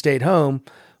and you stayed home,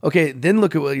 okay, then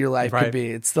look at what your life could be.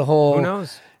 It's the whole, who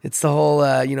knows? It's the whole,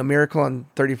 Miracle on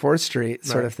 34th Street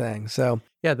sort of thing. So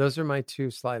yeah, those are my two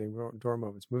sliding door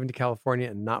moments: moving to California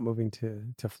and not moving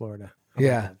to Florida.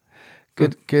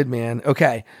 Good, man.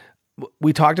 Okay.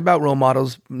 We talked about role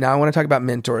models. Now I want to talk about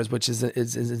mentors, which is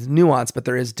nuanced, but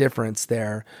there is difference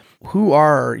there. Who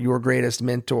are your greatest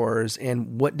mentors,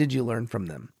 and what did you learn from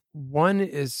them? One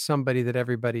is somebody that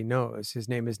everybody knows. His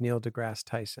name is Neil deGrasse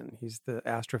Tyson. He's the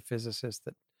astrophysicist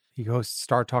that he hosts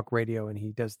Star Talk Radio, and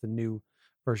he does the new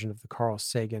version of the Carl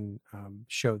Sagan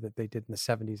show that they did in the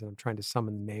 70s. And I'm trying to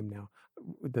summon the name now,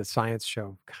 the science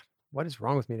show. God, what is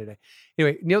wrong with me today?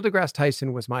 Anyway, Neil deGrasse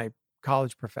Tyson was my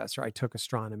college professor. I took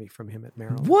astronomy from him at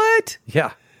Maryland. What?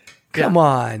 Yeah. Come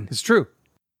on. It's true.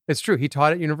 It's true. He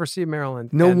taught at University of Maryland.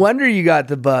 No wonder you got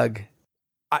the bug.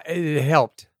 It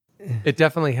helped. It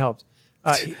definitely helped.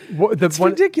 It's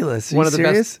ridiculous. Are one you of the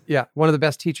serious? best, one of the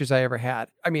best teachers I ever had.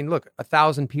 I mean, look,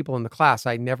 1,000 people in the class.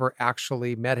 I never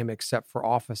actually met him except for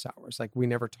office hours. Like, we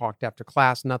never talked after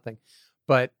class, nothing.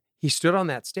 But he stood on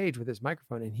that stage with his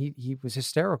microphone, and he was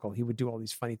hysterical. He would do all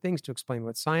these funny things to explain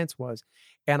what science was.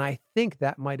 And I think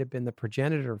that might have been the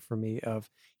progenitor for me of,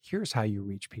 here's how you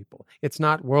reach people. It's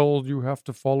not, well, you have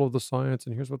to follow the science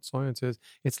and here's what science is.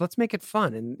 It's, let's make it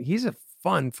fun. And he's a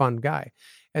fun guy.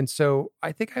 And so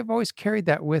I think I've always carried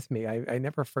that with me. I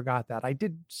never forgot that. I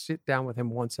did sit down with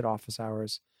him once at office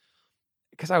hours.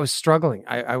 because I was struggling.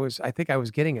 I think I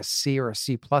was getting a C or a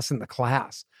C plus in the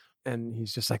class. And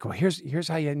he's just like, well, here's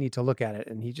how you need to look at it.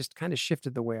 And he just kind of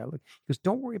shifted the way I look. He goes,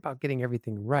 don't worry about getting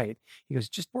everything right. He goes,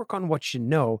 just work on what you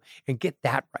know and get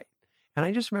that right. And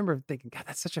I just remember thinking, God,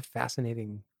 that's such a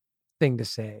fascinating thing to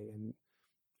say. And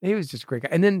he was just a great guy.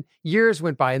 And then years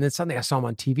went by, and then suddenly I saw him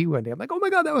on TV one day. I'm like, oh my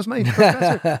God, that was my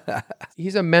professor.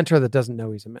 He's a mentor that doesn't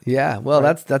know he's a mentor. Yeah. Well,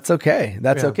 right? that's okay.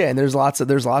 That's okay. And there's lots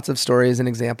of stories and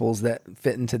examples that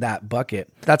fit into that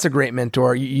bucket. That's a great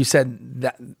mentor. You said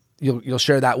that you'll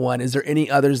share that one. Is there any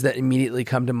others that immediately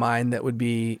come to mind that would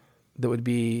be,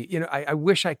 I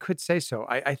wish I could say so.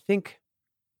 I think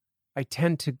I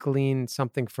tend to glean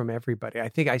something from everybody. I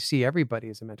think I see everybody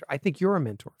as a mentor. I think you're a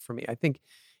mentor for me. I think,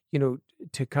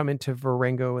 to come into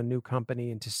Virengo, a new company,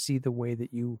 and to see the way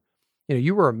that you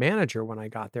were a manager when I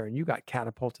got there, and you got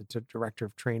catapulted to director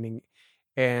of training,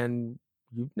 and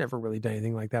you've never really done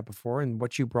anything like that before. And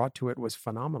what you brought to it was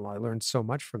phenomenal. I learned so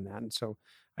much from that. And so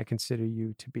I consider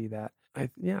you to be that. I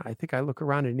think I look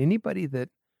around, and anybody that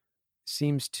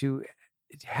seems to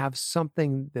have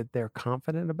something that they're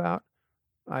confident about,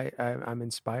 I'm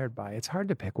inspired by. It's hard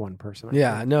to pick one person.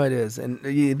 No, it is. And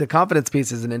the confidence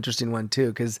piece is an interesting one too,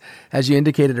 because as you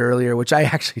indicated earlier, which I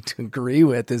actually agree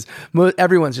with, is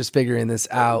everyone's just figuring this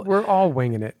out. We're all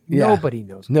winging it. Yeah. Nobody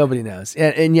knows. Nobody knows.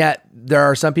 And yet there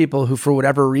are some people who, for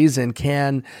whatever reason,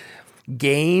 can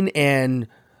gain and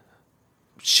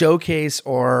showcase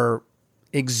or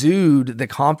exude the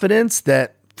confidence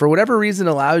that, for whatever reason,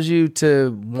 allows you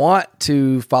to want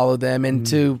to follow them and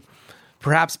to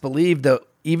perhaps believe that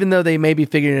even though they may be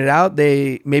figuring it out,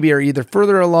 they maybe are either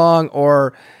further along,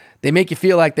 or they make you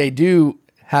feel like they do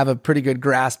have a pretty good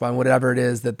grasp on whatever it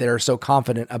is that they're so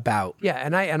confident about. Yeah.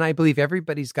 And I believe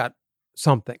everybody's got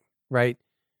something, right?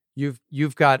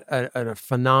 You've got a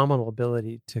phenomenal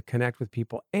ability to connect with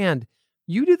people, and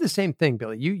you do the same thing,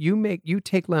 Billy. You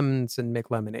take lemons and make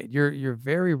lemonade. You're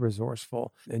very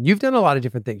resourceful, and you've done a lot of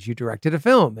different things. You directed a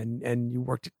film, and you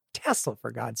worked at Tesla,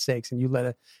 for God's sakes, and you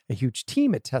led a huge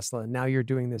team at Tesla, and now you're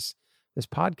doing this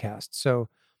podcast. So,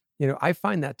 I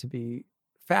find that to be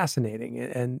fascinating,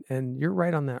 and you're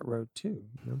right on that road too.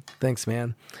 Thanks,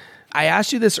 man. I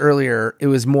asked you this earlier. It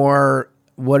was more,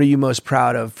 what are you most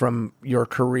proud of from your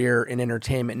career in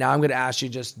entertainment? Now I'm going to ask you,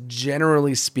 just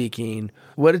generally speaking,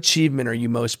 what achievement are you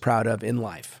most proud of in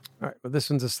life? All right. Well, this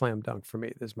one's a slam dunk for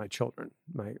me. This is my children,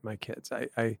 my kids.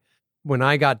 When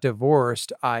I got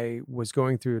divorced, I was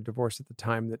going through a divorce at the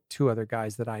time that two other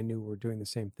guys that I knew were doing the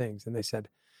same things. And they said,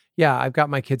 yeah, I've got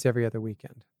my kids every other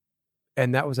weekend.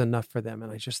 And that was enough for them.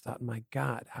 And I just thought, my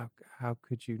God, how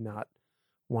could you not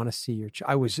want to see your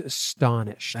child? I was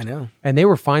astonished. I know. And they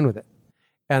were fine with it.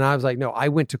 And I was like, no, I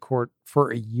went to court for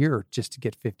a year just to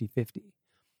get 50-50.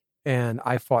 And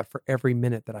I fought for every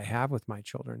minute that I have with my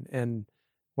children. And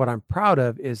what I'm proud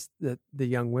of is that the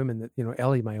young women that,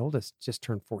 Ellie, my oldest, just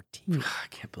turned 14. I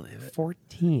can't believe it.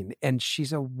 14. And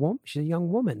she's a woman. She's a young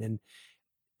woman.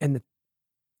 And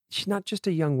she's not just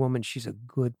a young woman. She's a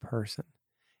good person.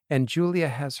 And Julia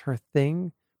has her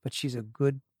thing, but she's a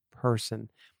good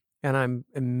person. And I'm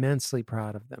immensely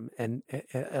proud of them. And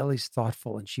Ellie's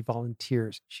thoughtful, and she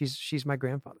volunteers. She's my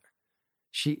grandfather.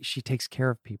 She takes care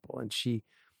of people, and she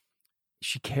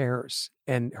cares.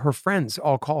 And her friends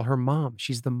all call her mom.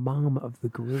 She's the mom of the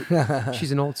group.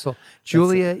 She's an old soul.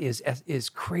 Julia is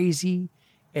crazy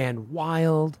and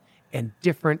wild and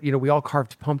different. We all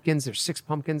carved pumpkins. There's 6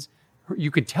 pumpkins. You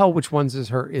can tell which ones is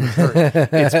her.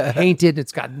 It's painted.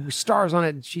 It's got stars on it.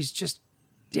 And she's just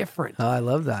different. Oh, I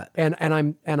love that. And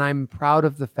I'm proud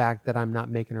of the fact that I'm not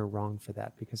making her wrong for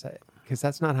that, because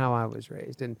that's not how I was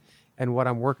raised. And what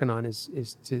I'm working on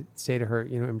is to say to her,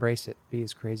 embrace it, be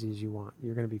as crazy as you want.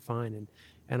 You're going to be fine.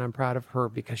 And I'm proud of her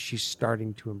because she's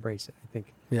starting to embrace it. I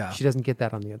think she doesn't get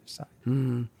that on the other side.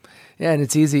 Mm. Yeah. And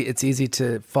it's easy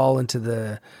to fall into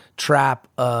the trap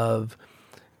of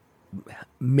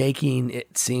making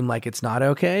it seem like it's not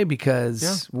okay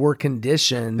because we're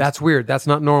conditioned. That's weird. That's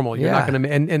not normal. You're not going to,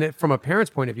 and from a parent's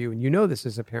point of view, and this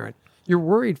as a parent, you're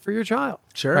worried for your child.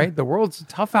 Sure. Right? The world's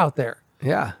tough out there.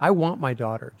 Yeah. I want my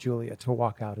daughter, Julia, to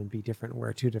walk out and be different and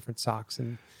wear 2 different socks.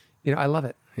 And, I love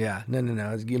it. Yeah. No.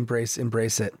 Embrace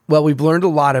it. Well, we've learned a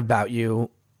lot about you.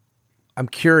 I'm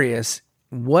curious,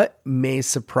 what may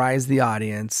surprise the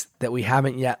audience that we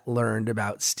haven't yet learned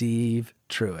about Steve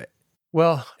Truitt?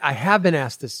 Well, I have been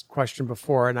asked this question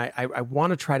before, and I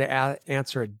want to try to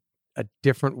answer a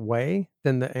different way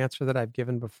than the answer that I've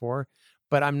given before,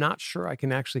 but I'm not sure I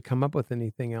can actually come up with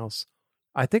anything else.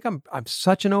 I think I'm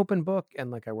such an open book,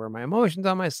 and I wear my emotions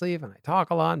on my sleeve, and I talk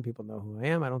a lot, and people know who I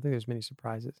am. I don't think there's many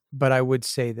surprises, but I would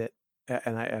say that,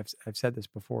 and I've said this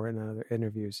before in other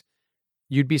interviews,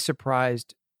 You'd be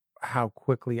surprised how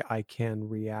quickly I can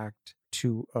react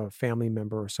to a family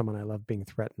member or someone I love being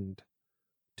threatened,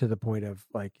 to the point of,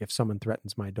 like, if someone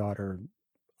threatens my daughter,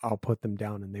 I'll put them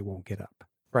down and they won't get up.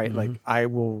 Right. Mm-hmm. Like, I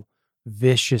will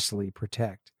viciously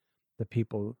protect the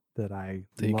people that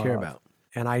you care about.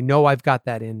 And I know I've got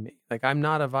that in me. Like, I'm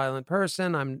not a violent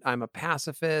person. I'm a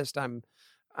pacifist. I'm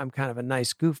kind of a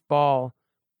nice goofball,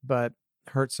 but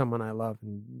hurt someone I love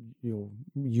and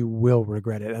you will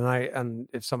regret it. And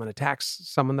if someone attacks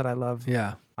someone that I love,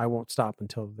 I won't stop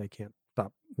until they can't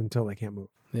move.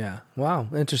 Yeah. Wow.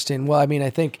 Interesting. Well, I mean,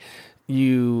 I think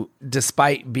you,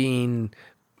 despite being,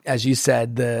 as you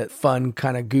said, the fun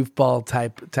kind of goofball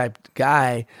type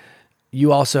guy,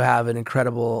 you also have an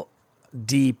incredible,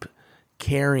 deep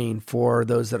caring for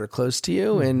those that are close to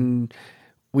you. Mm-hmm. And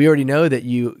we already know that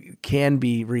you can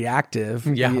be reactive.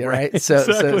 Yeah. Right. So,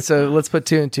 exactly. so let's put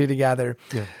 2 and 2 together.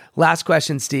 Yeah. Last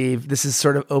question, Steve. This is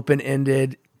sort of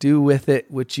open-ended. Do with it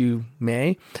what you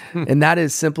may. And that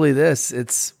is simply this.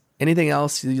 It's anything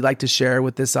else you'd like to share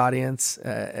with this audience?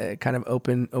 Kind of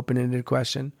open-ended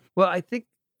question. Well, I think,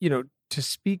 to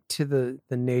speak to the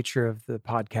nature of the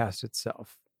podcast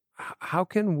itself, how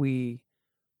can we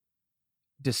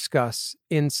discuss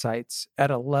insights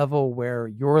at a level where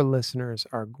your listeners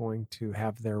are going to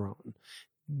have their own?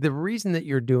 The reason that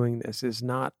you're doing this is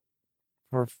not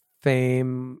for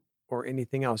fame or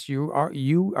anything else. You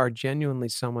are genuinely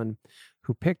someone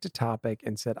who picked a topic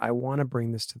and said, I want to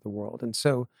bring this to the world. And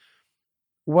so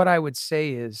what I would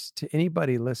say is, to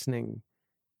anybody listening,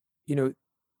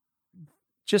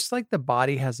 just like the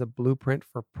body has a blueprint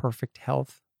for perfect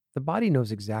health, the body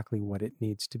knows exactly what it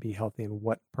needs to be healthy and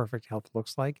what perfect health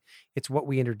looks like. It's what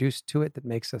we introduce to it that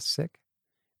makes us sick.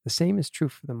 The same is true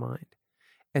for the mind.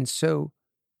 And so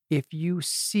if you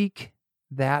seek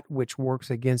that which works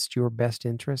against your best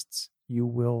interests, you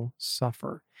will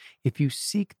suffer. If you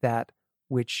seek that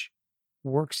which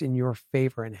works in your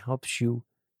favor and helps you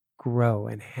grow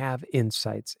and have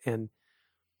insights and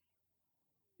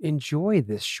enjoy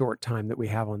this short time that we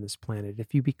have on this planet,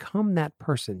 if you become that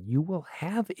person, you will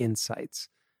have insights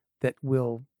that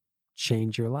will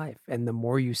change your life. And the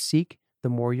more you seek, the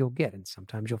more you'll get. And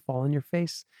sometimes you'll fall on your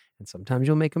face, and sometimes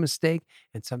you'll make a mistake,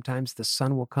 and sometimes the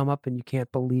sun will come up and you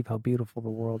can't believe how beautiful the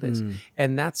world is.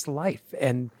 And that's life.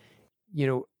 And,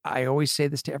 I always say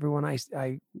this to everyone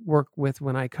I work with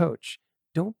when I coach.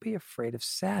 Don't be afraid of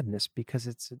sadness, because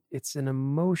it's an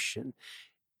emotion.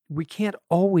 We can't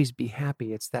always be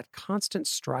happy. It's that constant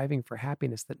striving for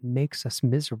happiness that makes us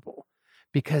miserable,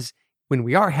 because when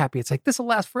we are happy, it's like, this will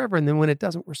last forever. And then when it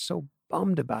doesn't, we're so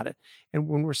bummed about it. And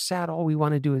when we're sad, all we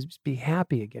want to do is be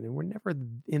happy again. And we're never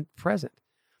present.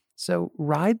 So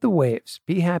ride the waves,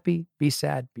 be happy, be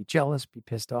sad, be jealous, be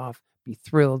pissed off, be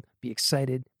thrilled, be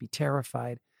excited, be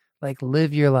terrified. Like,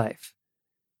 live your life,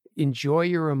 enjoy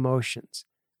your emotions,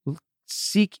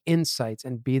 seek insights,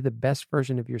 and be the best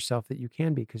version of yourself that you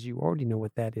can be, because you already know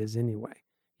what that is anyway.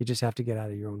 You just have to get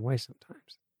out of your own way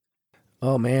sometimes.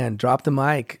 Oh man, drop the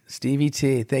mic. Stevie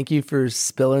T, thank you for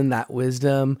spilling that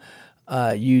wisdom.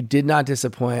 You did not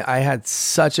disappoint. I had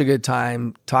such a good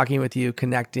time talking with you,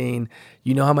 connecting.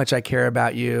 You know how much I care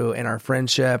about you and our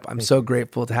friendship. I'm so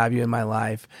grateful to have you in my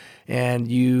life. And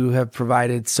you have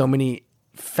provided so many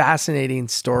fascinating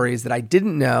stories that I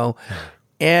didn't know,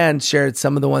 and shared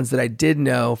some of the ones that I did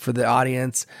know for the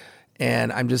audience.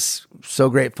 And I'm just so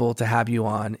grateful to have you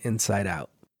on Inside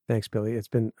Out. Thanks, Billy. It's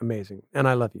been amazing. And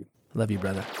I love you. Love you,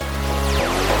 brother.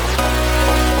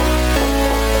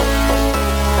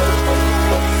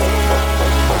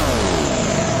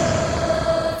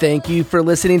 Thank you for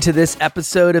listening to this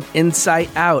episode of Insight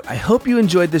Out. I hope you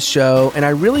enjoyed this show, and I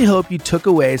really hope you took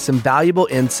away some valuable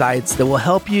insights that will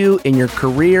help you in your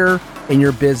career, in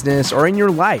your business, or in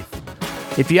your life.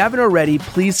 If you haven't already,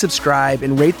 please subscribe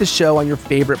and rate the show on your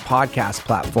favorite podcast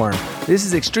platform. This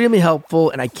is extremely helpful,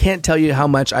 and I can't tell you how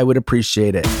much I would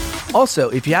appreciate it. Also,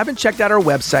 if you haven't checked out our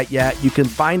website yet, you can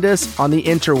find us on the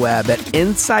interweb at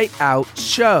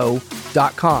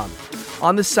insightoutshow.com.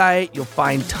 On the site, you'll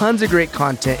find tons of great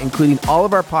content, including all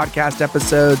of our podcast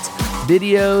episodes,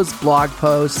 videos, blog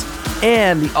posts,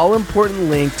 and the all-important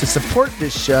link to support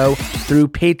this show through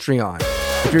Patreon.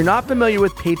 If you're not familiar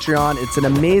with Patreon, it's an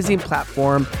amazing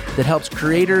platform that helps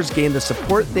creators gain the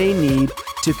support they need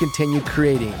to continue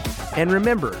creating. And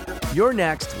remember, your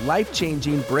next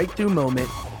life-changing breakthrough moment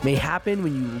may happen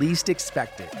when you least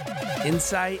expect it.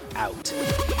 Insight Out.